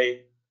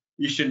say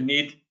you should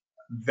need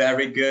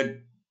very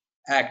good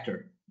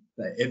actor.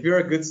 If you're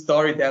a good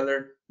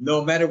storyteller,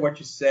 no matter what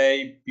you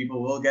say,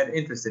 people will get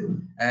interested.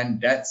 And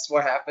that's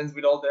what happens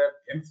with all the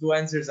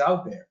influencers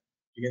out there.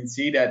 You can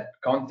see that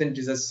content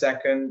is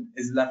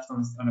left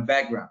on a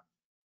background.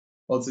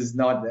 Also,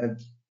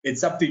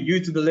 it's up to you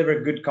to deliver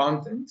good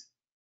content,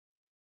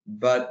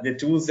 but the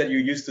tools that you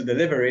use to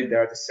deliver it, they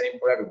are the same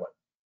for everyone.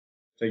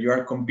 So you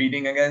are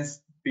competing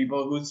against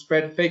people who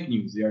spread fake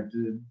news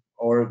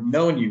or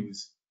no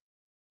news,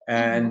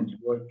 and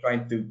you're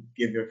trying to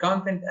give your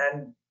content,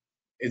 and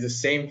it's the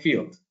same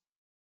field.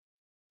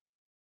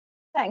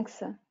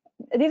 Thanks.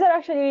 These are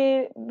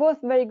actually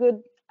both very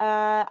good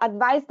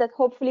advice that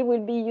hopefully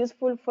will be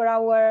useful for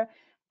our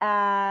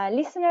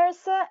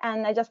listeners.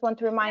 And I just want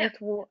to remind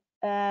all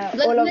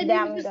of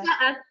them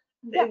that,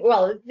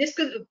 well, this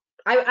could.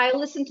 I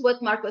listened to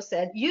what Marco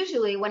said.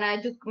 Usually when I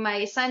do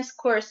my science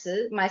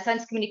courses, my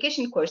science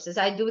communication courses,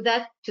 I do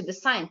that to the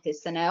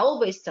scientists, and I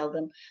always tell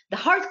them the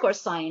hardcore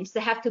science,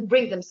 they have to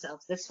bring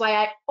themselves. That's why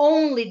I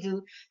only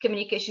do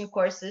communication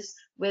courses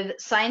with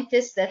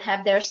scientists that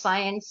have their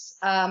science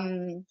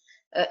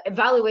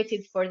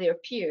evaluated for their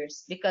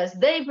peers, because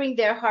they bring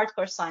their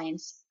hardcore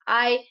science.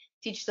 I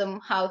teach them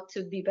how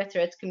to be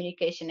better at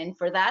communication, and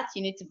for that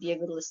you need to be a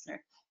good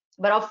listener.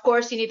 But of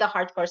course, you need a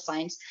hardcore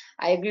science.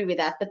 I agree with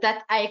that. But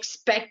that I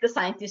expect the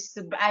scientists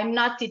to. I'm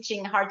not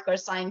teaching hardcore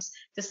science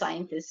to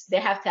scientists.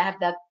 They have to have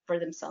that for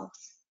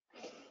themselves.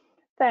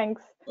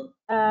 Thanks.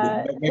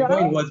 My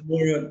point was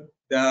more,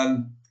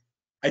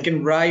 I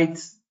can write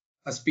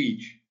a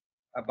speech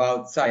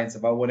about science,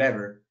 about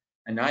whatever,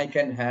 and I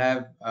can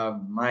have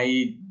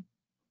my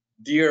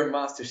dear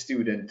master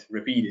student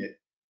repeat it.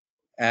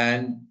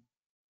 And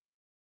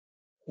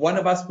one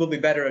of us will be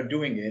better at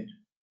doing it,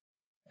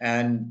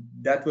 and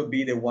that will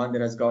be the one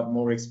that has got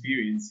more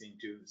experience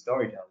into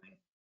storytelling.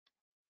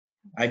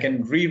 I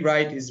can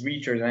rewrite his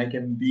research, and I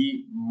can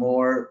be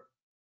more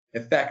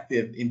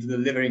effective into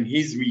delivering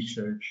his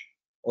research,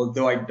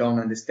 although I don't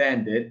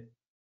understand it.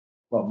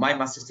 Well, my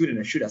master student,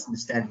 I should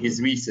understand his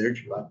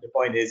research, but the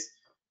point is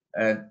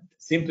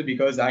simply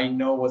because I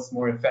know what's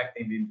more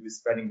effective into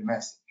spreading the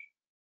message.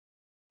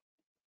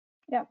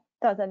 Yeah,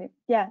 totally.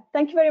 Yeah,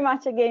 thank you very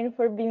much again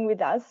for being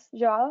with us,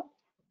 Joao.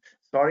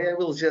 Sorry, I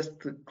will just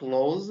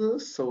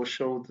close, so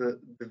show the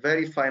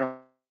very final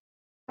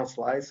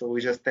slide. So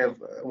we just have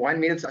 1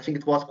 minute. I think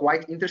it was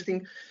quite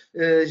interesting.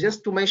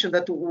 Just to mention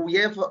that we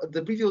have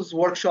the previous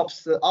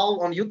workshops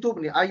all on YouTube,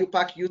 in the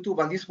IUPAC YouTube,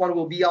 and this one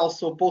will be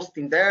also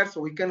posting there, so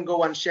we can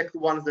go and check the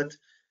ones that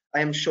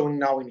I am showing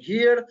now in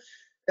here.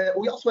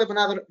 We also have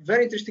another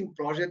very interesting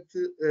project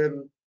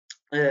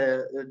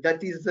that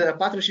is a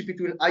partnership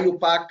between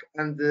IUPAC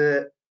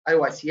and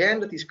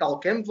IYCN, that is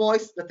called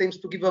ChemVoice, that aims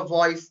to give a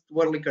voice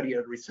to early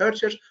career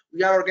researchers.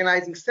 We are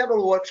organizing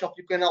several workshops.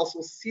 You can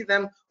also see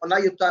them on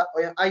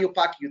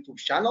IUPAC YouTube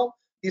channel.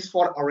 These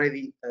 4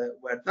 already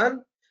were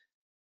done.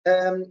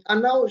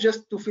 And now,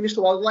 just to finish,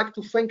 so I would like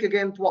to thank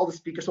again to all the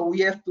speakers. So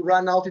we have to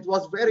run out. It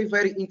was very,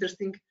 very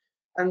interesting.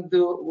 and we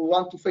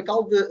want to thank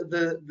all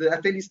the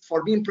attendees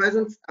for being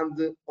present,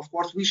 and of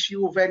course wish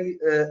you very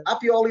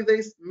happy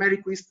holidays, Merry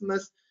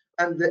Christmas,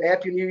 and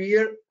Happy New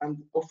Year, and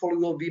hopefully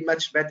will be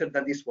much better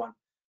than this one.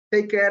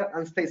 Take care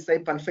and stay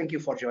safe, and thank you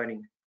for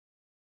joining.